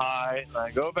too high and I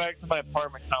go back to my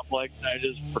apartment complex and I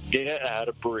just forget how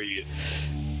to breathe.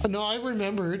 No, I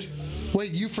remembered.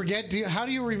 Wait, you forget? How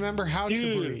do you remember how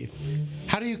to breathe?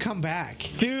 How do you come back?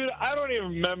 Dude, I don't even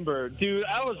remember. Dude,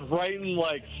 I was writing,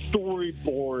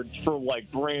 storyboards for,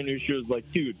 brand new shows.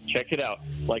 Dude, check it out.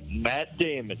 Matt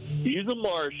Damon, he's a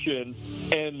Martian.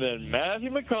 And then Matthew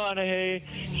McConaughey,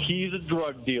 he's a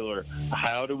drug dealer.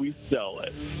 How do we sell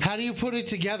it? How do you put it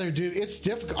together, dude? It's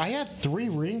difficult. I had 3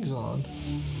 rings on.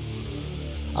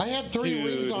 I had 3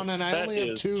 rings on, and I only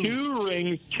have 2. 2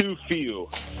 rings, too few.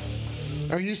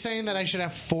 Are you saying that I should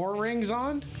have 4 rings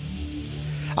on?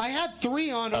 I had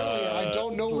 3 on earlier. I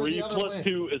don't know where the other went.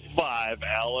 3 plus 2 is 5,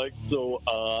 Alex. So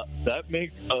that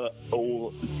makes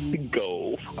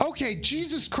go. Okay,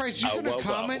 Jesus Christ! You're gonna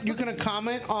comment? You're gonna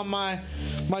comment on my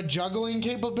juggling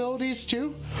capabilities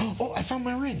too? Oh, I found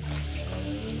my ring.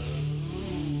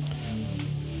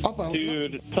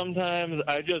 Dude, sometimes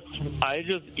I just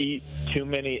eat too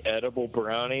many edible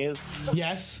brownies.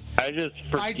 Yes. I just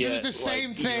forget. I do the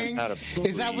same thing.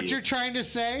 Is that what you're trying to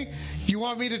say? You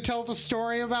want me to tell the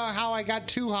story about how I got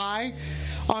too high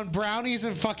on brownies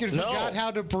and fucking forgot how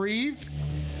to breathe?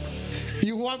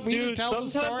 You want me to tell the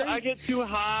story? Sometimes I get too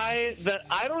high that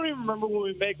I don't even remember when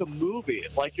we make a movie.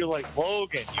 You're like,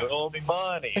 Logan, you owe me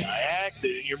money. I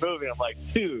acted in your movie. I'm like,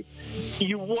 dude,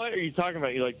 what are you talking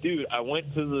about? You're like, dude, I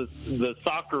went to the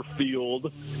soccer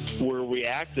field where we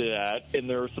acted at, and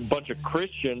there was a bunch of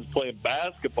Christians playing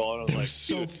basketball. And I was like,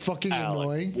 so fucking Alex,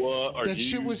 annoying. What are that you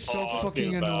shit was so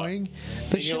fucking about? Annoying.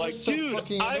 And you're like, dude,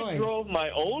 I drove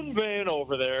my own van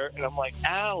over there, and I'm like,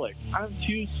 Alex, I'm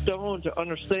too stoned to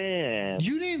understand.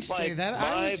 You didn't say that.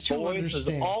 I was to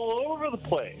understand. All over the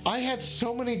place. I had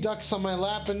so many ducks on my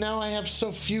lap, and now I have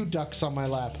so few ducks on my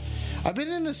lap. I've been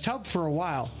in this tub for a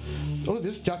while.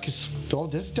 This duck is a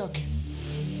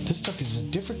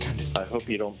different kind of duck. I hope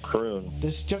you don't croon.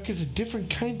 This duck is a different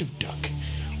kind of duck.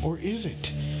 Or is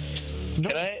it? No.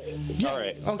 Can I? Yeah, all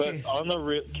right. okay. But on the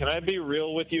real, can I be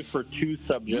real with you for 2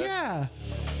 subjects? Yeah.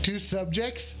 2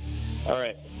 subjects? All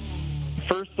right.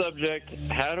 First subject,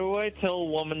 how do I tell a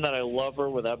woman that I love her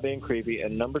without being creepy?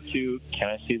 And number 2, can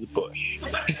I see the bush?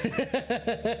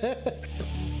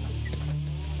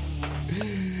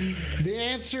 The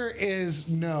answer is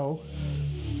no.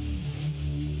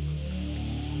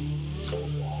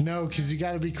 No, because you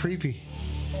got to be creepy.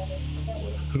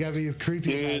 You got to be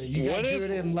creepy about it. You got to do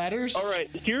it in letters. All right,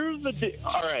 here's the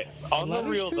all right, on the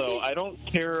real though, I don't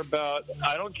care about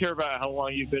how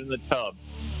long you've been in the tub.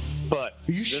 But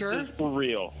are you sure? This is for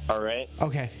real, all right?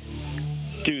 Okay.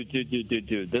 Dude.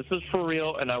 This is for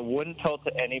real, and I wouldn't tell it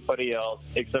to anybody else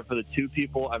except for the 2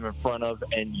 people I'm in front of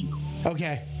and you.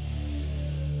 Okay.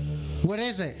 What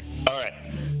is it? All right.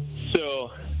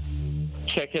 So,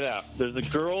 check it out. There's a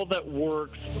girl that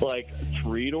works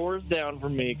 3 doors down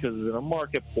from me because it's in a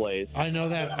marketplace. I know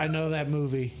that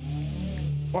movie.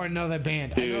 Or I know that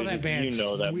band. Dude, I know that band. You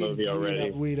know that movie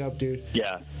already. Weed up, dude.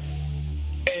 Yeah.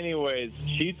 Anyways,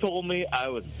 she told me I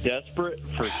was desperate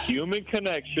for human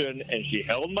connection, and she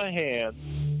held my hand.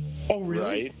 Oh, really?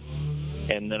 Right?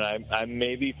 And then I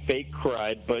maybe fake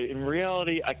cried, but in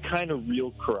reality, I kind of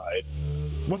real cried.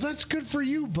 Well, that's good for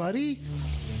you, buddy.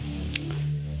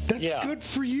 That's good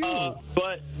for you.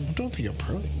 But I don't think I'm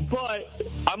proud. But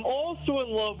I'm also in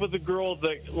love with a girl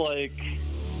that, will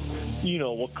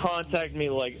contact me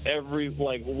every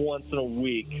once in a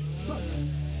week.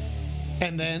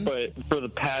 And then? But for the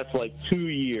past 2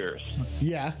 years.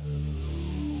 Yeah.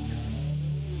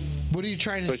 What are you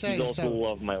trying to say? But she's also the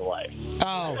love of my life.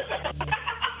 Oh.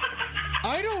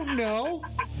 I don't know.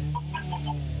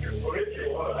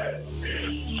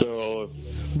 So,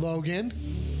 Logan,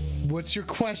 what's your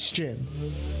question?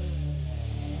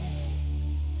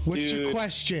 What's your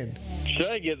question? Should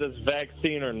I get this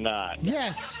vaccine or not?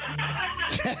 Yes.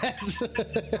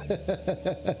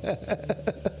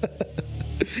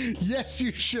 Yes,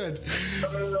 you should.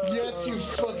 Yes, you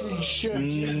fucking should.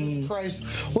 Jesus Christ.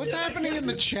 What's happening in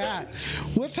the chat?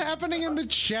 What's happening in the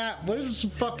chat? What is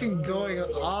fucking going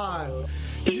on?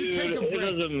 You take a break. It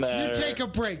doesn't matter. You take a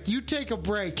break. You take a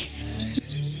break.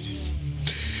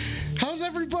 How's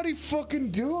everybody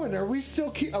fucking doing? Are we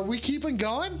still are we keeping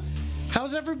going?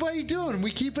 How's everybody doing?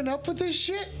 We keeping up with this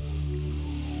shit?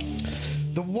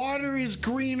 The water is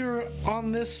greener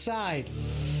on this side.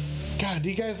 God, do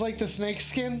you guys like the snake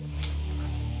skin?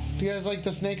 Do you guys like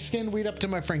the snake skin? We'd up to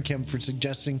my friend Kim for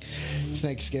suggesting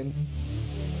snake skin.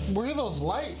 Where are those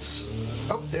lights?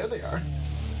 Oh, there they are.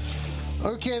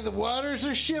 Okay, the waters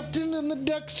are shifting and the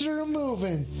ducks are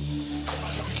moving.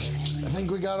 I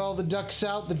think we got all the ducks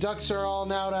out. The ducks are all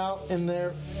now out in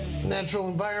their natural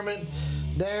environment.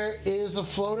 There is a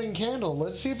floating candle.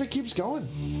 Let's see if it keeps going.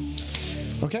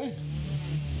 Okay.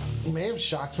 It may have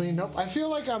shocked me. Nope. I feel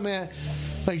like I'm at,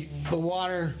 like, the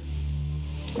water.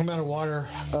 I'm out of water.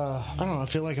 I don't know. I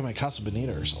feel like I'm at Casa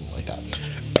Bonita or something like that.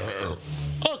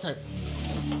 Okay.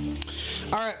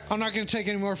 All right. I'm not going to take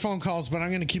any more phone calls, but I'm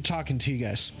going to keep talking to you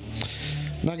guys.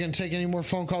 I'm not going to take any more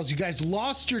phone calls. You guys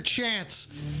lost your chance.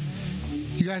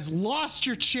 You guys lost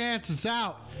your chance. It's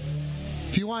out.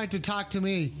 If you wanted to talk to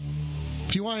me,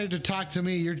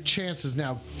 your chance is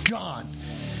now gone.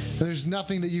 And there's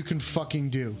nothing that you can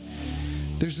fucking do.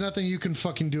 There's nothing you can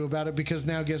fucking do about it because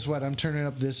now guess what? I'm turning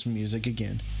up this music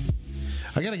again.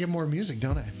 I gotta get more music,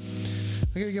 don't I?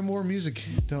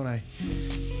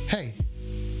 Hey.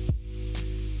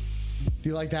 Do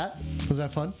you like that? Was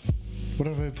that fun? What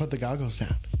if I put the goggles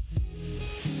down?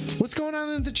 What's going on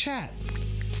in the chat?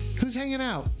 Who's hanging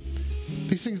out?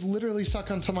 These things literally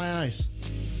suck onto my eyes.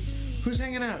 Who's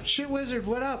hanging out? Shit Wizard,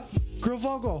 what up? Grill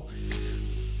Vogel.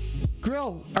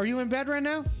 Grill, are you in bed right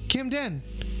now? Kim Den.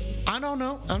 I don't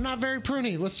know. I'm not very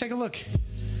pruny. Let's take a look.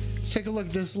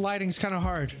 This lighting's kind of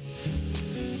hard.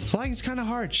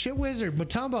 Shit Wizard,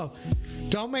 Matumbo.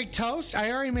 Don't make toast?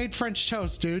 I already made French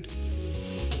toast, dude.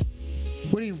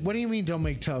 What do you mean don't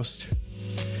make toast?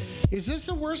 Is this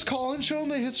the worst call-in show in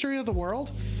the history of the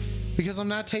world? Because I'm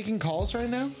not taking calls right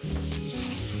now?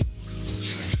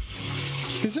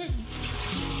 Is it?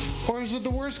 Or is it the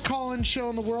worst call-in show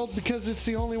in the world because it's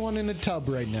the only one in a tub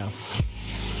right now?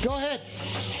 Go ahead.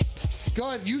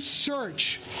 You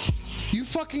search. You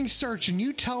fucking search and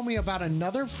you tell me about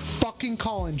another fucking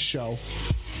call-in show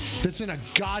that's in a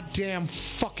goddamn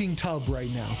fucking tub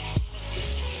right now.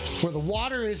 Where the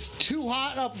water is too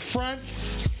hot up front,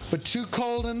 but too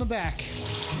cold in the back.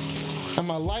 And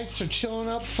my lights are chilling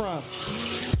up front.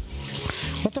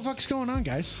 What the fuck's going on,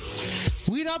 guys?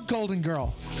 Weed up, Golden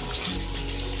Girl.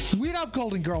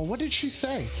 What did she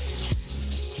say?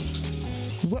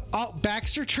 What? Oh,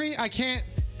 Baxter tree? I can't.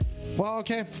 Well,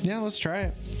 okay. Yeah, let's try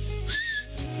it.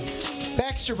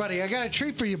 Baxter, buddy, I got a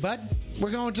treat for you, bud.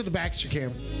 We're going to the Baxter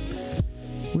camp.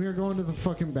 We are going to the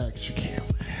fucking Baxter camp.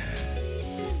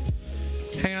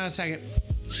 Hang on a second.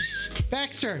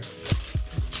 Baxter.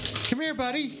 Come here,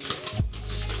 buddy.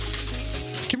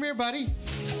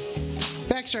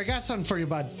 Baxter, I got something for you,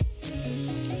 bud.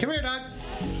 Come here, dog.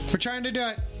 We're trying to do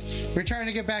it. We're trying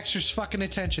to get Baxter's fucking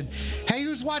attention. Hey,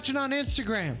 who's watching on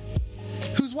Instagram?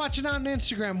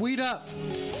 Weed up.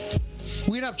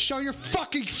 Show your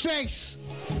fucking face.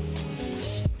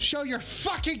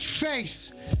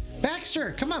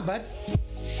 Baxter, come on, bud.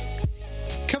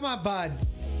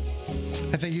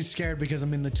 I think he's scared because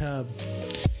I'm in the tub.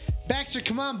 Baxter,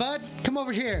 come on, bud. Come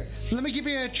over here. Let me give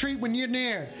you a treat when you're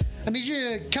near. I need you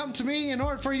to come to me in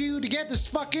order for you to get this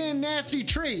fucking nasty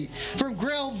treat from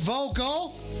Grill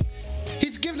Vogel.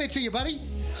 He's giving it to you, buddy.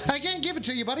 I can't give it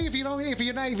to you, buddy, if you're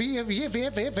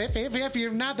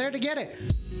not there to get it.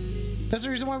 That's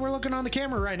the reason why we're looking on the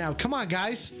camera right now. Come on,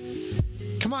 guys.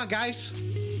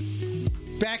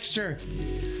 Baxter,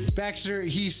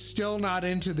 he's still not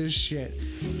into this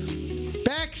shit.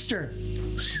 Baxter,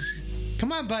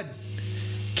 come on, bud.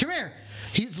 Come here.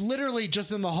 He's literally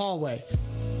just in the hallway.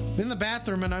 In the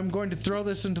bathroom, and I'm going to throw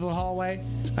this into the hallway.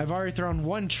 I've already thrown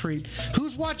one treat.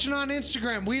 Who's watching on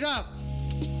Instagram? Weed up.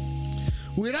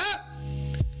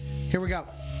 Here we go.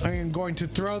 I'm going to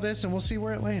throw this, and we'll see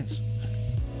where it lands.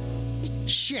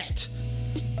 Shit.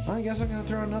 I guess I'm going to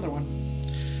throw another one.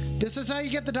 This is how you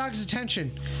get the dog's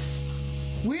attention.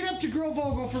 Weed up to Grill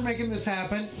Vogel for making this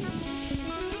happen.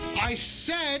 I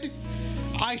said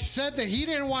that he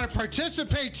didn't want to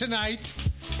participate tonight.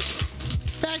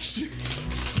 Baxter,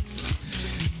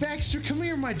 come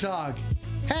here, my dog.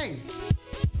 Hey.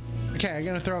 Okay, I'm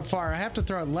gonna throw it far. I have to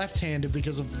throw it left-handed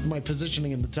because of my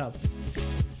positioning in the tub.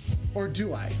 Or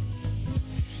do I?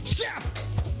 Yeah!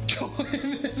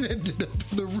 That ended up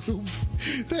in the room.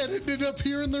 That ended up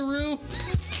here in the room.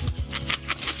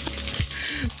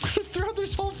 I'm gonna throw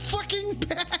this whole fucking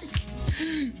bag.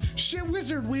 Shit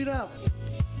wizard, weed up.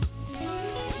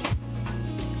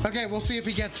 Okay, we'll see if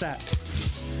he gets that.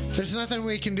 There's nothing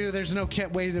we can do. There's no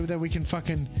way that we can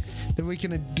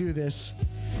do this.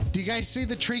 Do you guys see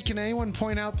the treat? Can anyone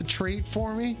point out the treat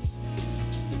for me?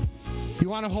 You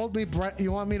want to hold me?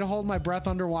 You want me to hold my breath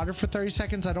underwater for 30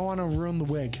 seconds? I don't want to ruin the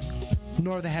wig,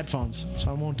 nor the headphones, so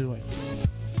I won't do it.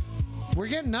 We're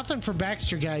getting nothing from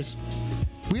Baxter, guys.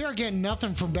 We are getting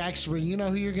nothing from Baxter. You know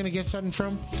who you're gonna get something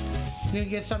from? You're gonna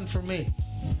get something from me.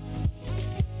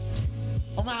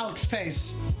 I'm Alex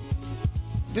Pace.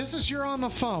 This is You're on the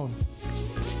Phone.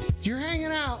 You're hanging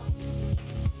out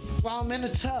while I'm in a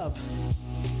tub.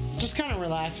 Just kind of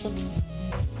relaxing.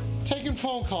 Taking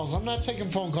phone calls. I'm not taking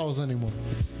phone calls anymore.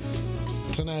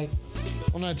 Tonight,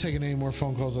 I'm not taking any more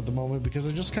phone calls at the moment because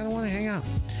I just kind of want to hang out.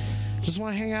 Just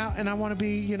want to hang out and I want to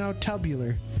be, you know,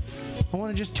 tubular. I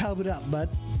want to just tub it up, bud.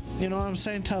 You know what I'm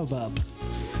saying? Tub up.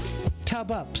 Tub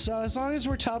up. So as long as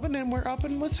we're tubbing and we're up,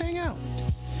 and let's hang out.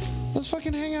 Let's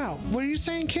fucking hang out. What are you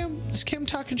saying, Kim? Is Kim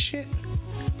talking shit?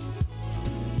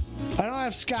 I don't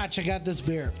have scotch. I got this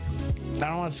beer. I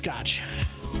don't want scotch.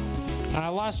 I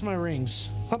lost my rings.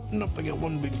 Oh, nope. I got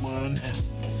one big one.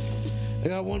 I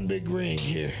got one big ring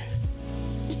here.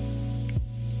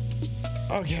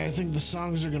 Okay, I think the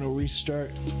songs are going to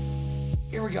restart.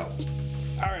 Here we go.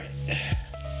 All right.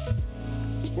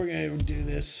 We're going to do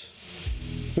this.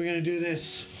 We're going to do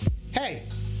this. Hey.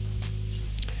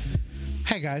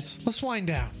 Hey, guys. Let's wind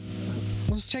down.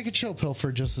 Let's take a chill pill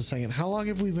for just a second. How long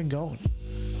have we been going?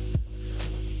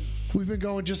 We've been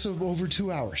going just over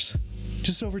 2 hours.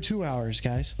 Just over 2 hours,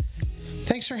 guys.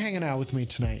 Thanks for hanging out with me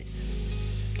tonight.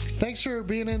 Thanks for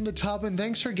being in the tub, and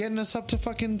thanks for getting us up to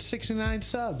fucking 69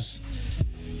 subs.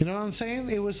 You know what I'm saying?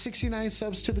 It was 69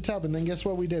 subs to the tub, and then guess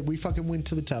what we did? We fucking went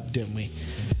to the tub, didn't we?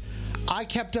 I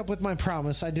kept up with my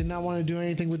promise. I did not want to do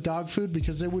anything with dog food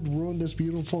because it would ruin this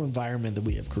beautiful environment that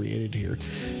we have created here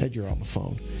at You're on the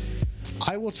Phone.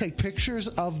 I will take pictures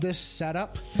of this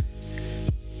setup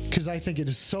because I think it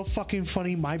is so fucking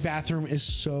funny. My bathroom is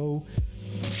so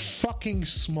fucking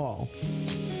small.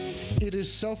 It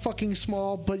is so fucking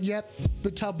small, but yet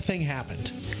the tub thing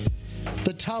happened.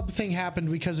 The tub thing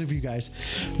happened because of you guys.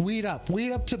 Weed up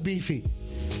to Beefy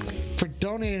for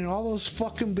donating all those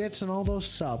fucking bits and all those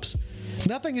subs.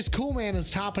 Nothing is Cool Man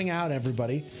is topping out,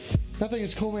 everybody. Nothing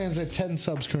is Cool Man's at 10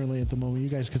 subs currently at the moment. You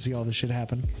guys can see all this shit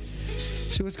happening.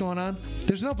 See what's going on?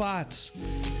 There's no bots.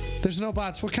 There's no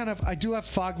bots. What kind of... I do have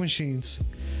fog machines.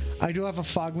 I do have a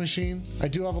fog machine. I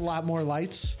do have a lot more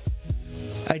lights.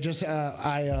 I just...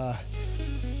 ran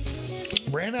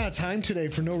out of time today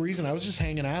for no reason. I was just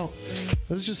hanging out.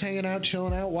 I was just hanging out,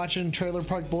 chilling out, watching Trailer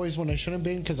Park Boys when I shouldn't have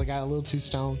been because I got a little too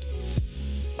stoned.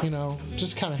 You know,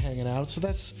 just kind of hanging out. So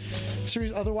that's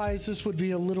serious. Otherwise, this would be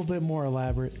a little bit more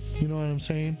elaborate. You know what I'm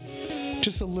saying?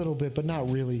 Just a little bit, but not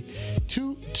really.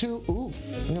 Ooh,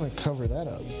 I'm going to cover that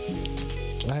up.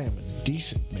 I am a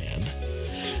decent man.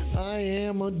 I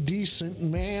am a decent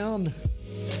man.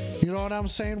 You know what I'm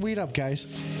saying? Weed up, guys.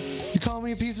 You call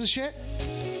me a piece of shit?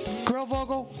 Grill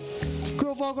Vogel,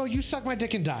 you suck my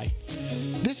dick and die.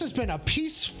 This has been a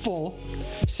peaceful,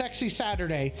 sexy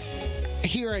Saturday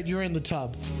here at You're in the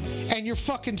Tub. And you're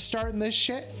fucking starting this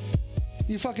shit?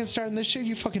 You fucking starting this shit?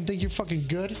 You fucking think you're fucking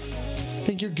good?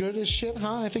 Think you're good as shit,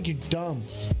 huh? I think you're dumb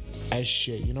as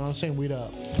shit. You know what I'm saying? Weed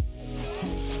up.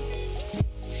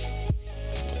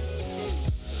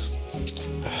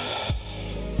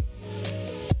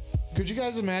 Could you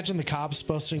guys imagine the cops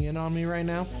busting in on me right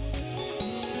now?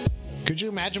 Could you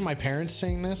imagine my parents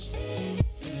seeing this?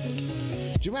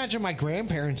 Could you imagine my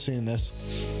grandparents seeing this?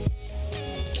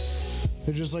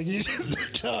 They're just like, he's in the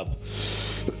tub.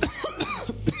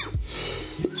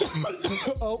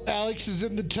 Oh, Alex is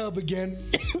in the tub again.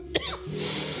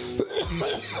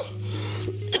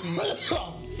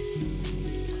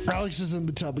 Alex is in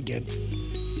the tub again.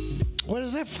 What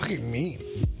does that fucking mean?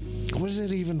 What does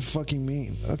it even fucking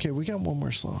mean? Okay, we got one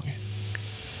more song.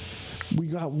 We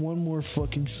got one more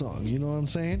fucking song. You know what I'm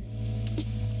saying?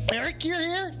 Eric, you're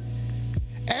here?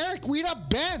 Eric, weed up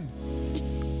Ben.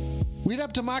 Weed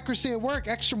up Democracy at Work.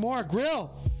 Extra more. Grill.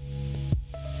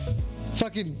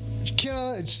 Fucking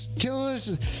kill us.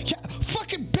 Yeah,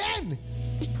 fucking Ben.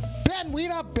 Ben,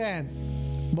 weed up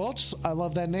Ben. Mulch, I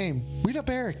love that name. Weed up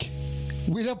Eric.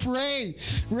 Weed up Ray.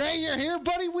 Ray, you're here,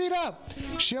 buddy? Weed up.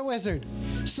 Shit Wizard.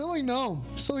 Silly Gnome.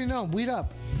 Weed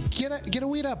up. Get a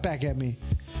weed up back at me.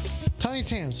 Tiny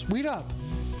Tams, weed up.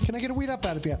 Can I get a weed up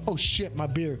out of you? Oh shit, my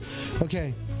beer.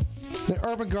 Okay. The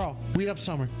Urban Girl, weed up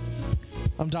Summer.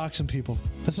 I'm doxing people.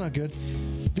 That's not good.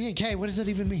 V&K, what does that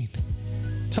even mean?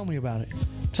 Tell me about it.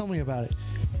 Tell me about it.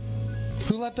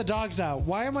 Who Let the Dogs Out?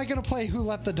 Why am I going to play Who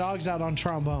Let the Dogs Out on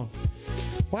trombone?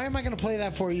 Why am I going to play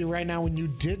that for you right now when you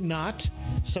did not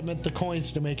submit the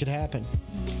coins to make it happen?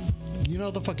 You know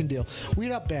the fucking deal.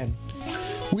 Weed up, Ben.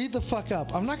 Weed the fuck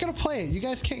up. I'm not going to play it. You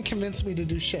guys can't convince me to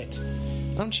do shit.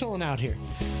 I'm chilling out here.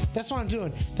 That's what I'm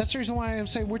doing. That's the reason why I'm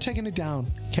saying we're taking it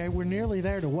down. Okay? We're nearly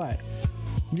there to what?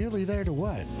 Nearly there to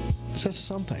what? It says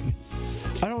something.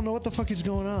 I don't know what the fuck is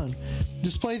going on.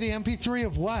 Just play the MP3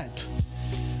 of what?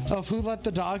 Of Who Let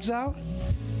the Dogs Out?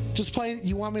 Just play.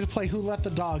 You want me to play Who Let the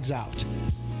Dogs Out?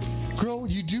 Girl,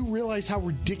 you do realize how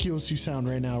ridiculous you sound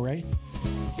right now, right?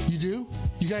 You do?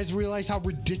 You guys realize how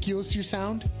ridiculous you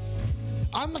sound?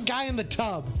 I'm the guy in the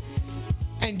tub,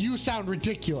 and you sound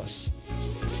ridiculous.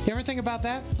 You ever think about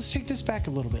that? Let's take this back a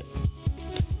little bit.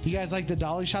 You guys like the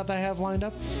dolly shot that I have lined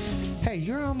up? Hey,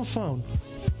 you're on the phone.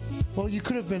 Well, you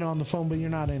could have been on the phone, but you're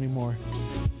not anymore.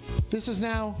 This is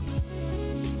now...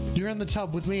 You're in the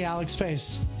tub with me, Alex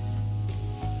Pace.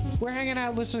 We're hanging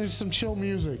out listening to some chill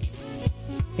music.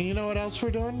 And you know what else we're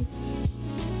doing?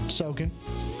 Soaking.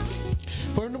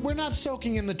 We're not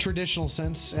soaking in the traditional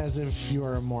sense, as if you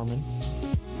are a Mormon.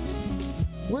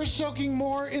 We're soaking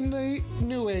more in the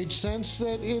New Age sense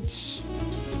that it's,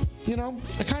 you know,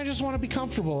 I kind of just want to be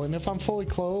comfortable. And if I'm fully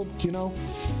clothed, you know,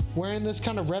 wearing this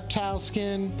kind of reptile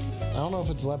skin, I don't know if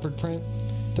it's leopard print.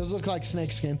 Does look like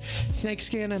snake skin. Snake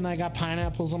skin, and I got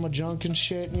pineapples on my junk and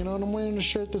shit, you know, and I'm wearing a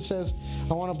shirt that says,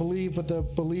 I want to believe, but the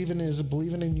believing is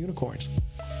believing in unicorns.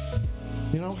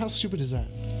 You know, how stupid is that?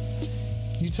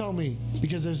 You tell me,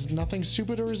 because there's nothing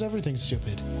stupid, or is everything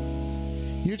stupid?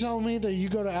 You're telling me that you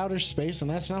go to outer space and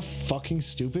that's not fucking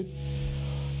stupid?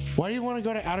 Why do you want to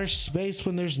go to outer space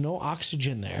when there's no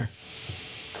oxygen there?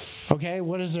 Okay,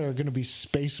 what is there? Going to be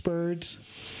space birds?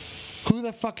 Who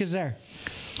the fuck is there?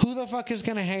 Who the fuck is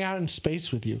going to hang out in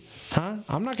space with you? Huh?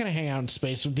 I'm not going to hang out in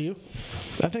space with you.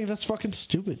 I think that's fucking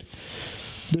stupid.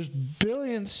 There's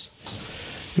billions.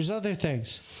 There's other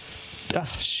things. Ah,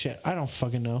 shit. I don't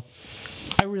fucking know.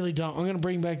 I really don't. I'm going to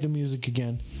bring back the music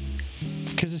again.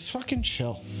 Because it's fucking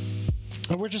chill.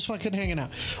 And we're just fucking hanging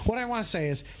out. What I want to say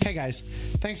is, hey guys,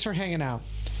 thanks for hanging out.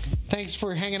 Thanks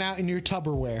for hanging out in your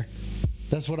Tupperware.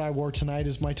 That's what I wore tonight,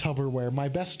 is my Tupperware. My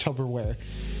best Tupperware.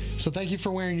 So thank you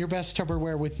for wearing your best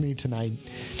Tupperware with me tonight.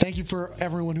 Thank you for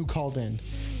everyone who called in.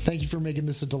 Thank you for making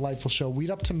this a delightful show. Weed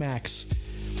up to Max.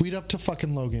 Weed up to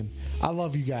fucking Logan. I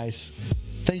love you guys.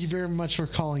 Thank you very much for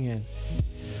calling in.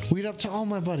 Weed up to all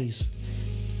my buddies.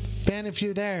 Ben, if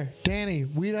you're there. Danny,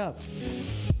 weed up.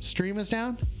 Stream is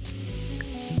down?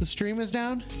 The stream is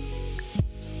down?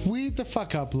 Weed the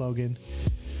fuck up, Logan.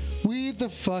 Weed the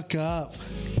fuck up.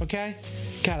 Okay?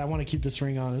 God, I want to keep this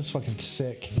ring on. It's fucking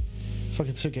sick.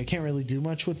 Fucking sick. I can't really do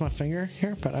much with my finger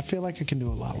here, but I feel like I can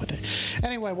do a lot with it.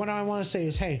 Anyway, what I want to say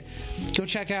is, hey, go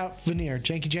check out Veneer,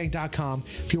 jankyjank.com.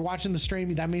 If you're watching the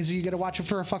stream, that means that you get to watch it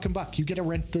for $1. You get to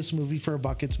rent this movie for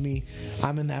 $1. It's me.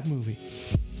 I'm in that movie.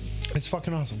 It's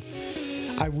fucking awesome.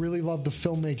 I really love the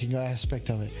filmmaking aspect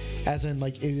of it. As in,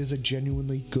 like, it is a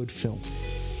genuinely good film.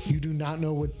 You do not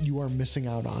know what you are missing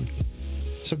out on.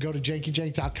 So go to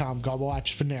jankyjank.com. Go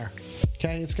watch Veneer.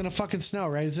 Okay? It's going to fucking snow,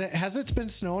 right? Has it been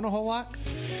snowing a whole lot?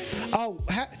 Oh,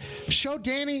 show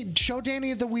Danny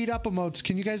the weed up emotes.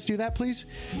 Can you guys do that, please?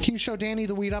 Can you show Danny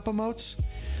the weed up emotes?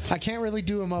 I can't really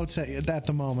do emotes at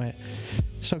the moment.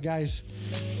 So, guys,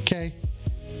 okay?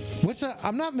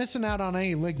 I'm not missing out on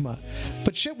any Ligma.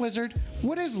 But shit, Wizard,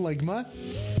 what is Ligma?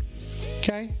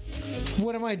 Okay?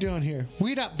 What am I doing here?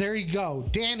 Weed up. There you go.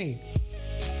 Danny,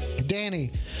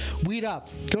 weed up.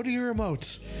 Go to your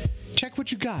emotes. Check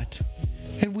what you got.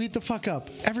 And weed the fuck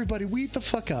up. Everybody, weed the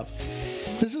fuck up.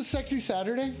 This is Sexy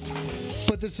Saturday,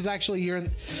 but this is actually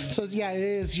so yeah, it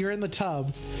is. You're in the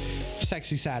tub.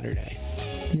 Sexy Saturday.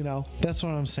 You know, that's what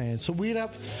I'm saying. So weed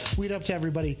up to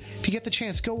everybody. If you get the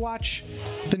chance, go watch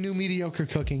the new Mediocre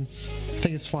Cooking. I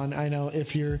think it's fun. I know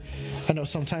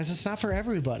sometimes it's not for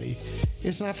everybody.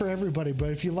 It's not for everybody,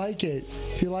 but if you like it,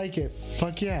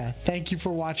 fuck yeah. Thank you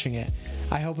for watching it.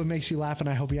 I hope it makes you laugh, and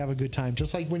I hope you have a good time.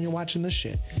 Just like when you're watching this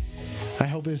shit. I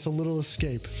hope it's a little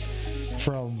escape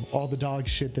from all the dog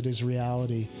shit that is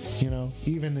reality, you know,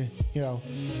 even, you know,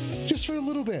 just for a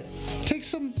little bit. Take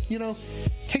some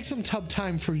tub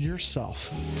time for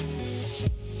yourself,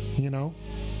 you know,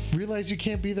 realize you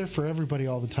can't be there for everybody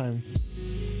all the time.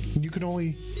 You can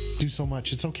only do so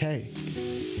much. It's okay.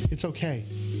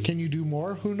 Can you do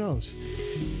more? Who knows?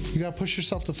 You gotta push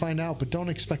yourself to find out, but don't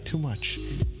expect too much,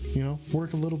 you know,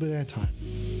 work a little bit at a time.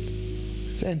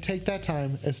 And take that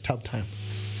time as tub time.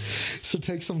 So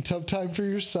take some tub time for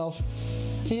yourself.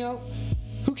 You know,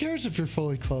 who cares if you're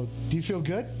fully clothed? Do you feel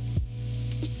good?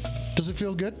 Does it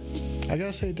feel good? I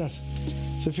gotta say it does.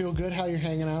 Does it feel good how you're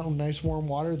hanging out in nice warm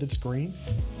water that's green?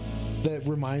 That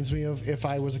reminds me of if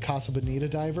I was a Casa Bonita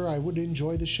diver, I would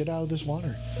enjoy the shit out of this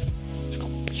water.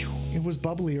 It was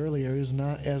bubbly earlier. It is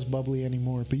not as bubbly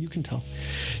anymore, but you can tell.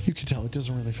 You can tell. It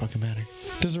doesn't really fucking matter.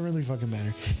 It doesn't really fucking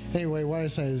matter. Anyway, what I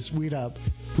say is weed up.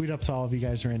 Weed up to all of you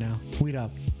guys right now. Weed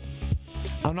up.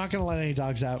 I'm not going to let any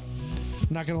dogs out.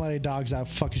 I'm not going to let any dogs out.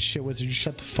 Fucking shit wizard. You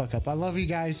shut the fuck up. I love you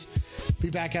guys. Be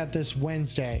back at this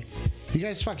Wednesday. You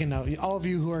guys fucking know. All of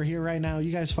you who are here right now,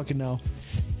 you guys fucking know.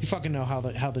 You fucking know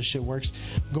how this shit works.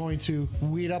 I'm going to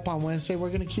weed up on Wednesday. We're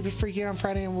going to keep it freaky on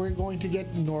Friday, and we're going to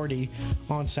get Nordy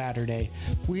on Saturday.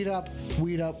 Weed up,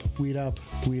 weed up, weed up,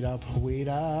 weed up, weed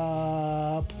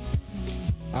up.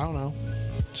 I don't know.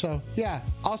 So, yeah.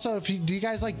 Also, do you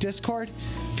guys like Discord?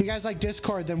 If you guys like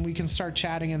Discord, then we can start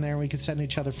chatting in there and we can send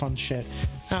each other fun shit.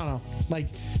 I don't know. Like,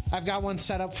 I've got one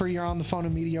set up for You're on the Phone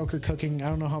and Mediocre Cooking. I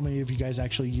don't know how many of you guys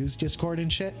actually use Discord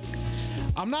and shit.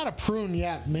 I'm not a prune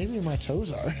yet. Maybe my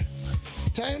toes are.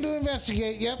 Time to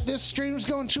investigate. Yep, this stream's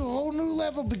going to a whole new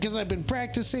level because I've been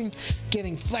practicing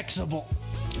getting flexible.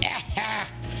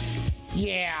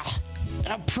 Yeah.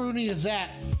 How pruny is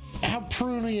that? How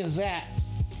pruny is that?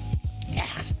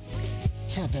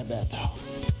 It's not that bad, though.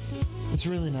 It's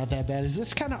really not that bad. Is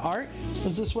this kind of art?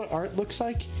 Is this what art looks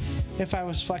like? If I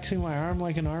was flexing my arm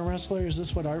like an arm wrestler, is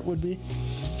this what art would be?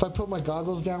 If I put my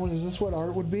goggles down, is this what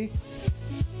art would be?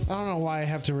 I don't know why I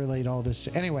have to relate all this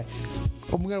to. Anyway,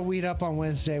 I'm going to weed up on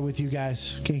Wednesday with you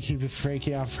guys. Going to keep it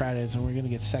freaky on Fridays, and we're going to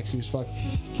get sexy as fuck.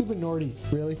 Keep it Nordy,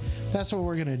 really. That's what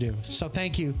we're going to do. So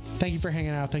thank you. Thank you for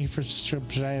hanging out. Thank you for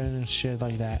subscribing and shit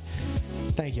like that.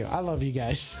 Thank you. I love you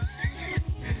guys.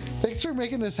 Thanks for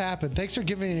making this happen. Thanks for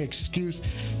giving me an excuse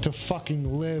to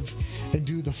fucking live and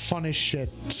do the funnest shit.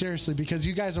 Seriously, because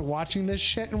you guys are watching this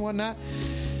shit and whatnot.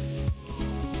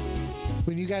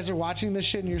 When you guys are watching this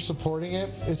shit and you're supporting it,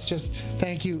 it's just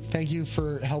thank you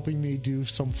for helping me do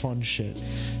some fun shit.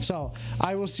 So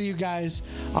I will see you guys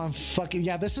on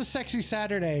this is Sexy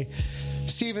Saturday.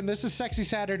 Steven, this is Sexy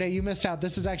Saturday. You missed out.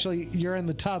 This is actually You're in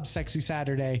the Tub Sexy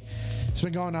Saturday. It's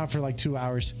been going on for like 2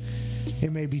 hours.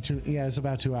 It may be it's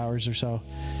about 2 hours or so.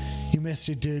 You missed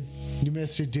it, dude.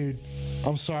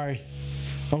 I'm sorry,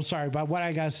 but what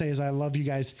I gotta say is I love you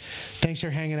guys. Thanks for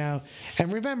hanging out,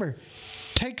 and remember,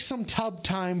 take some tub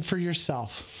time for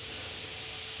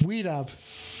yourself. Weed up,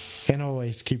 and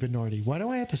always keep it Nordy. Why do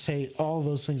I have to say all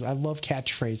those things? I love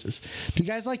catchphrases. Do you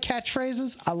guys like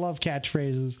catchphrases? I love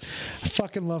catchphrases. I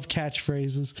fucking love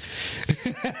catchphrases.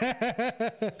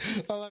 I love